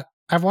 But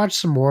I've watched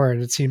some more,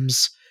 and it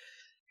seems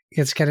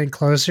it's getting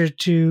closer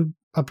to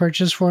a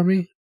purchase for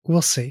me.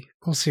 We'll see.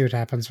 We'll see what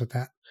happens with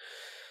that.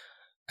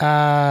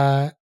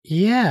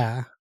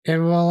 Yeah.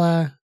 And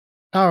we'll,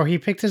 he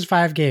picked his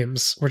 5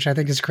 games, which I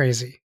think is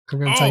crazy. I'm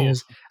going to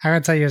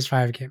tell you his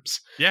 5 games.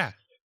 Yeah.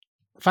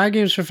 5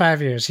 games for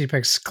 5 years. He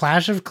picks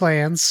Clash of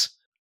Clans.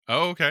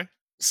 Oh, okay.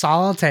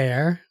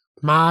 Solitaire,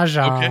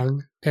 Mahjong,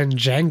 and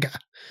Jenga.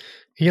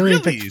 He only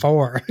picked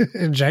 4,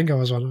 and Jenga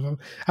was one of them.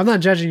 I'm not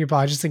judging you, Paul.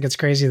 I just think it's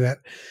crazy that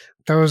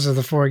those are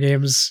the 4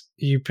 games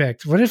you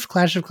picked. What if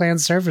Clash of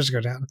Clans servers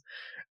go down?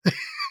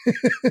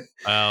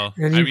 Well,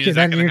 and you're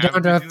down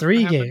to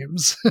 3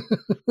 games.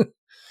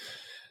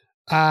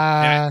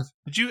 Have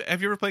you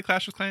ever played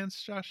Clash of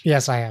Clans, Josh?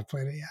 Yes, I have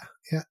played it.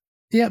 Yeah.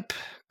 Yep.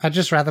 I'd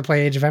just rather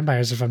play Age of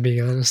Empires if I'm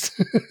being honest.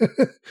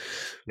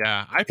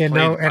 Yeah, I played.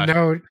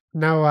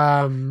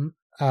 No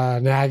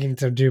nagging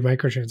to do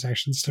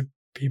microtransactions to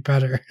be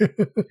better.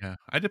 Yeah,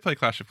 I did play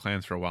Clash of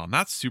Clans for a while.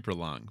 Not super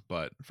long,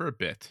 but for a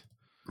bit.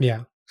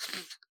 Yeah.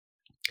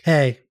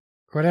 Hey,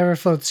 whatever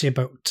floats your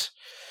boat.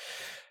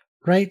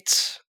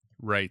 Right.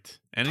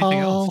 Anything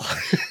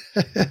else?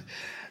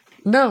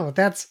 No,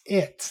 that's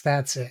it.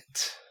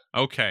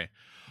 Okay.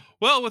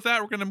 Well, with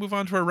that, we're going to move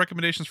on to our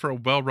recommendations for a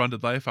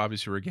well-rounded life.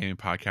 Obviously, we're a gaming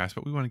podcast,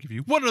 but we want to give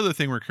you one other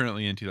thing we're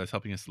currently into that's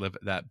helping us live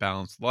that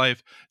balanced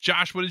life.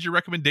 Josh, what is your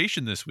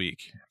recommendation this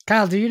week?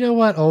 Kyle, do you know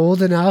what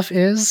Old Enough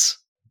is?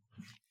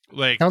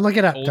 Don't look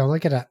it up.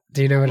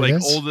 Do you know what it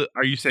is? Old?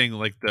 Are you saying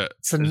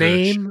It's the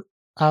name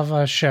of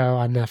a show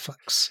on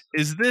Netflix.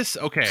 Is this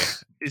okay?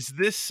 Is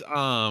this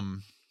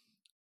the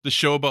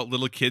show about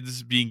little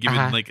kids being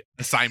given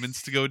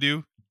assignments to go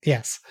do?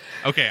 Yes.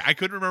 Okay, I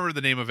couldn't remember the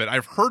name of it.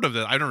 I've heard of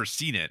it. I've never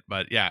seen it,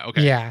 but yeah.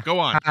 Okay. Yeah. Go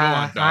on.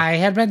 I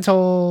had been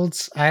told,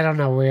 I don't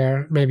know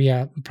where, maybe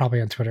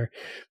probably on Twitter,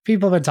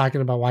 people have been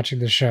talking about watching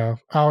the show.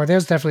 Oh,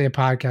 there's definitely a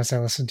podcast I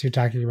listened to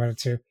talking about it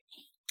too.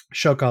 A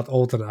show called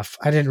Old Enough.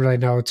 I didn't really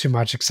know too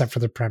much except for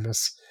the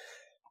premise.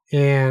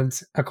 And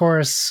of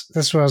course,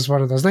 this was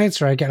one of those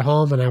nights where I get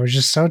home and I was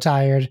just so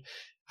tired.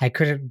 I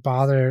couldn't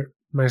bother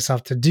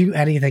myself to do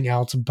anything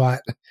else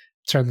but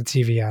turn the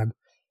TV on.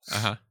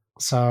 Uh-huh.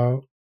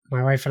 So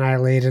my wife and I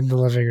laid in the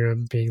living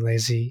room being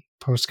lazy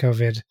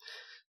post-COVID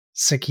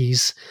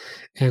sickies.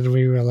 And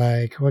we were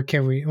like, what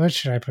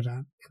should I put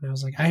on? And I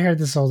was like, I heard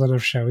this Old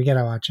Enough show. We got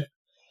to watch it.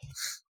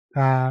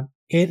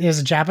 It is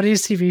a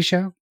Japanese TV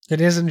show.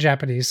 It is in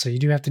Japanese, so you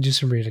do have to do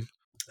some reading.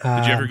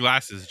 Did you have your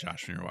glasses,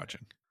 Josh, when you were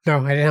watching? No,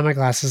 I didn't have my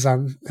glasses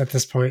on at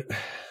this point.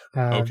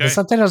 Okay. The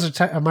subtitles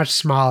are much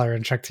smaller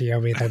in Trek to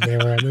Yomi than they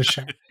were in the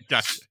show.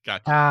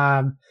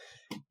 Gotcha.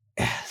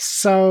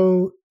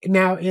 So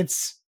now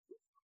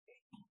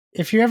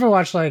if you ever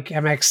watch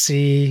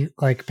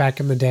MXC, back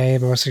in the day,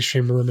 Most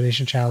Extreme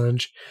Elimination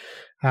Challenge,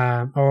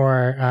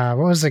 or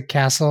what was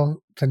the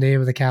name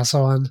of the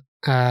castle one?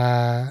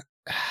 I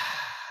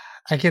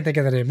can't think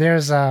of the name.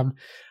 There's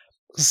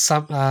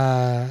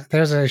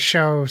there's a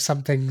show,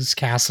 Something's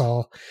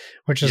Castle,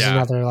 which is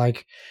another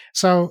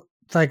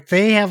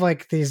they have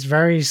these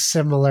very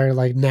similar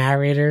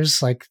narrators,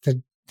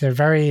 they're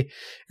very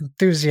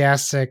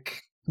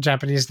enthusiastic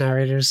Japanese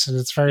narrators, and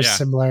it's very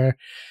similar.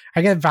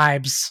 I get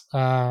vibes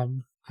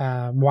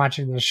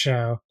watching this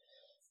show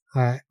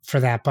for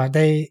that, but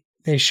they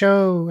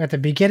show at the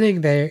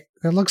beginning it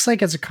looks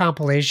like it's a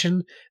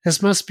compilation.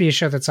 This must be a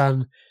show that's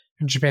on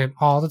in Japan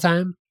all the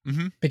time,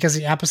 because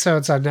the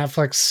episodes on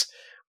Netflix,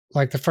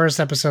 the first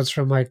episode's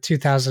from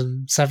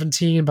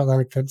 2017, but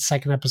the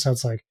second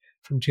episode's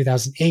from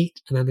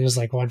 2008, and then there's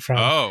one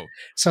from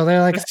so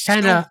they're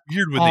kind of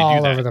weird when all they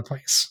do that. over the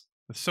place.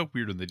 It's so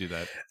weird when they do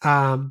that.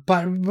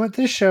 But what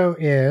this show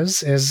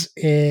is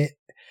they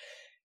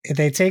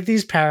take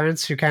these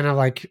parents who kind of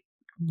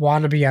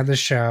want to be on the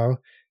show,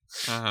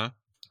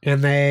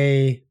 and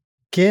they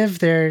give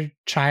their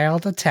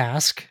child a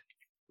task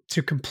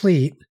to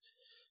complete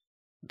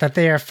that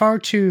they are far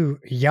too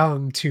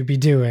young to be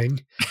doing,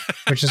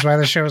 which is why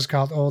the show is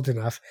called Old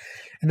Enough.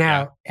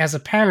 Now, as a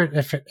parent,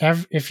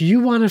 if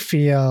you want to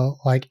feel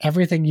like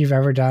everything you've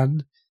ever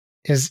done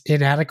is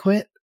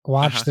inadequate,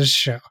 watch this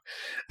show.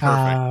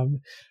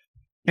 And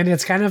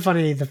it's kind of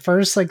funny. The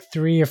first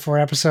 3 or 4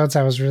 episodes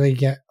I was really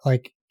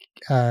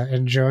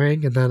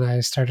enjoying, and then I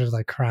started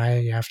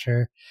crying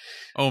after.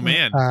 Oh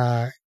man.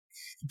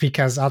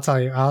 Because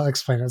I'll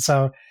explain it.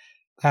 So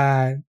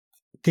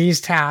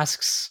these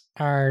tasks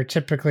are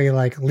typically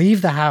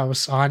leave the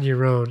house on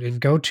your own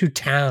and go to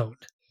town.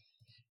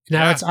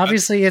 Now it's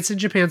obviously it's in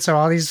Japan, so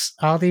all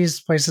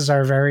these places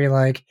are very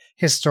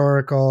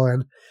historical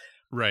and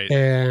right,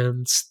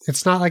 and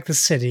it's not like the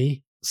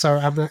city. So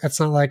it's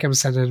not like I'm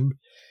sending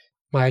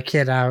my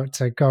kid out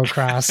to go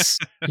across,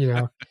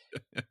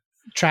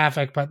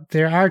 traffic, but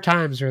there are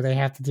times where they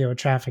have to deal with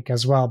traffic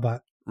as well.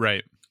 But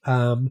right.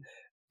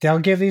 They'll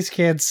give these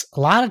kids a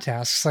lot of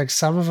tasks. Like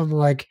some of them,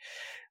 like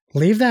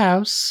leave the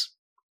house,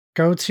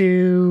 go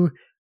to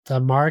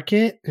the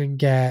market and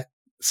get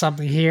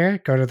something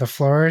here, go to the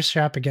florist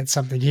shop and get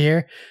something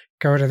here,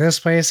 go to this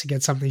place and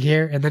get something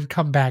here, and then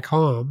come back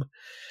home.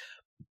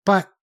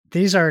 But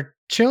these are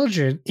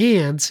children,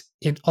 and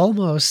in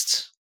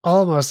almost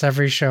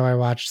every show I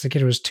watched, the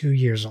kid was 2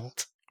 years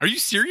old. Are you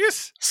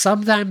serious?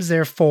 Sometimes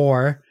they're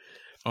 4.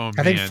 Oh, man.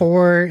 I think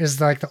 4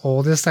 is like the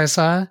oldest I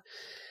saw.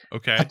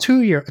 Okay. A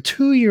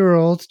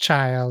 2-year-old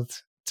child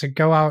to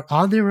go out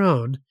on their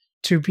own,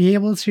 to be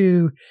able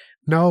to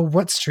know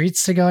what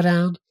streets to go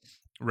down,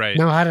 right?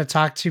 Know how to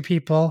talk to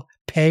people,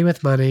 pay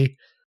with money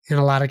in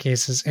a lot of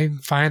cases,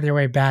 and find their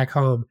way back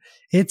home.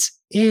 It's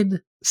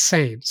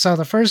insane. So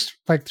the first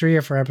like 3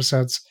 or 4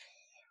 episodes,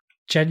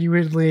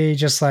 genuinely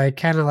just like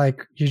kind of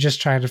like you're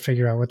just trying to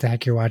figure out what the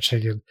heck you're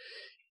watching and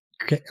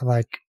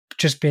like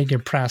just being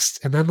impressed.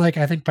 And then like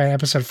I think by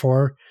episode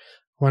 4,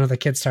 one of the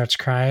kids starts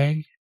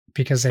crying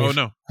because they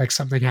like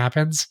something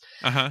happens,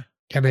 and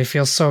they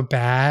feel so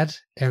bad,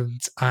 and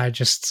I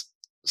just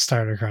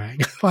started crying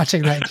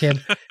watching that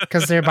kid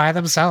because they're by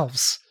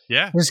themselves.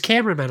 Yeah, there's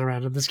cameramen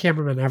around them. There's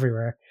cameramen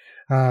everywhere,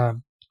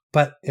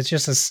 but it's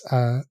just this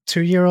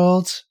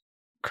 2-year-old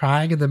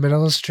crying in the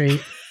middle of the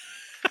street,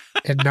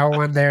 and no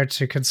one there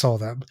to console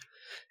them.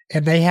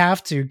 And they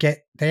have to get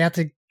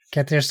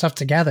their stuff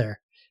together.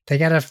 They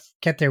gotta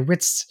get their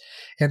wits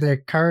and their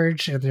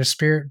courage and their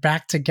spirit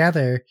back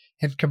together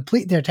and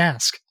complete their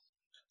task.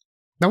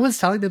 No one's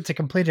telling them to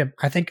complete it.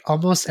 I think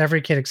almost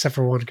every kid except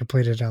for one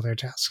completed all their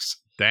tasks.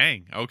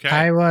 Dang. Okay.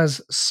 I was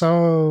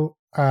so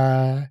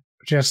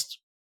just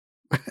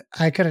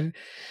I couldn't.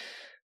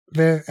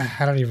 I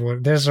don't even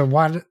want. There's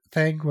one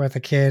thing with a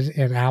kid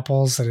in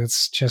apples, and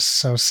it's just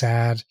so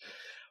sad.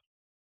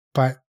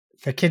 But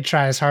the kid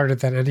tries harder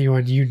than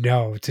anyone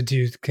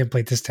to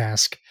complete this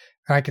task.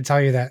 And I can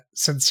tell you that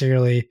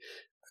sincerely,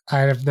 I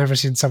have never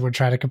seen someone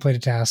try to complete a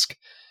task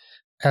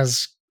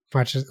as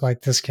much as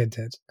like this kid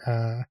did.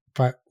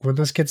 But when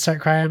those kids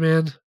start crying,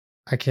 man,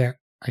 I can't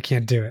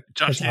do it.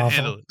 Josh can't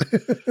handle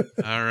it.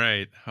 All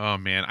right. Oh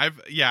man.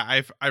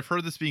 I've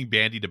heard this being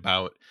bandied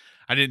about.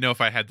 I didn't know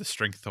if I had the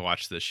strength to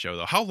watch this show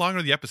though. How long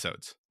are the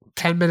episodes?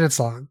 10 minutes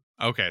long.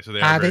 Okay, so they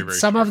are very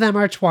some short. of them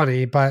are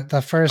 20, but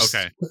the first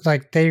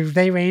like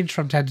they range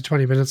from 10 to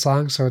 20 minutes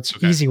long, so it's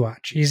easy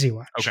watch.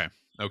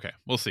 Okay,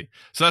 we'll see.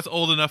 So that's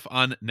Old Enough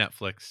on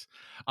Netflix.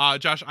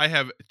 Josh, I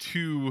have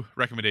 2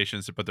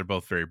 recommendations, but they're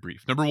both very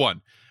brief. Number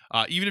 1,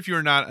 even if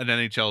you're not an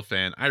NHL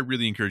fan, I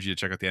really encourage you to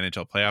check out the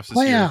NHL playoffs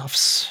this year.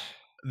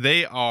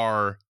 They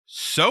are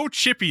so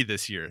chippy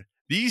this year.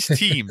 These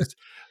teams,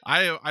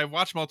 I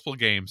watched multiple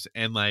games,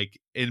 and like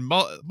in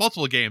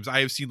multiple games,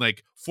 I have seen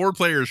like 4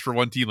 players for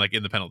one team like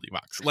in the penalty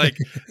box. Like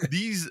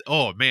these,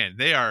 oh man,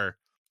 they are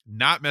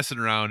not messing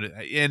around.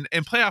 And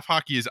playoff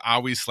hockey is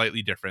always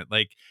slightly different.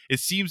 Like it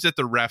seems that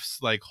the refs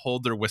like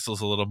hold their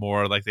whistles a little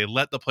more, like they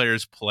let the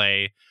players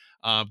play.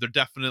 There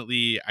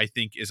definitely, I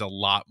think, is a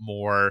lot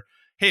more,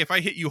 hey, if I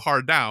hit you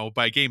hard now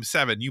by game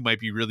 7, you might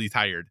be really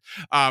tired.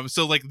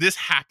 So like this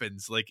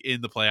happens like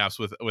in the playoffs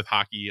with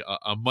hockey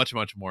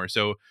much more.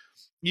 So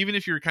even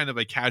if you're kind of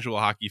a casual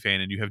hockey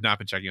fan and you have not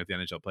been checking out the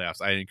NHL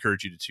playoffs, I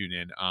encourage you to tune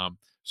in.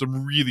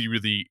 Some really,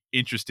 really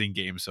interesting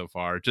games so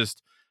far.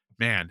 Just,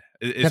 man,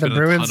 it's been a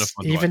ton of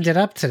fun. Evened it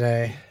up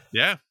today.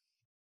 Yeah.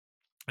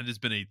 And it's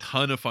been a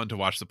ton of fun to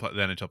watch the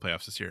NHL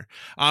playoffs this year.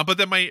 But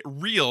then my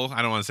real,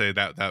 I don't want to say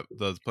that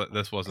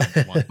this wasn't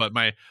the one, but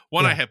my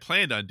one I had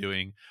planned on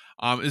doing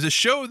is a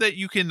show that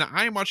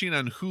I'm watching it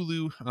on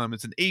Hulu.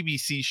 It's an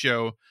ABC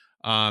show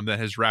that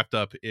has wrapped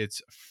up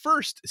its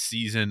first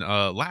season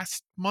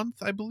last month,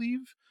 I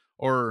believe.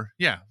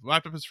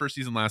 Wrapped up its first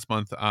season last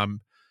month.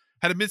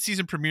 Had a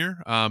mid-season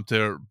premiere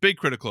to big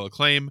critical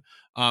acclaim,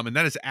 and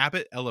that is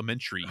Abbott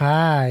Elementary.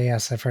 Ah,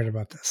 yes, I've heard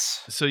about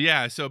this.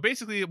 So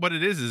basically what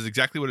it is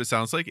exactly what it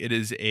sounds like. It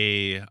is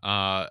a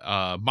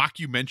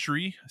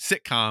mockumentary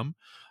sitcom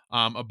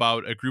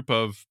about a group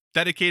of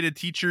dedicated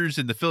teachers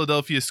in a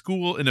Philadelphia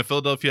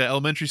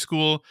elementary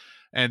school,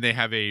 and they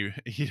have a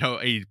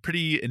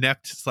pretty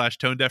inept /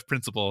 tone deaf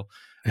principal,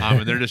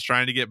 and they're just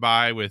trying to get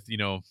by with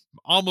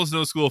almost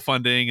no school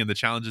funding and the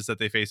challenges that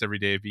they face every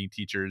day of being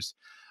teachers.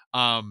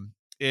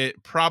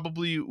 It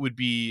probably would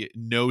be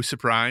no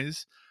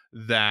surprise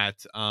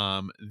that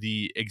one of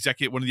the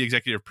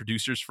executive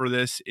producers for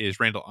this is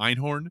Randall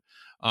Einhorn.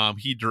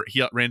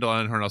 Randall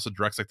Einhorn also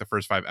directs like the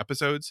first 5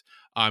 episodes.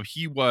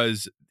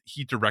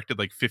 He directed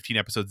like 15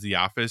 episodes of The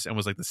Office and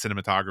was like the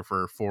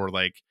cinematographer for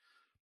like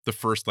the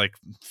first like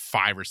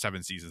 5 or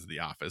 7 seasons of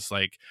The Office.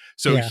 Like,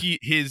 so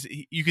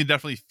you can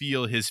definitely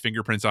feel his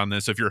fingerprints on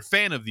this. So if you're a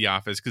fan of The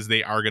Office, because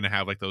they are going to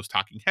have like those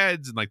talking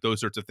heads and like those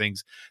sorts of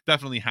things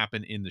definitely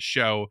happen in the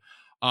show.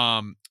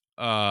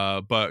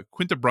 But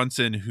Quinta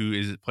Brunson,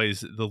 who plays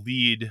the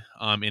lead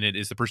in it,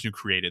 is the person who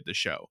created the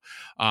show.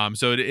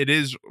 So it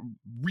is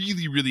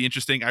really, really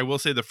interesting. I will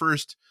say the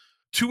first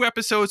 2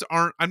 episodes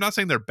aren't, I'm not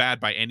saying they're bad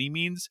by any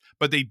means,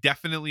 but they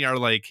definitely are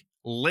like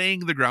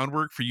laying the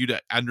groundwork for you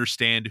to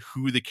understand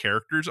who the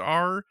characters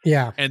are.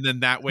 Yeah. And then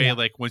that way,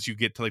 like once you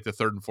get to like the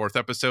 3rd and 4th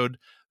episode,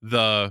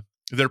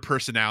 their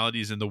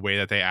personalities and the way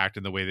that they act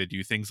and the way they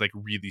do things like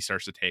really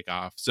starts to take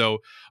off. So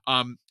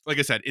like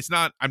I said,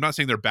 I'm not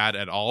saying they're bad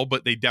at all,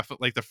 but they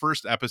definitely, like the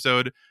first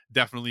episode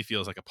definitely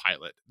feels like a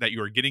pilot, that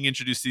you are getting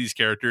introduced to these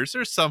characters.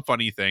 There's some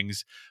funny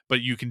things,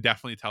 but you can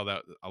definitely tell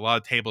that a lot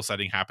of table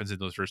setting happens in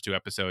those first 2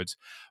 episodes.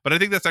 But I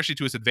think that's actually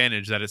to its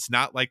advantage, that it's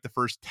not like the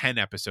first 10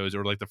 episodes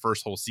or like the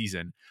first whole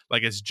season.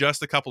 Like it's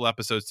just a couple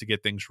episodes to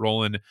get things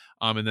rolling.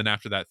 And then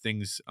after that,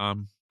 things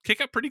kick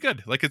up pretty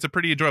good. Like it's a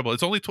pretty enjoyable.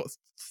 It's only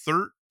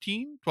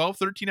 13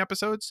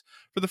 episodes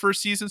for the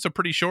first season, so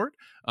pretty short.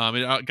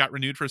 It got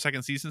renewed for a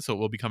second season, so it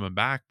will be coming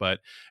back. But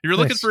if you're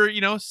looking for,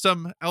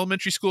 some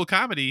elementary school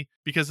comedy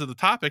because of the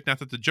topic, not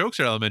that the jokes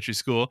are elementary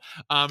school,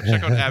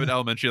 check out Abbott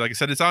Elementary. Like I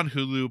said, it's on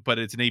Hulu, but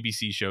it's an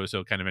ABC show,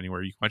 so kind of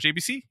anywhere you can watch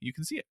ABC, you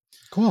can see it.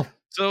 Cool.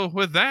 So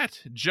with that,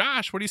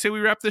 Josh, what do you say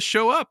we wrap this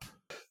show up?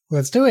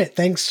 Let's do it.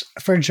 Thanks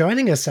for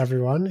joining us,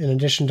 everyone. In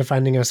addition to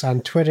finding us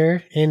on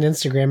Twitter and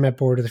Instagram at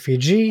Board with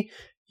VG,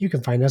 you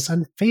can find us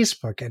on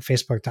Facebook at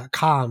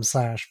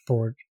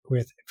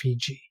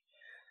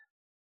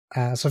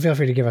facebook.com/boardwithvg. So feel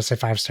free to give us a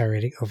 5-star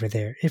rating over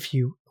there if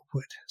you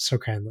would, so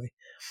kindly.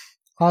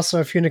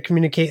 Also, if you want to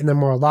communicate in the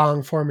more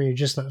long form or you're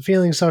just not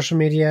feeling social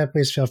media,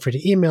 please feel free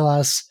to email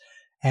us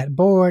at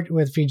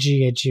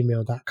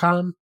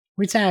boardwithvg@gmail.com.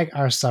 We tag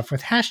our stuff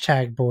with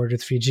hashtag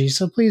boardwithvg,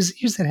 so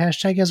please use that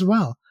hashtag as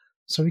well,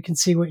 so we can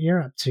see what you're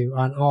up to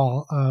on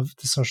all of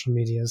the social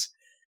medias.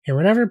 And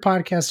whatever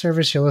podcast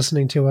service you're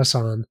listening to us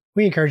on,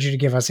 we encourage you to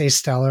give us a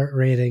stellar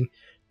rating.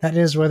 That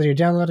is, whether you're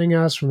downloading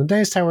us from the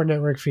Dice Tower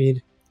Network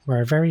feed or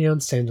our very own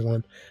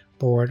standalone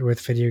Board with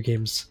Video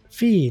Games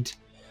feed.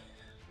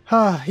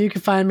 You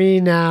can find me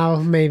now,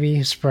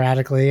 maybe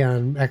sporadically,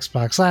 on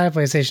Xbox Live,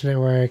 PlayStation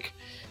Network,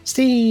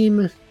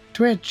 Steam,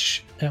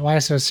 Twitch, at Why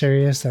So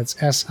Serious. That's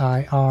SIRRIUS.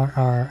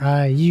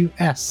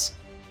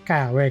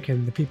 Kyle, where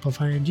can the people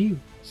find you?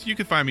 So you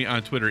can find me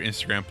on Twitter,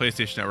 Instagram,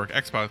 PlayStation Network,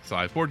 Xbox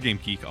Live, Board Game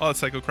Geek, all at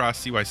Psychocross,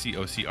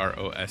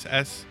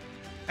 CYCOCROSS.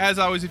 As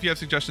always, if you have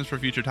suggestions for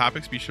future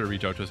topics, be sure to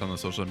reach out to us on the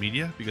social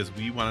media, because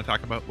we want to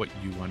talk about what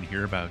you want to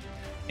hear about.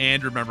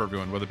 And remember,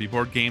 everyone, whether it be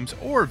board games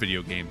or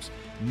video games,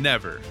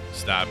 never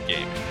stop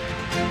gaming.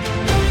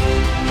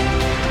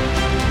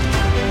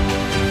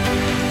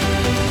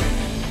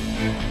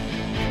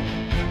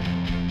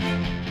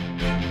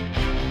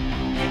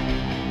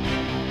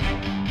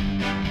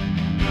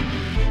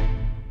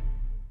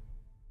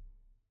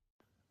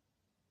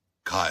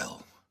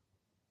 Kyle.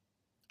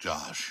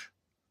 Josh.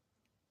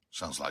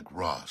 Sounds like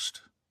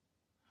Rost.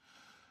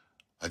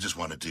 I just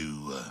wanted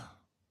to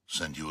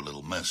send you a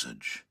little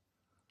message.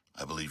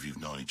 I believe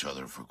you've known each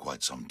other for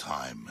quite some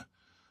time,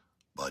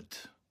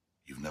 but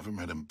you've never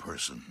met in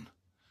person.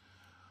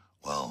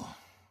 Well,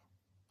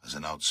 as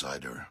an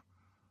outsider,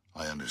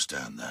 I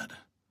understand that.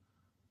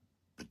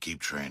 But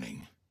keep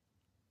training.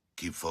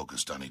 Keep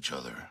focused on each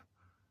other.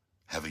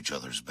 Have each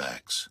other's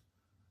backs.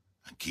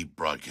 And keep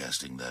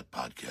broadcasting that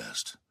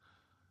podcast.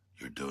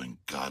 You're doing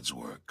God's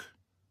work.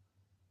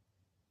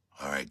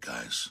 All right,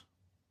 guys.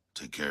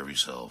 Take care of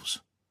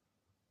yourselves.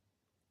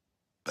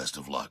 Best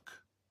of luck.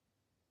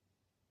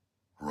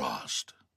 Rost.